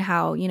Walmart and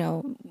how, you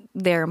know,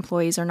 their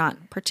employees are not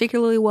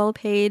particularly well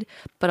paid,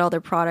 but all their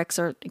products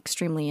are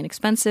extremely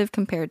inexpensive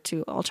compared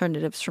to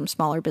alternatives from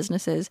smaller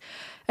businesses,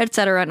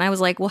 etc. And I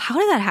was like, well, how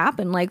did that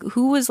happen? Like,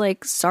 who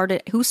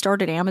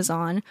started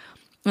Amazon?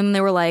 And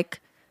they were like,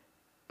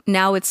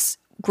 now it's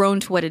grown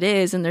to what it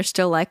is, and they're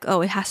still like,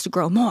 oh, it has to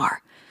grow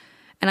more.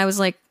 And I was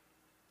like,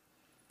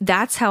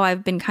 that's how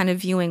I've been kind of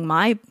viewing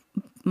my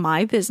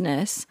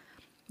business.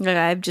 Like,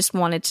 I've just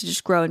wanted to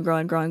just grow and grow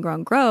and grow and grow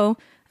and grow.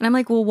 And I'm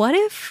like, well, what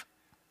if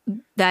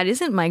that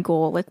isn't my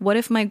goal? Like, what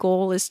if my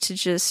goal is to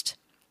just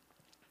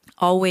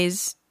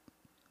always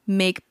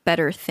make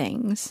better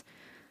things,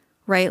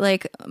 right?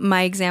 Like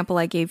my example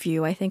I gave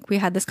you, I think we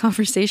had this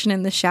conversation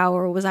in the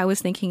shower, was I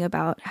was thinking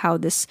about how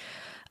this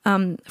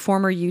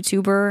former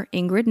YouTuber,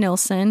 Ingrid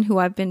Nilsson, who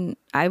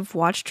I've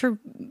watched her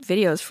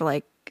videos for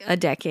like a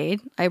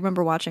decade. I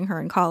remember watching her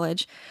in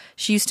college.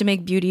 She used to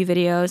make beauty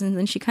videos, and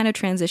then she kind of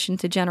transitioned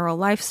to general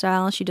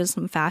lifestyle. She does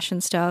some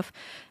fashion stuff.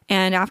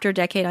 And after a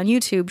decade on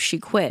YouTube, she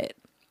quit.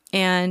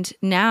 And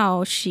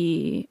now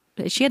she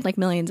had like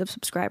millions of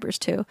subscribers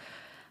too.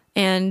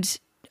 And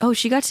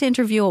she got to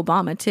interview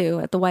Obama too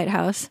at the White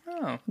House.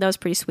 Oh. That was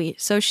pretty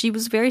sweet. So she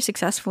was very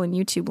successful in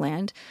YouTube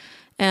land.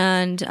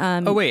 And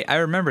oh wait, I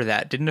remember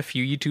that. Didn't a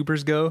few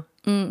YouTubers go?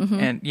 Mm-hmm.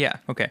 And yeah,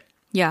 okay.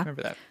 Yeah. I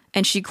remember that.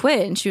 And she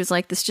quit, and she was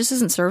like, this just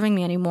isn't serving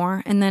me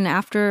anymore. And then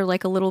after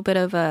like a little bit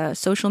of a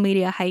social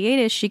media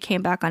hiatus, she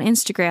came back on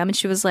Instagram and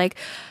she was like,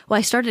 well,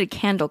 I started a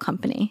candle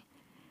company.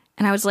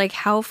 And I was like,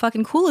 how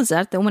fucking cool is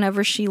that? That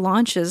whenever she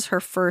launches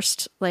her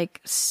first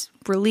like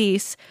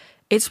release,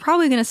 it's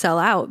probably going to sell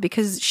out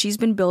because she's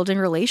been building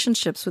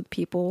relationships with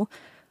people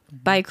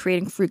by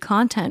creating free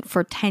content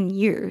for 10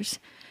 years.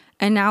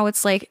 And now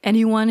it's like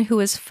anyone who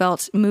has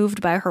felt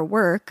moved by her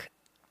work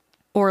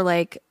or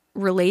like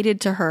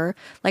related to her,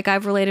 like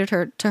I've related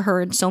her to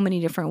her in so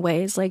many different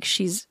ways. Like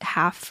she's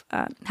half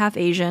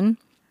Asian,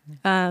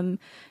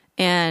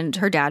 and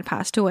her dad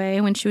passed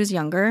away when she was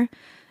younger.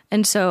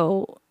 And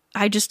so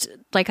I just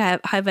like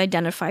I've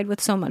identified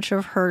with so much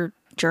of her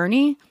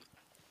journey.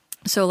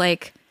 So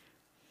like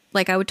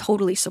I would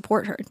totally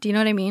support her. Do you know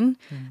what I mean?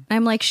 And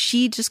I'm like,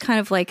 she just kind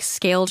of like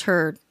scaled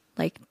her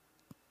like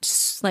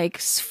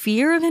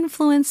sphere of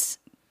influence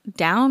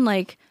down,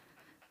 like,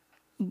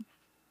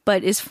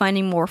 but is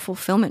finding more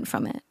fulfillment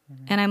from it.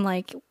 And I'm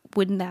like,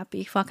 wouldn't that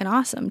be fucking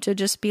awesome to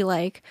just be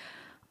like,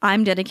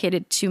 I'm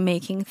dedicated to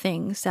making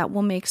things that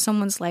will make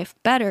someone's life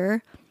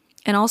better.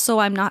 And also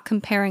I'm not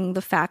comparing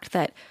the fact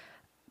that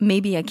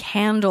maybe a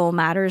candle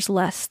matters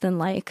less than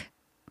like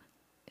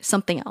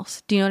something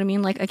else. Do you know what I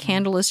mean? Like a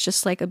candle is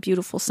just like a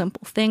beautiful,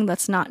 simple thing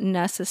that's not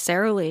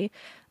necessarily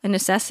a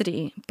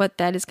necessity, but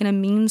that is going to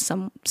mean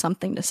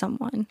something to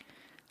someone.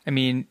 I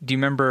mean, do you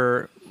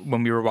remember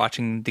when we were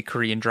watching the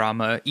Korean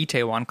drama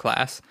Itaewon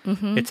Class?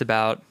 It's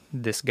about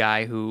this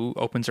guy who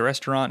opens a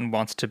restaurant and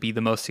wants to be the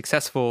most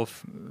successful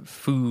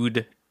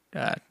food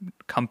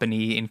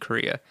company in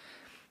Korea.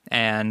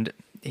 And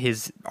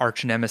his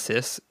arch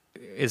nemesis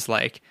is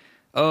like,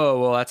 oh,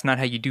 well, that's not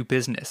how you do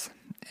business.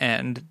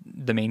 And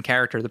the main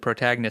character, the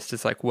protagonist,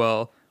 is like,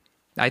 well,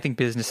 I think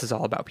business is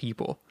all about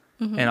people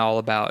and all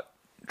about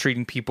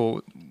treating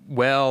people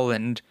well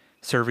and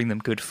serving them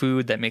good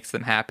food that makes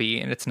them happy.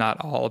 And it's not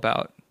all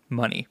about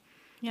money.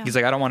 Yeah. He's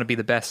like, I don't want to be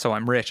the best, so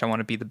I'm rich. I want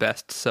to be the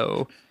best,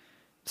 so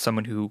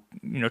someone who,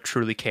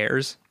 truly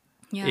cares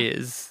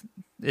is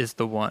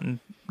the one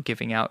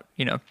giving out,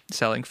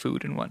 selling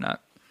food and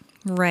whatnot.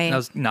 Right. That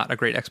was not a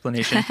great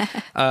explanation.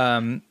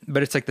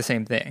 But it's like the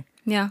same thing.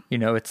 Yeah.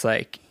 It's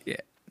like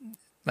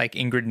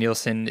Ingrid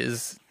Nielsen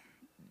is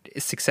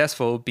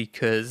successful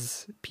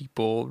because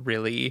people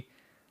really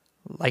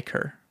like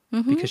her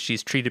because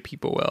she's treated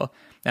people well.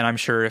 And I'm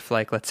sure if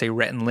let's say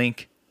Rhett and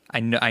Link, I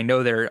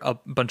know there are a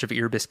bunch of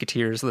ear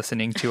biscuiteers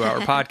listening to our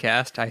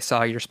podcast. I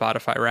saw your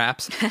Spotify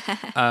raps.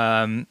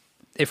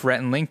 If Rhett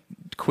and Link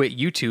quit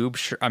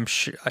YouTube, I'm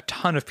sure a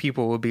ton of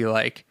people will be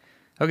like,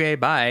 okay,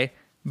 bye.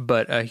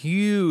 But a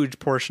huge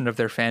portion of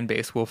their fan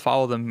base will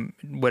follow them,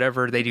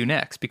 whatever they do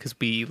next, because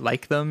we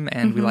like them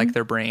and we like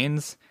their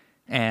brains.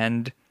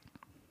 And,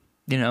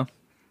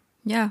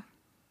 yeah,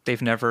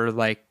 they've never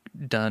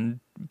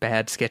done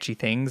bad, sketchy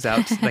things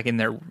out in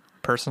their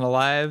personal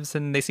lives,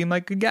 and they seem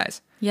like good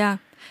guys. Yeah.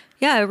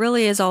 Yeah, it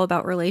really is all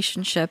about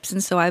relationships.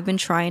 And so I've been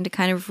trying to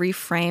kind of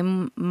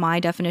reframe my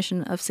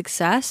definition of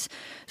success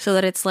so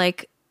that it's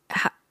like,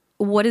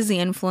 what is the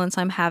influence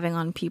I'm having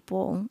on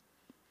people?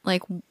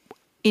 Like,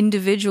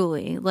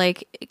 individually,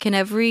 can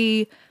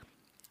every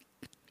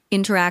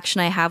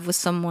interaction I have with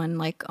someone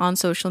on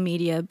social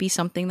media be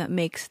something that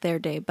makes their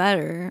day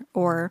better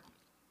or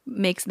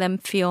makes them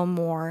feel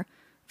more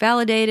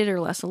validated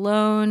or less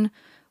alone,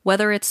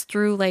 whether it's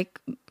through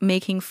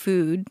making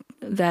food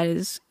that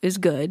is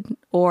good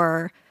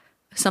or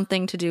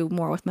something to do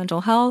more with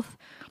mental health.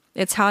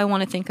 It's how I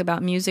want to think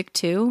about music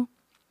too.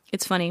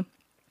 It's funny,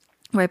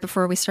 right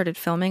before we started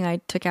filming,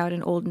 I took out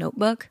an old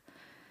notebook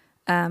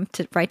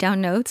to write down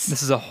notes.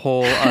 This is a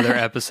whole other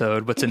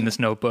episode. What's in this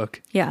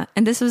notebook? Yeah.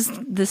 And this is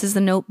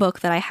the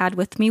notebook that I had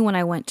with me when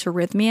I went to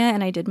Rhythmia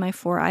and I did my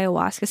 4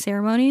 ayahuasca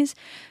ceremonies.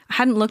 I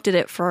hadn't looked at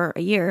it for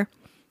a year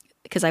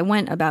because I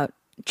went about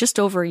just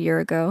over a year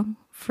ago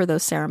for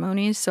those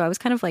ceremonies. So I was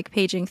kind of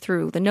paging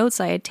through the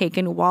notes I had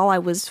taken while I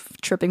was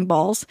tripping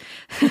balls.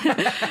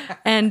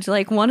 And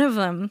one of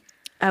them,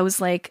 I was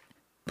like,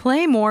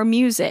 play more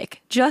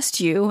music,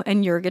 just you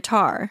and your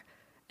guitar.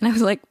 And I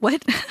was like,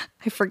 what?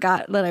 I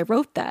forgot that I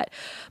wrote that.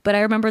 But I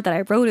remember that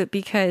I wrote it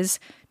because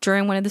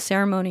during one of the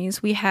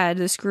ceremonies, we had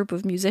this group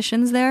of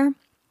musicians there.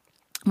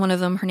 One of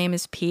them, her name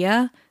is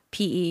Pia,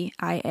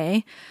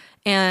 P-E-I-A.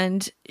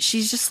 And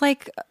she's just a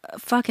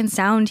fucking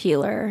sound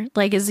healer,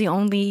 is the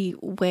only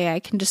way I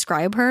can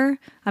describe her.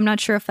 I'm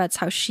not sure if that's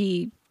how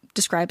she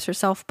describes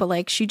herself,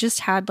 but she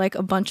just had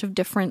a bunch of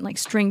different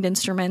stringed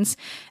instruments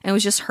and it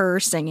was just her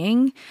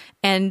singing.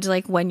 And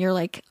when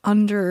you're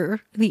under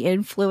the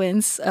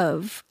influence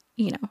of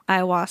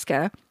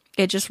ayahuasca,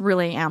 it just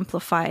really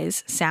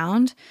amplifies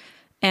sound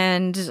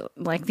and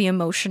the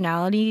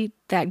emotionality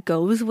that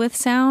goes with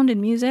sound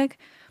and music.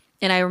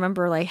 And I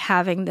remember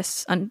having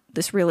this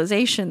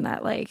realization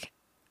that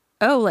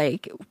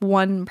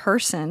one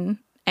person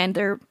and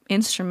their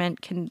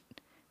instrument can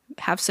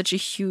have such a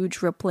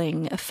huge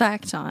rippling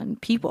effect on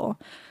people.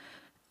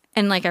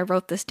 And I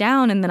wrote this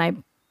down and then I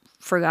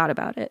forgot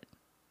about it.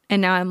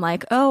 And now I'm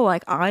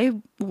I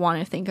want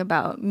to think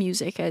about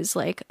music as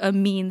a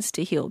means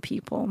to heal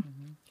people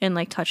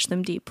and touch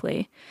them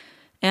deeply.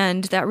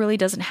 And that really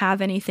doesn't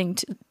have anything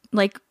to,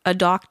 a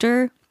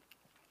doctor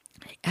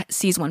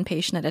sees one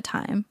patient at a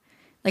time.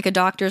 A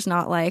doctor's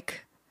not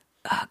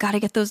oh, gotta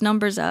get those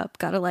numbers up,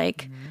 gotta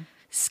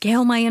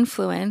scale my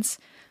influence.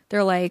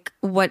 They're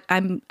what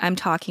I'm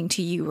talking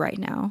to you right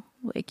now.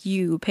 like,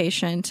 you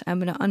patient, I'm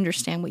going to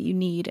understand what you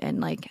need and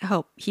like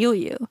help heal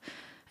you.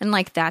 And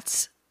like,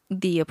 that's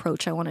the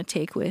approach I want to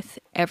take with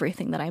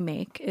everything that I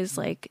make, is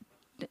like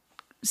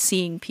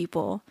seeing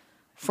people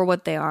for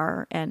what they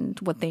are and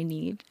what they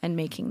need and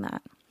making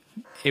that.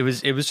 It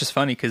was just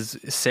funny because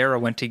Sarah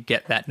went to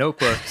get that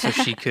notebook so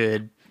she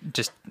could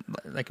just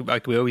like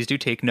we always do,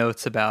 take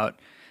notes about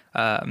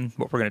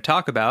what we're going to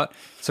talk about,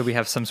 so we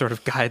have some sort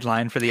of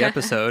guideline for the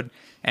episode.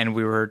 And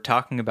we were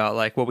talking about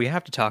like, well, we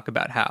have to talk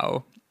about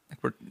how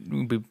like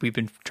we've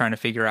been trying to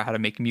figure out how to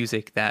make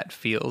music that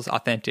feels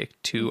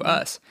authentic to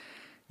us.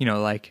 You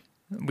know, like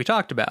we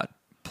talked about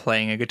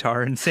playing a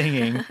guitar and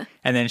singing,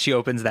 and then she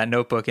opens that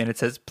notebook and it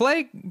says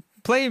play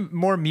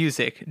more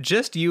music,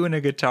 just you and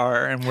a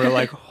guitar, and we're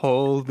like,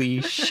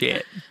 holy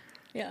shit.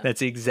 Yeah.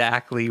 That's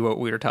exactly what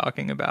we were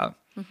talking about.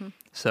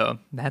 So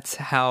that's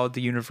how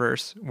the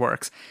universe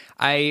works.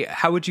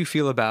 How would you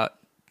feel about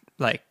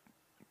like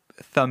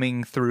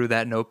thumbing through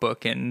that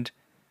notebook and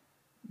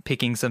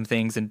picking some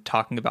things and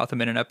talking about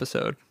them in an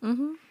episode?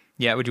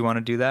 Yeah, would you want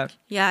to do that?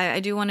 Yeah, I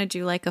do want to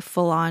do like a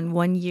full-on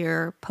 1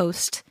 year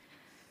post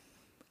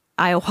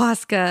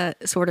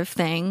ayahuasca sort of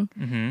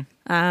thing.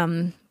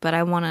 But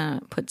I want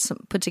to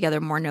put together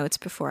more notes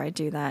before I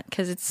do that,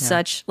 because it's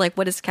such like,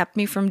 what has kept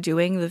me from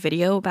doing the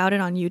video about it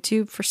on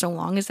YouTube for so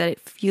long is that it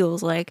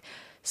feels like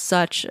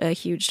such a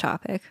huge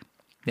topic.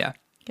 Yeah.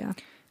 Yeah.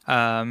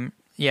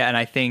 Yeah, and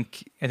I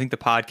think the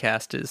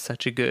podcast is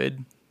such a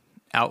good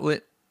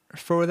outlet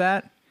for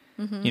that.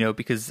 You know,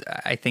 because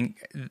I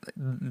think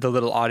the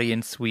little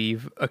audience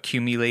we've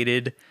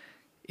accumulated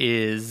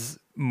is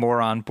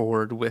more on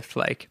board with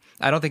like,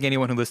 I don't think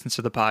anyone who listens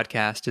to the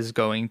podcast is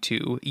going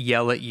to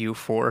yell at you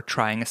for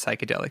trying a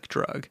psychedelic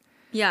drug.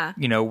 Yeah.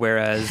 You know,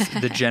 whereas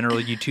the general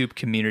YouTube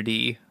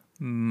community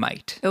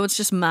might. It was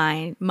just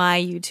my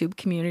YouTube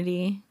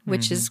community,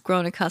 which has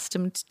grown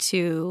accustomed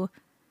to,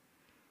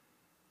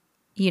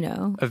 you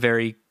know, A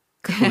very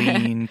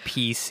clean,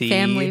 PC.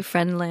 family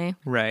friendly.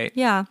 Right.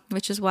 Yeah,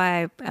 which is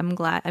why I'm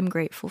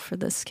grateful for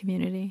this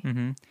community.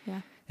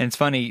 Yeah. And it's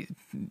funny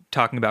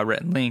talking about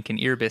Rhett and Link and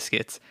Ear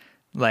Biscuits,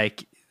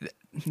 like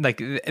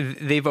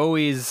they've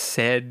always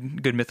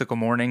said Good Mythical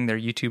Morning, their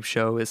YouTube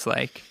show, is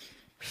like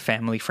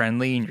family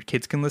friendly and your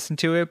kids can listen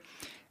to it.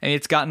 And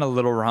it's gotten a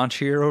little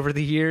raunchier over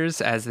the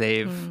years as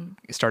they've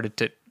started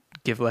to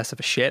give less of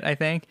a shit, I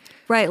think.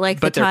 Right,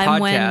 like But the their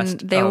time when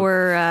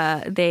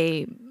podcast-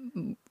 they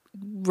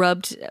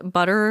rubbed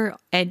butter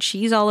and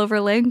cheese all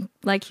over Link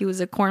like he was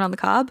a corn on the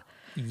cob.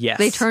 Yes.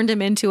 They turned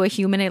him into a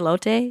human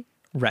elote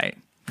Right.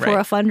 for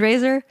a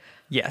fundraiser.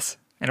 Yes.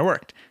 And it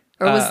worked.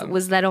 Or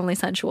was that only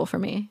sensual for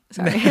me?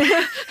 Sorry.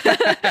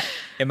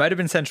 It might have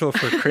been sensual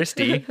for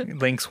Christy,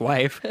 Link's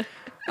wife.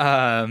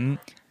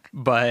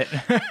 But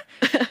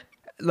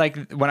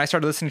like when I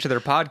started listening to their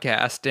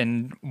podcast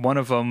and one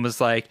of them was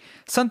like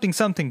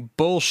something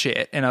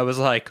bullshit. And I was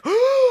like,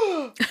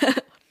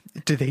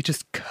 did they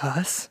just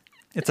cuss?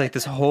 It's like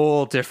this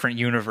whole different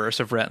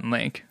universe of Rhett and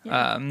Link.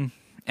 Yeah.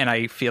 And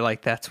I feel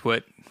like that's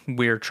what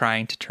we're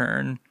trying to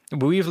turn.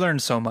 We've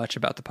learned so much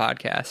about the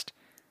podcast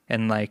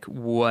and like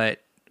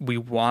what we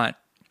want,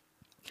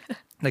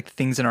 like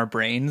things in our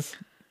brains,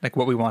 like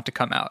what we want to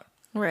come out.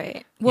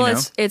 Right. Well, You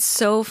know? it's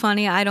so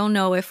funny. I don't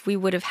know if we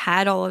would have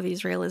had all of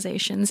these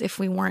realizations if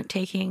we weren't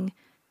taking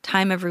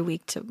time every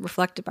week to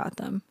reflect about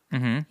them.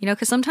 You know,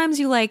 because sometimes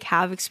you like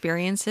have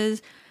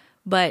experiences,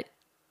 but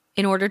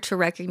in order to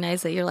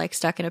recognize that you're like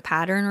stuck in a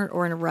pattern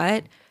or in a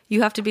rut,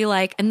 you have to be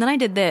like, and then I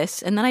did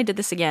this, and then I did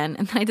this again,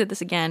 and then I did this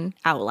again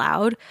out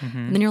loud.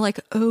 And then you're like,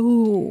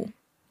 oh.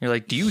 You're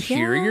like, do you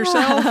hear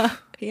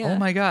yourself? Yeah. Oh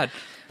my God.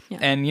 Yeah.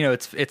 And, you know,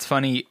 it's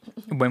funny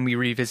when we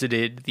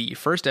revisited the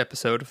first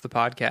episode of the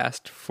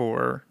podcast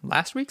for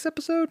last week's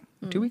episode,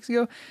 2 weeks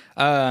ago.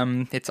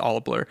 It's all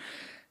a blur.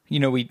 You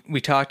know,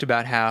 we talked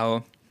about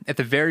how at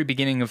the very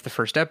beginning of the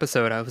first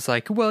episode, I was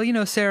like, well, you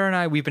know, Sarah and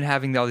I, we've been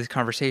having all these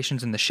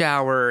conversations in the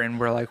shower and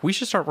we're like, we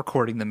should start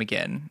recording them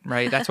again,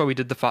 right? That's why we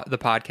did the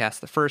podcast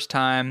the first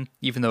time,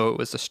 even though it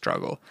was a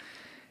struggle.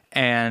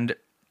 And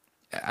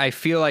I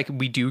feel like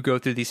we do go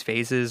through these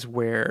phases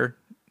where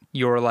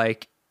you're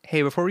like,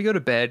 hey, before we go to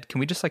bed, can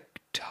we just like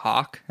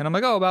talk? And I'm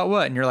like, oh, about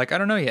what? And you're like, I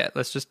don't know yet.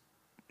 Let's just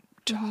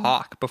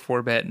talk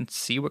before bed and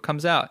see what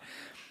comes out.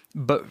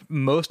 But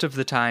most of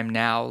the time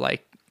now,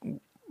 like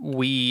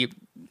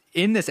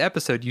in this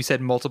episode, you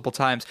said multiple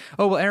times,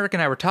 oh, well, Eric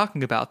and I were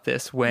talking about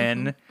this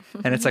when,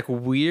 and it's like,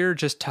 we're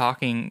just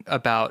talking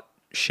about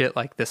shit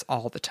like this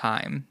all the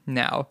time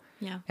now.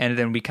 Yeah. And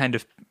then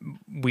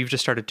we've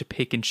just started to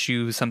pick and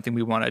choose something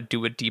we want to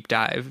do a deep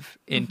dive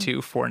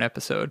into for an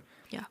episode.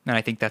 Yeah. And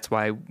I think that's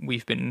why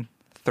we've been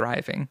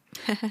thriving.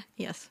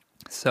 Yes.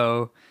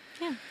 So,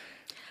 Yeah.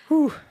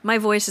 My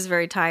voice is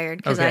very tired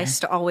because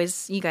Okay.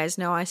 always, you guys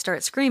know, I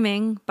start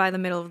screaming by the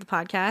middle of the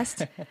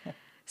podcast.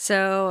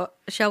 So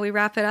Shall we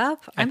wrap it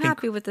up? I'm think-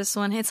 happy with this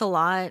one. It's a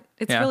lot.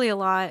 It's Yeah. really a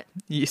lot.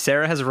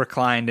 Sarah has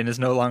reclined and is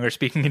no longer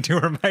speaking into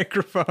her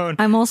microphone.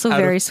 I'm also out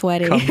very of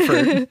sweaty.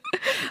 comfort.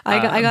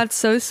 I got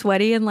so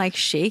sweaty and like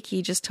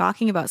shaky just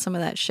talking about some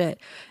of that shit.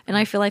 And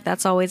I feel like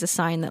that's always a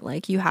sign that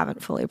like you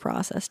haven't fully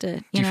processed it.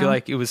 Do you know? feel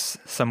like it was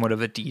somewhat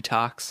of a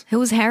detox? It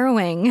was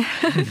harrowing,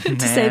 to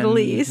say the And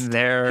least.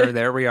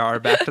 There we are,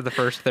 back to the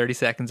first 30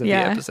 seconds of the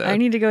episode. I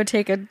need to go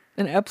take an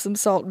Epsom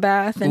salt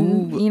bath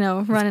and,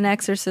 run an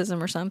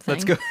exorcism or something.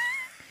 Let's go.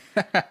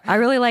 I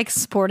really like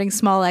supporting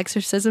small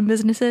exorcism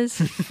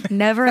businesses.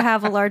 Never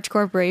have a large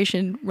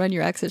corporation run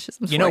your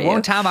exorcisms You know, for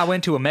one time I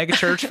went to a mega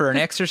church for an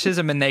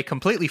exorcism and they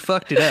completely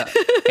fucked it up.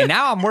 And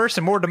now I'm worse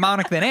and more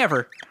demonic than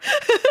ever.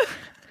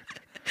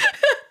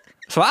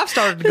 So I've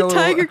started to go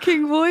Tiger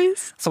King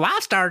voice. So I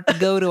started to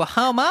go to a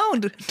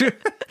home-owned,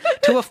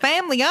 to a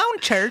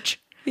family-owned church.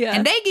 Yeah.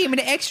 And they gave me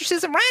the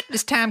exorcism right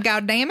this time,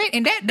 goddammit,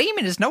 and that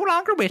demon is no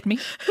longer with me.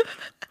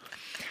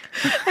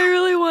 I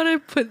really want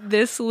to put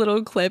this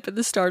little clip at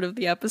the start of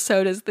the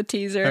episode as the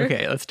teaser.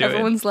 Okay, let's do it.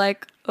 Everyone's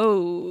like,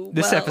 oh,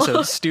 This well.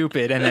 episode's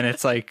stupid, and then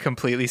it's like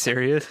completely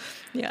serious.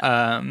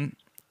 Yeah.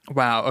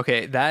 Wow,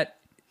 okay,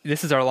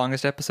 this is our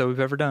longest episode we've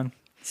ever done.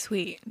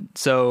 Sweet.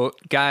 So,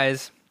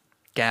 guys,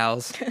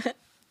 gals,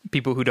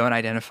 people who don't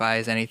identify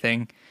as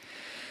anything,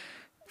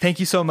 thank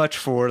you so much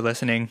for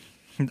listening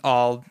to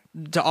all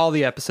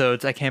the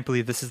episodes. I can't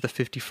believe this is the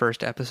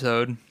 51st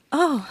episode.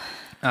 Oh.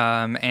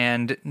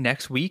 And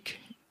next week,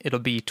 it'll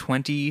be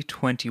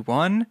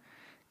 2021,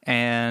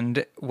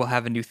 and we'll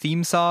have a new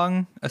theme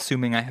song,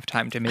 assuming I have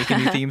time to make a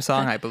new theme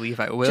song. I believe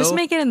I will. Just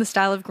make it in the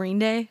style of Green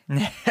Day.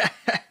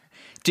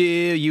 Do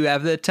you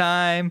have the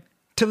time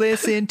to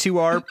listen to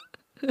our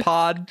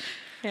pod?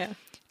 Yeah.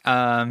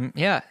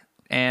 Yeah.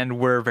 And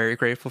we're very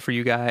grateful for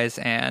you guys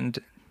and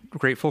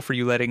grateful for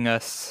you letting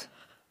us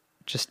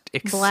just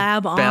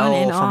Blab on expel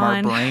and from on.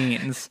 our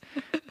brains.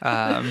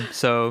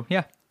 So,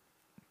 yeah.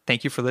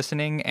 Thank you for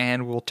listening,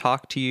 and we'll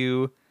talk to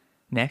you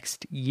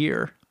next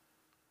year.